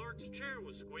 Like when Clark's chair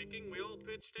was squeaking, we all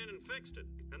pitched in and fixed it.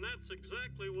 And that's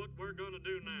exactly what we're gonna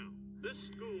do now.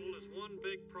 This school is one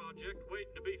big project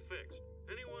waiting to be fixed.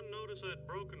 Anyone notice that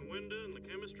broken window in the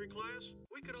chemistry class?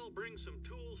 We could all bring some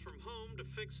tools from home to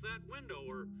fix that window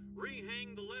or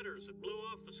rehang the letters that blew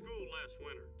off the school last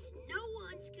winter. And no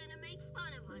one's gonna make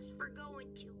fun of us for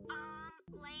going to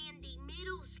Landing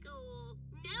Middle School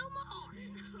no more.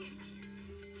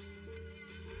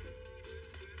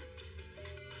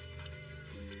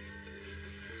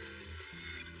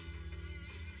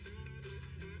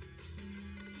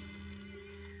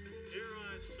 Here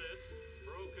I sit,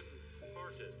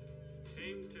 broken-hearted,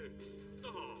 came to...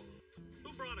 Oh,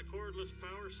 who brought a cordless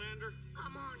power sander?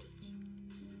 I'm on it.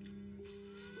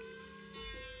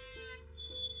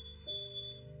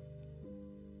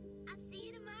 I'll see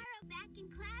you tomorrow back in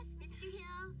class, Mr.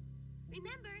 Hill.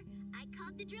 Remember, I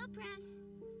called the drill press.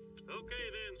 Okay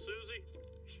then, Susie.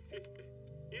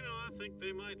 You know, I think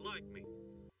they might like me.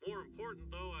 More important,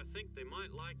 though, I think they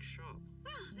might like shop.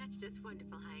 Well, that's just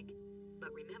wonderful, Hank.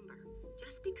 But remember,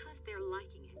 just because they're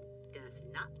liking it does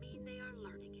not mean they are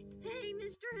learning it. Hey,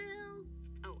 Mr. Hill.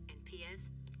 Oh, and P.S.,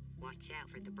 watch out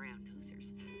for the brown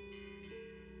nosers.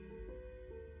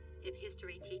 If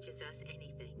history teaches us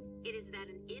anything, it is that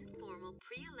an informal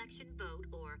pre-election vote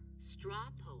or straw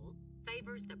poll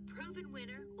favors the proven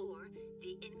winner or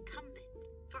the incumbent.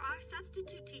 For our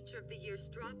substitute teacher of the year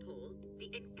straw poll, the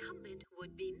incumbent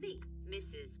would be me,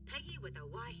 Mrs. Peggy with a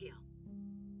Y Hill.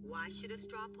 Why should a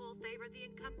straw poll favor the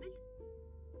incumbent?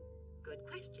 Good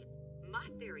question. My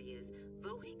theory is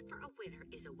voting for a winner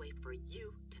is a way for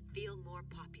you to feel more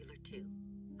popular too.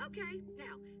 Okay,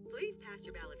 now, please pass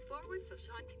your ballots forward so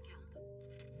Sean can count them.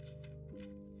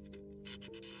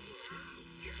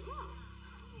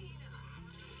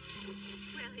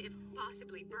 Well, if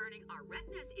possibly burning our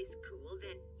retinas is cool,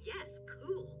 then yes,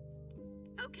 cool.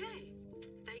 Okay,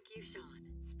 thank you, Sean.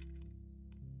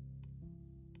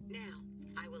 Now,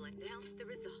 I will announce the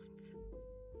results.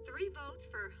 3 votes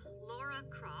for Laura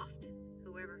Croft,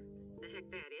 whoever the heck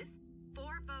that is.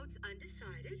 4 votes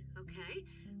undecided, okay.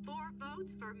 4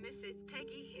 votes for Mrs.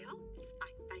 Peggy Hill,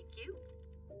 I thank you.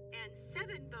 And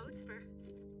 7 votes for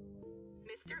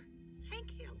Mr.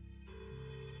 Hank Hill.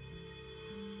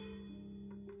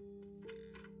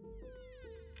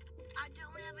 I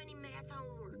don't have any math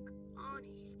homework,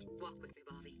 honest. Walk with me,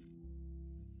 Bobby.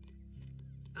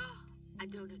 Oh, I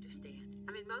don't understand.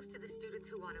 I mean, most of the students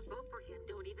who want to vote for him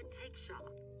don't even take shop.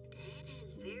 Dad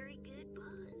has very good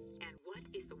buzz. And what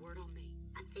is the word on me?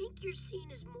 I think you're seen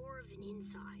as more of an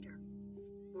insider.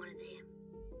 One of them.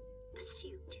 A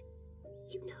suit.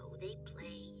 You know, they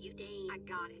play, you dance. I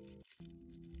got it.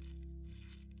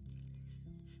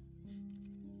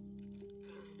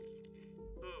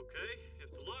 Okay,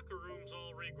 if the locker room's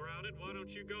all regrouted, why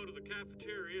don't you go to the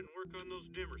cafeteria and work on those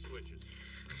dimmer switches?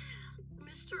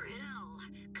 Mr. Hill,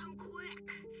 come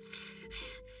quick.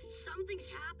 Something's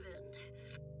happened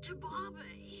to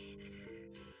Bobby.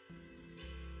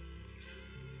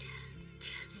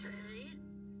 Say?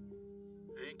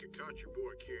 Hank, I caught your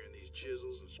boy carrying these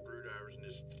chisels and screwdrivers and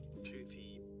this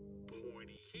toothy,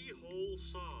 pointy... Keyhole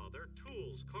saw. They're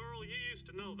tools. Carl, you used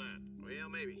to know that. Well,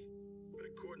 maybe. But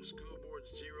according to school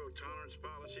board's zero tolerance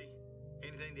policy,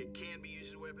 anything that can be used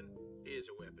as a weapon is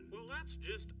a weapon. Well, that's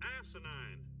just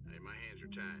asinine. Hey, my hands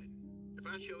are tied. If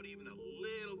I showed even a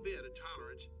little bit of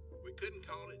tolerance, we couldn't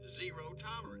call it zero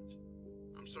tolerance.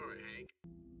 I'm sorry, Hank.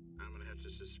 I'm gonna have to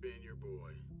suspend your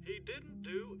boy. He didn't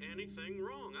do anything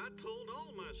wrong. I told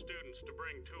all my students to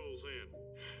bring tools in.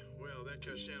 Well, that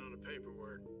cuts down on the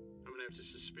paperwork. I'm gonna have to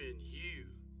suspend you.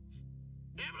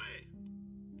 Emily!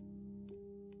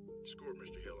 Escort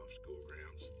Mr. Hill off school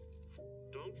grounds.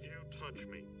 Don't you touch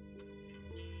me.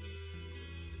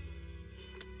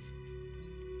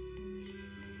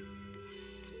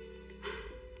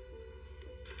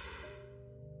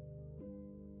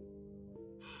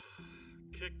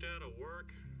 Kicked out of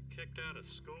work, kicked out of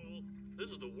school. This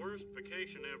is the worst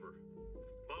vacation ever.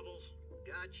 Bubbles?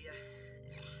 Gotcha.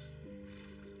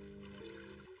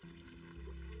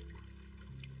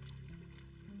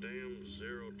 Damn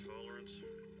zero tolerance.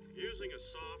 Using a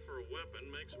saw for a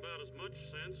weapon makes about as much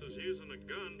sense as using a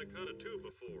gun to cut a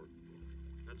 2x4.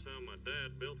 That's how my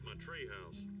dad built my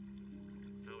treehouse.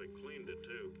 How he cleaned it,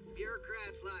 too.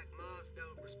 Bureaucrats like Moss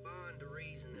don't respond to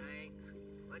reason, Hank.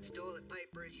 Let's toilet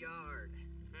paper his yard.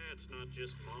 It's not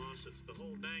just Moss, it's the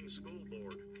whole dang school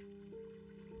board.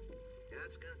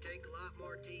 That's gonna take a lot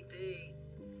more TP.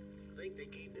 I think they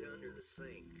keep it under the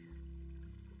sink.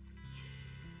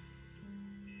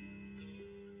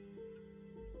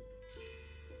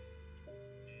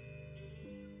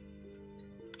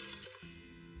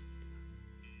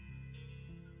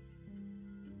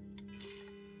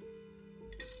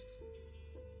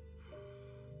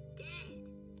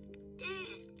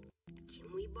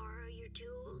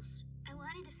 I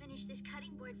wanted to finish this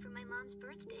cutting board for my mom's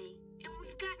birthday. And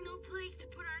we've got no place to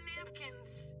put our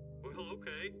napkins. Well,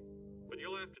 okay. But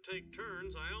you'll have to take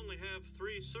turns. I only have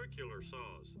 3 circular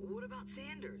saws. What about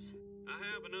sanders? I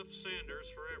have enough sanders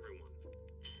for everyone.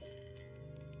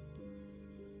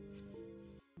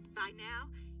 By now,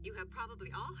 you have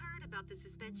probably all heard about the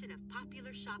suspension of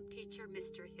popular shop teacher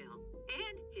Mr. Hill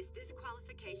and his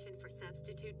disqualification for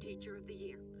substitute teacher of the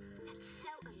year. That's so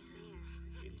unfair.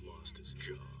 He lost his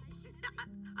job.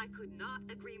 I could not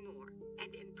agree more.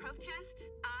 And in protest,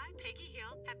 I, Peggy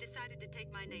Hill, have decided to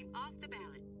take my name off the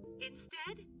ballot.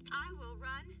 Instead, I will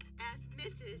run as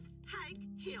Mrs. Hank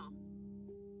Hill.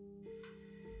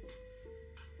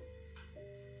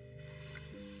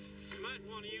 You might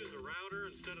want to use a router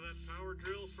instead of that power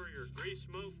drill for your grease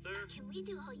moat there. Can we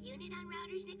do a whole unit on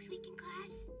routers next week in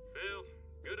class? Well,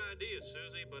 good idea,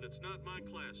 Susie, but it's not my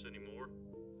class anymore.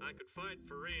 I could fight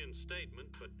for reinstatement,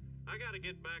 but I gotta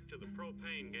get back to the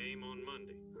propane game on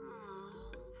Monday.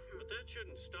 Oh. But that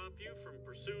shouldn't stop you from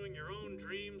pursuing your own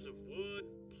dreams of wood,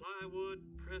 plywood,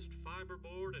 pressed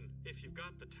fiberboard, and if you've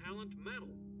got the talent,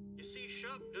 metal. You see,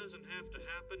 shop doesn't have to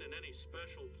happen in any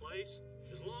special place,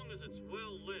 as long as it's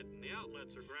well lit and the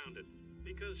outlets are grounded.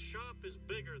 Because shop is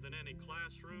bigger than any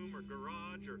classroom or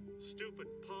garage or stupid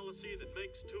policy that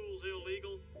makes tools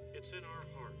illegal. It's in our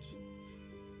hearts.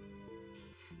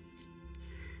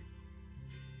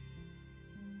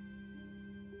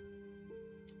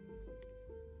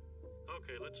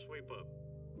 Okay, let's sweep up.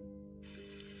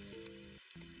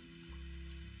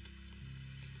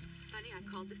 Honey, I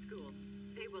called the school.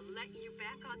 They will let you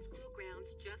back on school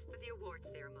grounds just for the award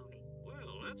ceremony.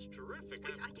 Well, that's terrific.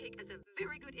 Which I take as a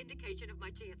very good indication of my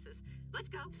chances. Let's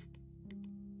go.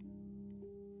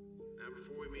 Now,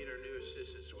 before we meet our new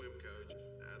assistant swim coach,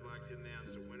 I'd like to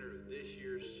announce the winner of this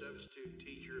year's Substitute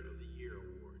Teacher of the Year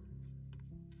Award.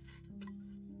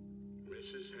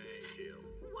 Mrs. Hank Hill.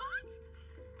 What?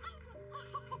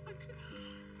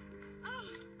 Oh,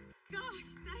 gosh,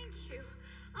 thank you.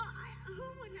 Who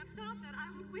would have thought that I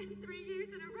would win 3 years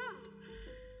in a row?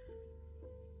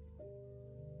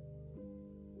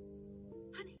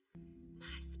 Honey,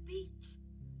 my speech.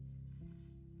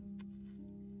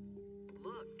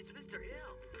 Look, it's Mr.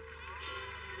 Hill.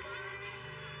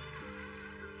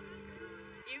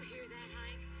 You hear that,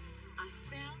 Hank? I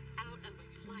fell out of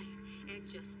a plane, and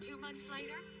just 2 months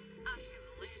later, I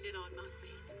have landed on my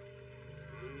feet.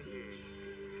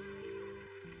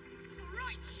 All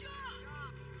right, Shaw!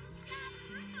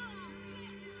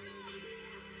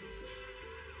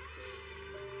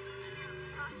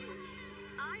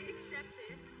 I accept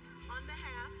this on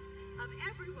behalf of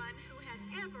everyone who has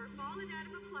ever fallen out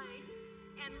of a plane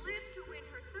and lived to win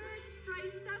her third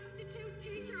straight Substitute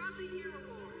Teacher of the Year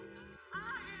award,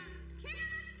 I am King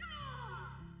of the School!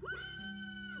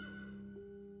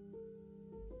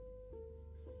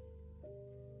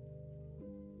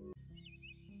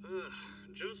 Woo!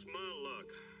 Just my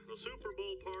luck. The Super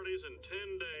Bowl party's in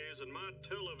 10 days and my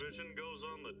television goes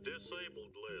on the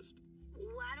disabled list.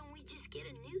 Why don't we just get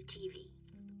a new TV?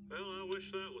 Well, I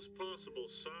wish that was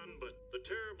possible, son, but the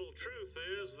terrible truth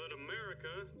is that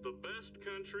America, the best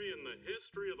country in the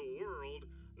history of the world,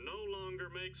 no longer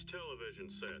makes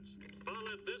television sets. If I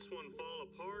let this one fall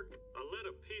apart, I let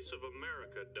a piece of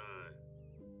America die.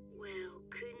 Well,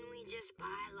 couldn't we just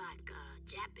buy, like, a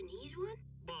Japanese one?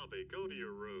 Bobby, go to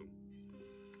your room.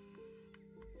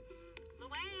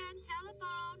 Luann,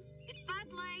 telephone. It's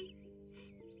Buckley.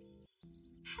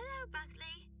 Hello,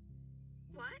 Buckley.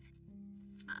 What?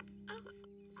 Of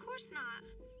course not.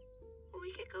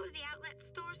 We could go to the outlet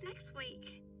stores next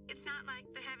week. It's not like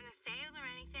they're having a sale or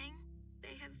anything.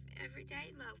 They have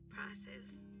everyday low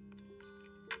prices.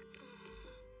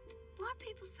 Why are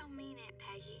people so mean, Aunt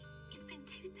Peggy? It's been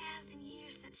 2,000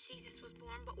 years since Jesus was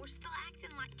born, but we're still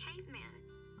acting like cavemen.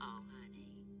 Oh, honey.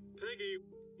 Peggy,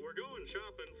 we're going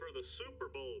shopping for the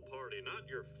Super Bowl party, not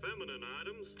your feminine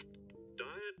items.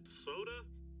 Diet soda?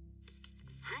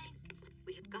 Hank,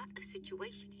 we have got a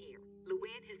situation here.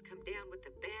 Luann has come down with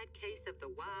a bad case of the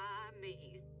why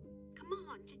me's. Come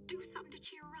on, just do something to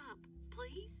cheer her up,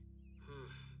 please.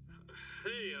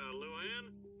 Hey, Luann,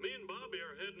 me and Bobby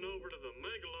are heading over to the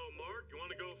Megalo Mart. You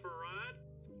want to go for a ride?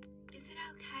 Is it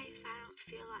okay if I don't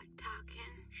feel like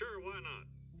talking? Sure, why not?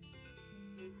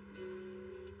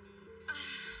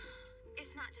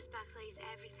 It's not just Buckley, it's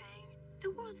everything. The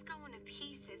world's going to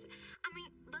pieces. I mean,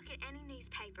 look at any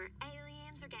newspaper.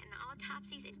 Aliens are getting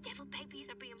autopsies and devil babies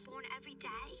are being born every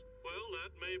day. Well,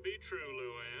 that may be true,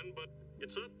 Luann, but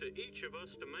it's up to each of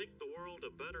us to make the world a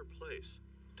better place.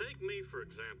 Take me, for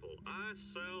example. I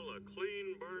sell a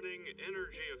clean-burning,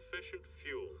 energy-efficient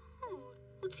fuel. Oh,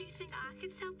 well, do you think I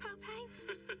could sell propane?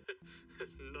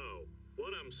 No.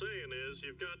 What I'm saying is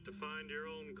you've got to find your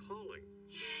own calling.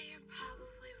 Yeah, you're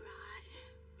probably right.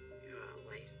 You're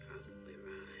always probably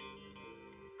right.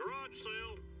 Garage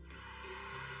sale.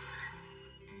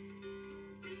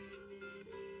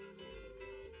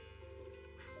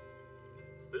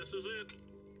 This is it.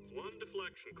 One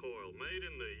deflection coil made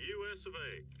in the US of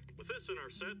A. With this in our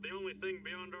set, the only thing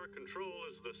beyond our control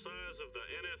is the size of the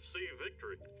NFC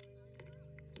victory.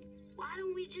 Why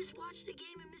don't we just watch the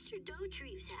game at Mr.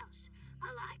 Dotreeve's house? I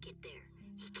like it there.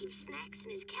 He keeps snacks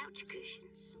in his couch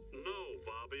cushions. No,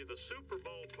 Bobby. The Super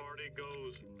Bowl party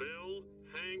goes Bill,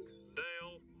 Hank,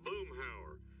 Dale,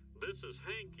 Boomhauer. This is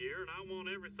Hank year, and I want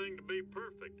everything to be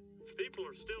perfect. People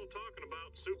are still talking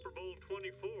about Super Bowl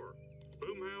 24.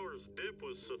 Boomhauer's dip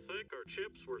was so thick our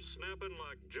chips were snapping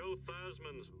like Joe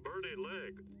Theismann's birdie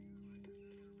leg.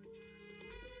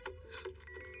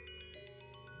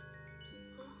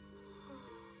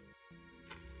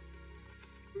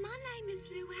 My name is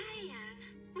Luann.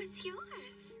 What's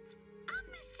yours? I'm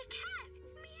Mr. Cat.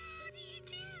 Meow, how do you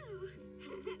do?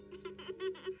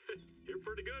 You're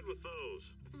pretty good with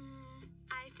those.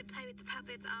 I used to play with the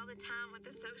puppets all the time with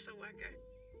the social worker.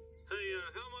 Hey,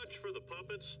 how much for the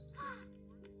puppets?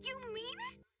 You mean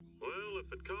it? Well,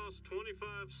 if it costs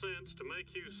 25 cents to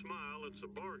make you smile, it's a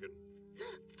bargain.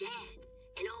 Look, Dad,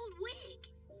 an old wig.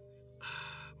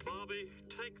 Bobby,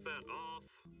 take that off.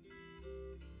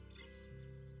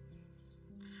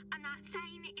 I'm not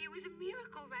saying it was a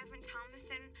miracle, Reverend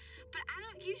Thomason, but I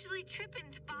don't usually trip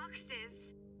into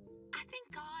boxes. I think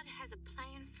God has a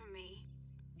plan for me,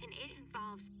 and it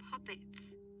involves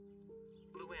puppets.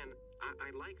 Luann,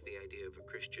 I like the idea of a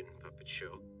Christian puppet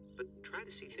show, but try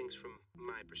to see things from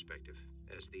my perspective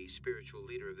as the spiritual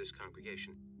leader of this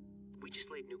congregation. We just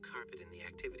laid new carpet in the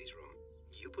activities room.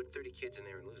 You put 30 kids in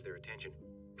there and lose their attention.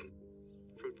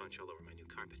 Fruit punch all over my new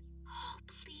carpet. Oh,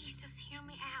 please just hear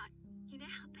me out. You know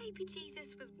how baby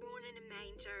Jesus was born in a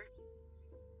manger?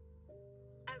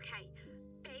 Okay,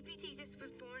 baby Jesus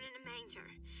was born in a manger.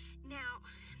 Now,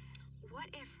 what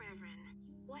if, Reverend,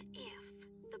 what if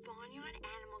the barnyard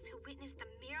animals who witnessed the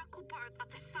miracle birth of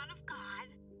the Son of God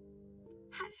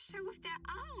had a show of their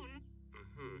own?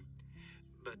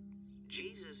 But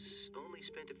Jesus only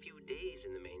spent a few days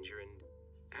in the manger, and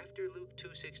after Luke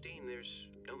 2:16, there's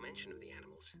no mention of the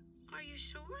animals. Are you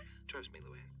sure? Trust me,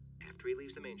 Luann. After he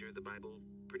leaves the manger, the Bible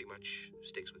pretty much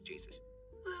sticks with Jesus.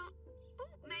 Well,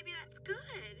 maybe that's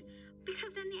good.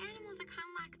 Because then the animals are kind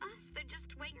of like us. They're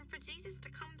just waiting for Jesus to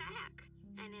come back.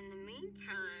 And in the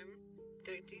meantime,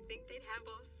 don't you think they'd have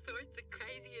all sorts of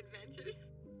crazy adventures?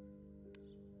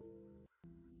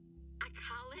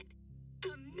 call it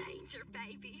the Manger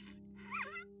Babies.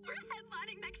 We're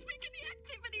headlining next week in the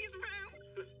activities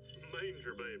room.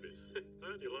 Manger Babies.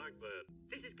 How'd you like that?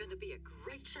 This is going to be a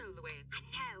great show, Luann. I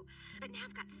know, but now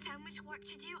I've got so much work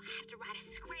to do. I have to write a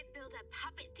script, build a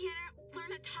puppet theater,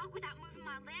 learn to talk without moving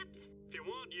my lips. If you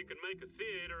want, you can make a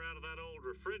theater out of that old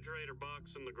refrigerator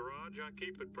box in the garage. I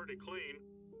keep it pretty clean.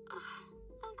 Oh,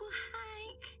 Uncle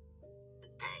Hank.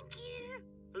 Thank you.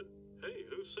 Hey,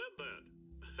 who said that?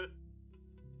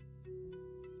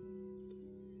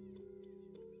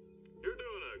 You're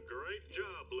doing a great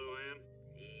job, Luann.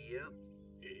 Yep.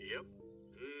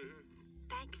 Mm-hmm.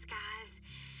 Thanks, guys.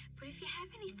 But if you have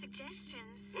any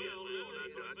suggestions... Well,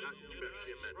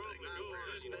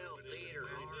 spell theater,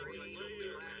 R-E,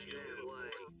 classy that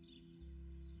way.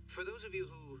 For those of you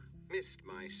who missed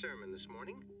my sermon this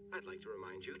morning, I'd like to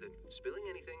remind you that spilling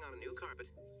anything on a new carpet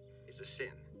is a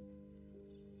sin.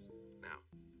 Now,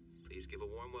 please give a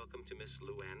warm welcome to Miss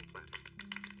Luann Platter.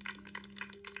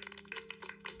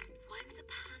 Once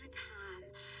upon a time,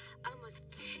 almost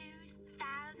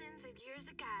 2,000 of years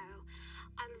ago,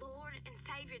 our Lord and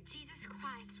Savior Jesus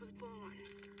Christ was born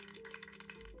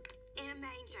in a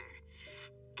manger.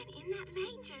 And in that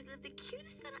manger lived the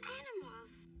cutest little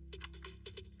animals.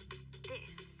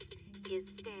 This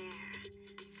is their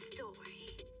story.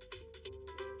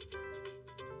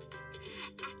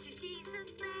 After Jesus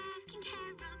left, King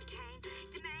Herod came,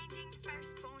 demanding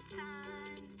firstborn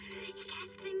sons. He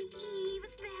cast an evil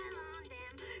spell on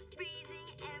them, freezing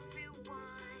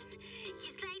everyone.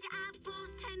 Years later, I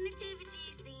bought a nativity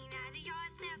scene at a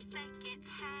yard sale second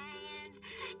hand.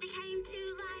 They came to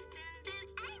life and then,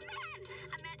 amen,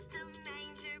 I met the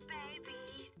manger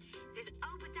babies. There's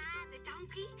Obadiah the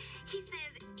donkey, he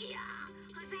says, yeah.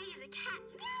 Hosea the cat,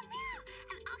 meow, meow.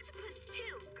 And octopus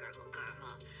too, gurgle,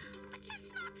 gurgle. But let's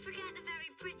not forget a very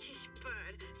British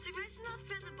bird, Sir Reginald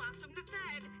Featherbottom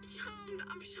III, charmed,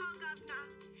 I'm sure, governor.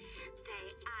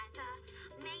 They are the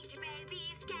manger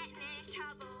babies getting in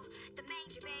trouble. The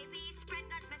manger babies spread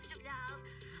God's message of love.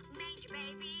 Manger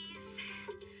babies.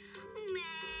 Manger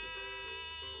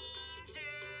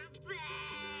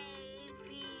babies.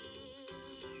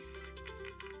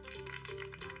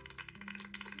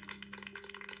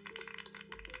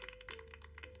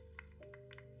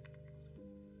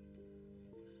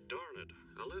 Darn it.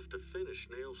 I left a finish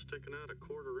nail sticking out a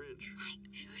 1/4 inch. Hey,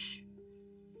 shush.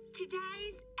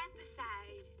 Today's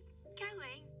episode,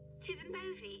 going to the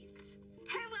movies.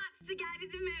 Who wants to go to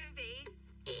the movies?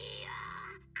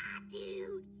 Yeah, I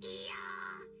do.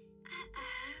 Yeah.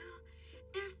 Uh-oh.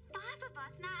 There are 5 of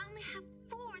us and I only have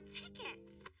 4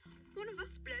 tickets. One of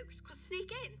us blokes could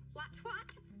sneak in. What?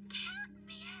 Count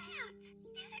me out.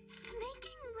 Is it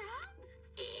sneaking wrong?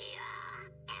 Yeah.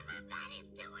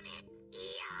 Everybody's doing it.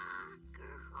 Yeah.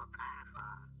 Gurgle,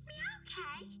 gurgle.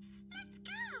 Okay, let's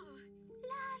go.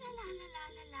 La la la la la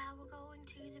la la, we're going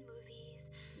to the movies.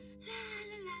 La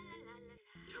la la la la la.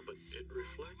 Yeah, but it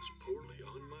reflects poorly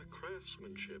on my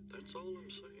craftsmanship. That's all I'm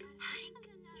saying. Hank,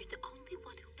 you're the only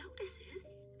one who notices.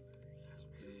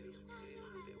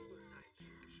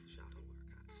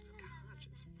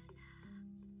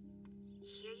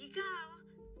 Here you go.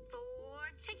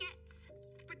 4 tickets.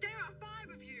 But there are 5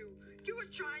 of you. You were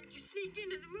trying to sneak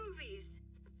into the movies.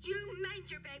 You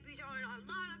manger babies are in a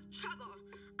lot of trouble.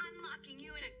 I'm locking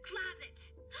you in a closet.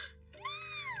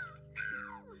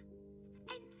 No!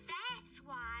 And that's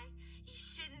why you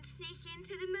shouldn't sneak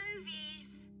into the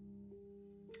movies.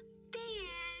 The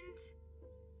end.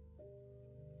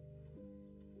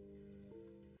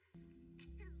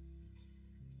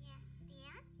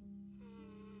 Yeah?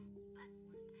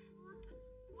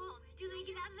 Well, do we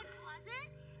get out of the closet?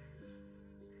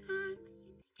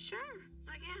 Sure,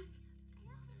 I guess.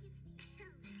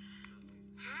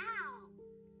 How?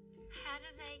 How do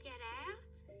they get out?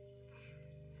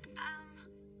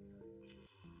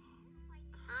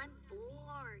 I'm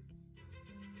bored.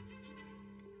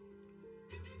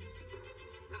 I don't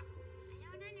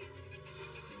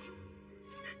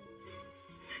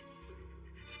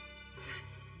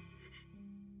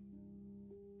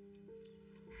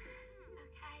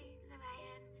understand. Okay,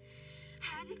 Luann.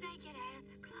 How did they get out of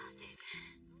the closet?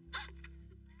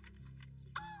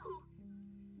 Oh!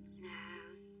 No,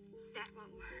 that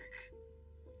won't work.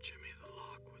 Jimmy the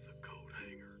Lock with a coat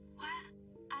hanger. What?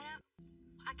 I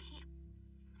can't.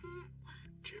 What?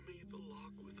 Jimmy the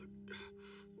Lock with a...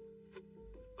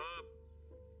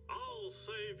 I'll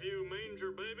save you,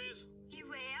 manger babies. You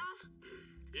will?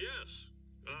 Yes,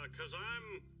 'cause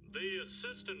I'm the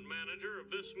assistant manager of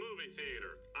this movie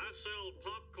theater. I sell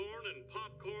popcorn and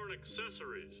popcorn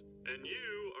accessories, and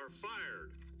you are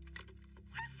fired.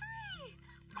 We're free!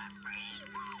 We're free!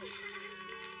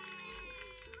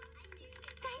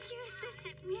 Thank you,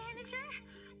 Assistant Manager.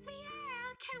 Meow,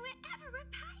 can we ever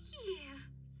repay you?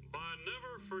 By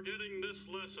never forgetting this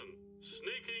lesson,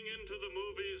 sneaking into the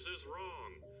movies is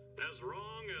wrong. As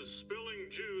wrong as spilling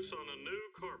juice on a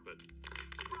new carpet.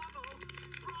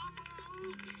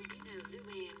 You know,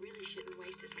 Luann really shouldn't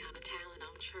waste this kind of talent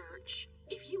on church.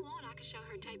 If you want, I can show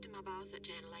her tape to my boss at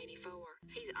Channel 84.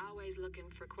 He's always looking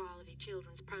for quality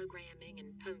children's programming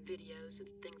and home videos of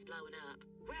things blowing up.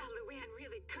 Well, Luann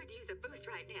really could use a boost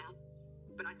right now.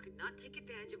 But I could not take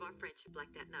advantage of our friendship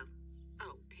like that, no.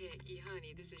 Oh, Peggy,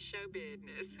 honey, this is show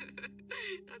business.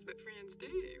 That's what friends do.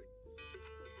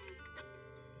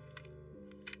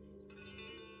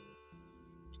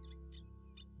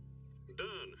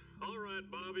 Done. All right,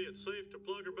 Bobby, it's safe to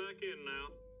plug her back in now.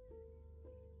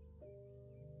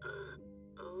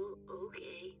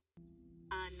 Okay.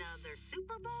 Another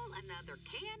Super Bowl, another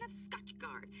can of Scotch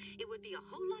Guard. It would be a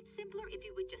whole lot simpler if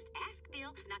you would just ask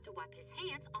Bill not to wipe his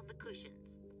hands on the cushions.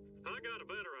 I got a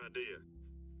better idea.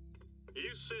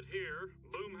 You sit here,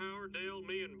 Boomhauer, Dale,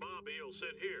 me, and Bobby will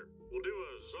sit here. We'll do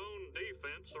a zone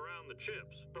defense around the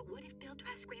chips. But what if Bill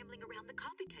tries scrambling around the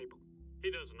coffee table?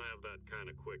 He doesn't have that kind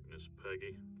of quickness,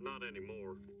 Peggy. Not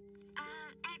anymore.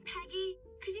 Aunt Peggy,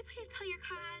 could you please pull your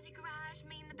car out of the garage?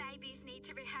 Me and the babies need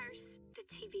to rehearse. The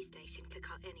TV station could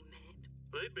call any minute.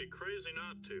 They'd be crazy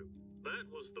not to. That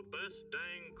was the best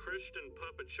dang Christian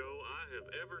puppet show I have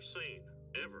ever seen.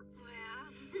 Ever. Well,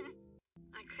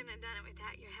 I couldn't have done it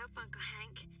without your help, Uncle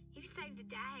Hank. You saved the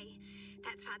day.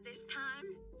 That's why this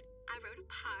time, I wrote a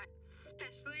part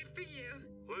especially for you.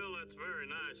 Well, that's very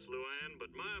nice, Luann,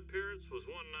 but my appearance was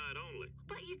one night only.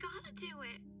 But you gotta do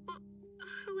it. Well,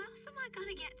 who else am I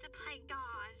gonna get to play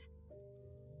God?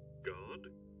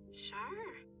 God?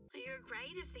 Sure. You were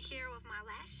great as the hero of my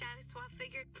last show, so I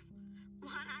figured,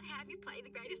 why not have you play the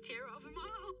greatest hero of them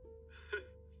all?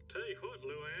 Tell you what,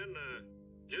 Luann,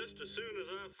 just as soon as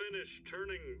I finish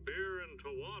turning beer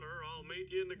into water, I'll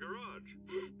meet you in the garage.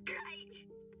 Great!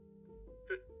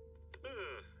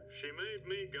 She made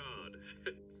me God.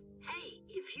 Hey,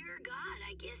 if you're God,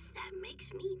 I guess that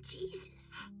makes me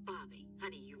Jesus. Bobby,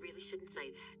 honey, you really shouldn't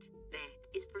say that. That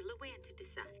is for Luann to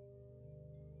decide.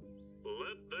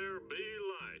 Let there be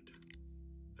light.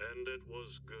 And it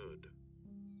was good.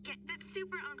 Yeah, that's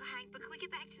super, Uncle Hank, but can we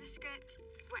get back to the script?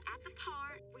 We're at the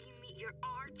part where you meet your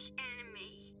arch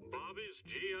enemy. Bobby's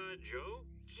G.I. Joe?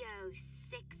 Joe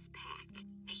Sixpack.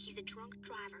 He's a drunk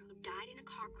driver who died in a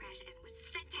car crash and was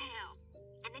sent to hell.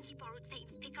 And then he borrowed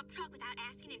Satan's pickup truck without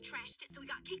asking and trashed it, so he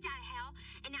got kicked out of hell.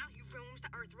 And now he roams the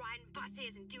earth riding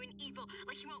buses and doing evil,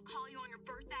 like he won't call you on your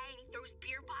birthday, and he throws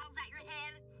beer bottles at your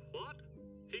head. What?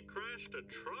 He crashed a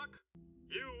truck?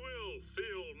 You will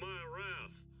feel my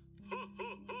wrath. Ha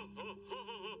ha ha ha ha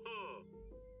ha ha.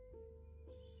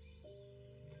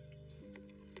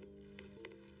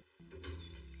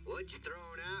 What you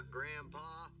throwing out,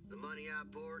 Grandpa? The money I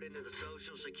poured into the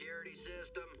Social Security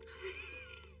system?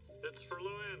 It's for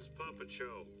Luann's puppet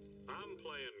show. I'm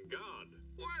playing God.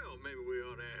 Well, maybe we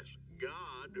ought to ask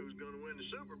God who's going to win the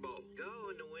Super Bowl.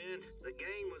 Going to win. The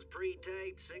game was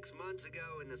pre-taped 6 months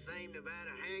ago in the same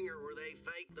Nevada hangar where they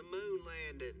faked the moon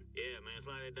landing. Yeah, man, it's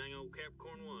like that dang old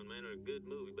Capricorn 1, man. It's a good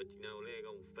movie, but, you know, they ain't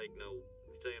gonna fake no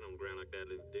staying on the ground like that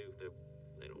little doof.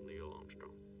 They don't Neil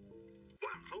Armstrong.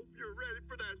 Well, I hope you're ready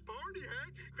for that party,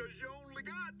 Hank, because you only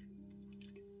got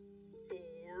 4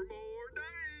 more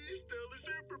days till the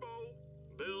Super Bowl.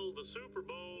 Bill, the Super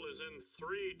Bowl is in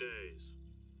 3 days.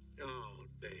 Oh,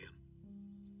 damn.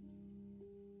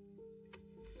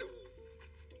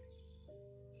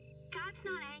 God's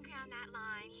not angry on that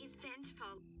line. He's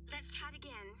vengeful. Let's try it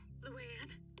again. Luann,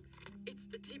 it's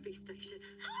the TV station.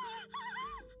 Hello?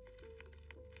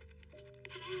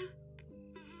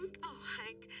 Oh,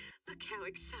 Hank, look how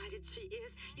excited she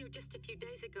is. You know, just a few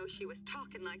days ago, she was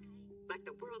talking like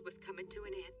the world was coming to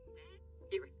an end.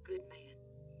 You're a good man.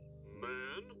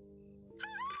 Man?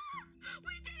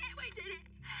 We did it! We did it!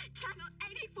 Channel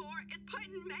 84 is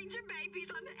putting Manger Babies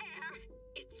on the air.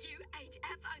 It's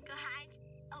UHF, Uncle Hank.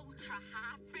 Ultra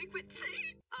high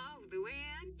frequency. Oh,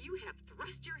 Luann, you have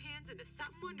thrust your hands into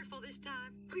something wonderful this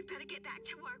time. We better get back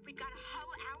to work. We've got a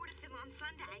whole hour to fill on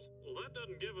Sunday. Well, that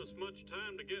doesn't give us much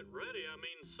time to get ready. I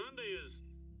mean, Sunday is...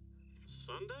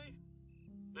 Sunday?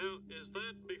 Now, is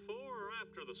that before or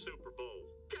after the Super Bowl?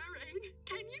 During.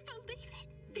 Can you believe it?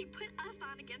 They put us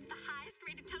on against the highest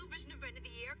rated television event of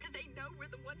the year because they know we're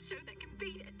the one show that can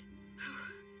beat it.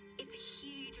 It's a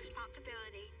huge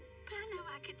responsibility, but I know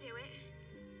I could do it.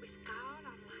 With God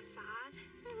on my side.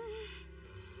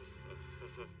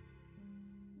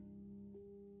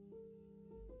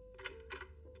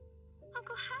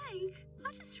 Uncle Hank,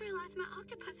 I just realized my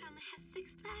octopus only has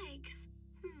 6 legs.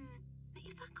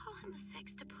 if I call him a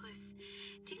sextopus,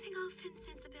 do you think I'll offend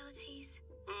sensibilities?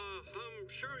 I'm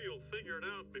sure you'll figure it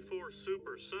out before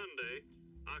Super Sunday.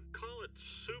 I call it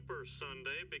Super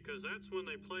Sunday because that's when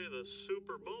they play the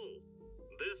Super Bowl.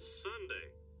 This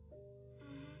Sunday.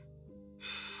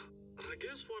 I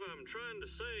guess what I'm trying to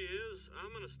say is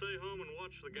I'm gonna stay home and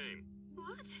watch the game.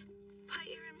 What? But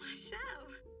you're in my show.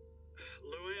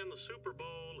 Luann, the Super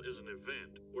Bowl is an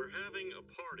event. We're having a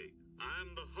party.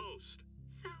 I'm the host.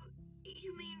 So,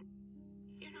 you mean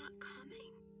you're not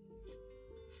coming?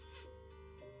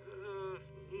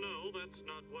 No, that's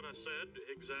not what I said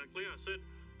exactly. I said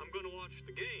I'm going to watch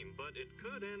the game, but it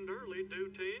could end early due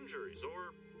to injuries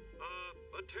or,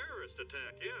 a terrorist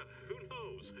attack. Yeah, who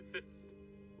knows?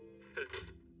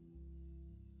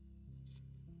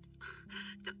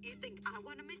 Don't you think I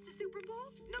want to miss the Super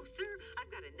Bowl? No, sir. I've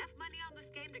got enough money on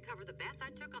this game to cover the bath I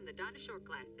took on the Dinah Shore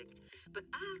Classic. But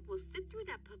I will sit through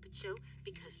that puppet show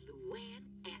because Luann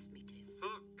asked me to.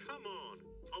 Oh, come on.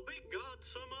 I'll be God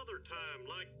some other time,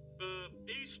 like,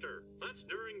 Easter. That's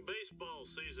during baseball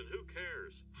season. Who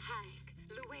cares? Hank,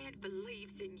 Luann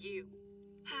believes in you.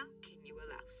 How can you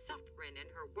allow suffering in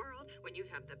her world when you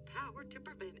have the power to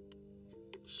prevent it?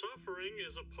 Suffering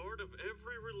is a part of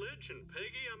every religion,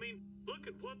 Peggy. I mean, look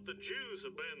at what the Jews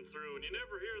have been through, and you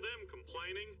never hear them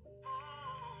complaining.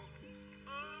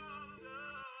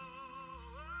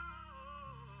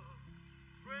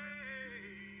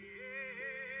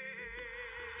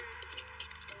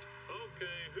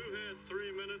 Okay, who had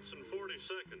 3 minutes and 40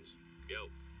 seconds? Go.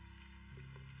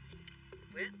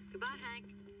 Well, goodbye, Hank.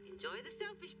 Enjoy the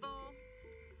Selfish Bowl.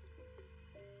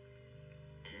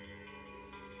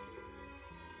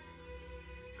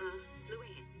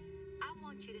 Luann, I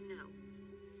want you to know,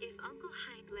 if Uncle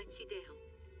Hank lets you down,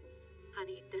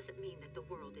 honey, it doesn't mean that the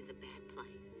world is a bad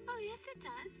place. Oh, yes, it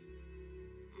does.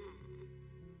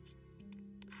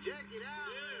 Check it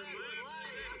out.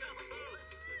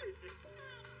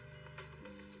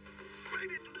 Right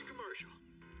into the commercial.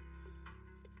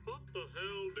 What the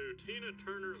hell do Tina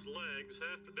Turner's legs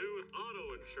have to do with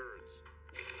auto insurance?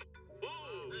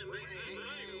 Whoa! Wait a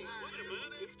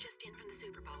minute. This just in from the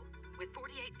Super Bowl. With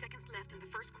 48 seconds left in the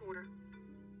first quarter,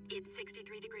 it's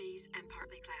 63 degrees and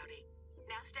partly cloudy.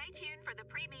 Now stay tuned for the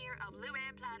premiere of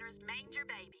Luann Platter's Manger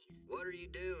Babies. What are you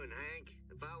doing, Hank?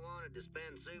 If I wanted to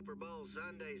spend Super Bowl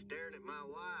Sunday staring at my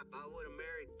wife, I would have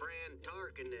married Fran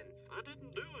Tarkenton. I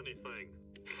didn't do anything.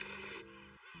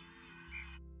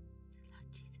 Lord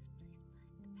Jesus,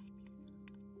 please bless the babies.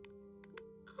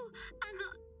 Oh,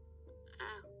 Uncle.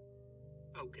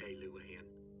 Oh. Okay, Luann.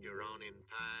 You're on in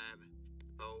 5,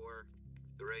 4,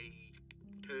 3,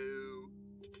 2.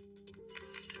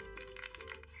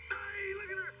 Hey, look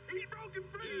at her! He's broken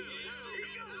free! He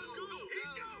goes!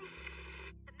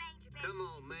 Come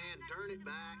on, man, turn it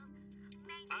back.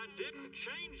 I didn't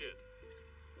change it.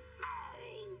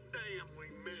 Oh, damn, we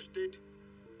missed it.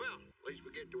 Well, at least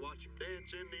we get to watch him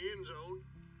dance in the end zone.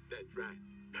 That's right.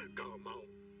 Come on.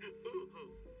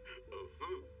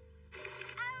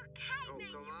 Okay, Oh,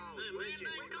 Major come on, Baby. switch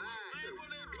it back.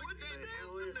 What the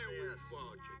hell is this?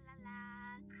 Come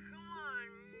on,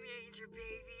 Major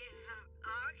Babies.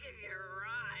 I'll give you a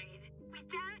ride. We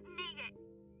don't need it.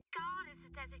 God is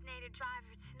the designated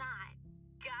driver tonight.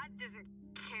 God doesn't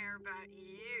care about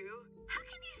you. How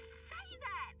can you say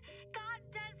that? God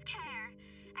does care,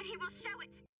 and he will show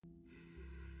it.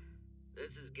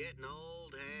 This is getting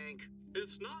old, Hank.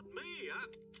 It's not me.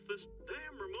 It's this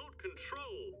damn remote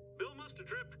control. Bill must have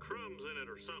dripped crumbs in it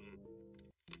or something.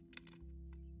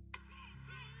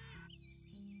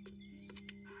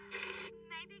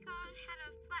 Maybe God had a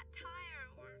flat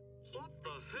tire or... What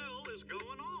the hell is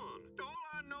going on? All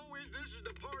I know is this is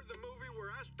the part of the movie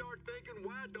where I start thinking,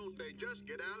 why don't they just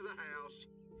get out of the house?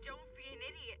 Don't be an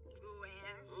idiot,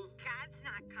 Luann. God's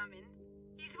not coming.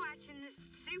 He's watching the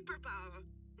Super Bowl.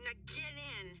 Now get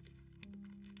in.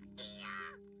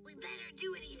 Yeah, we better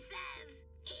do what he says.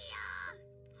 Yeah.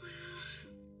 Well,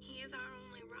 he is our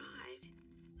only ride.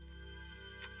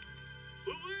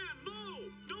 Luann, no!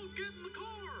 Don't get in the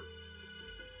car!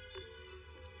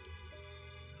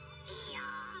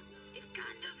 Yeah. If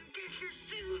God doesn't get here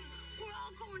soon, we're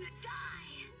all going to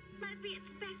die. Maybe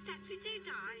it's best that we do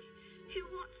die. Who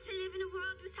wants to live in a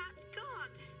world without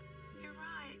God? You're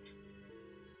right.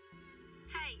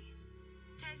 Hey,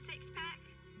 Joe Sixpack,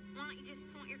 why don't you just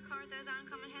point your car at those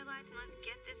oncoming headlights and let's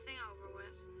get this thing over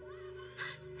with?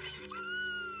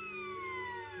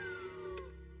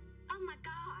 Oh my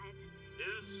God.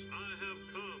 Yes, I have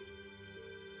come.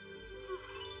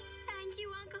 Thank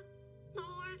you, Uncle.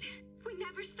 Lord, we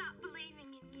never stop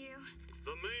believing in you.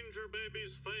 The Manger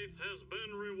Baby's faith has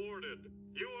been rewarded.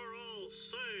 You are all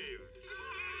saved.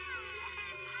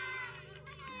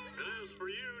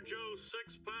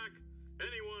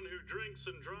 who drinks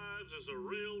and drives is a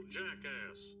real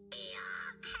jackass.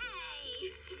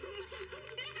 Hey!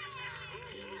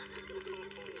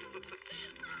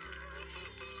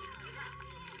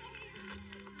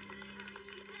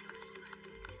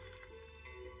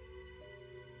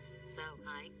 So,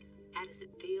 Hank, how does it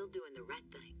feel doing the right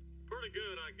thing? Pretty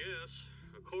good, I guess.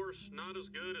 Of course, not as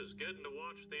good as getting to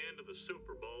watch the end of the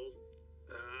Super Bowl.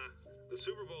 The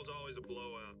Super Bowl's always a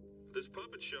blowout. This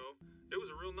puppet show, it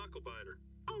was a real knuckle-biter.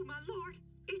 Oh, my lord,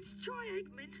 it's Troy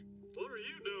Aikman. What are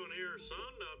you doing here, son?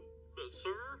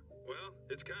 Sir? Well,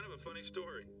 it's kind of a funny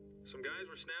story. Some guys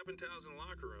were snapping towels in the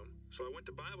locker room, so I went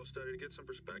to Bible study to get some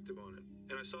perspective on it.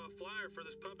 And I saw a flyer for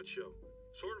this puppet show.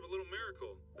 Sort of a little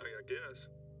miracle, I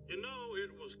guess. You know,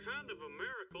 it was kind of a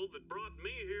miracle that brought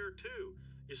me here, too.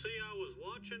 You see, I was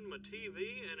watching my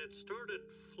TV and it started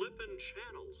flipping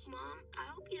channels. Mom, I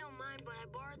hope you don't mind, but I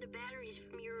borrowed the batteries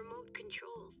from your remote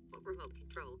control. What remote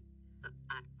control?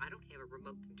 I don't have a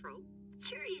remote control.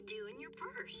 Sure you do, in your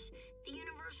purse. The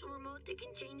universal remote that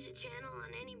can change the channel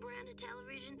on any brand of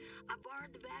television. I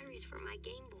borrowed the batteries for my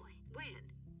Game Boy. When?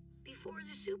 Before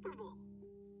the Super Bowl.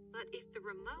 But if the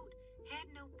remote had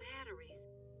no batteries,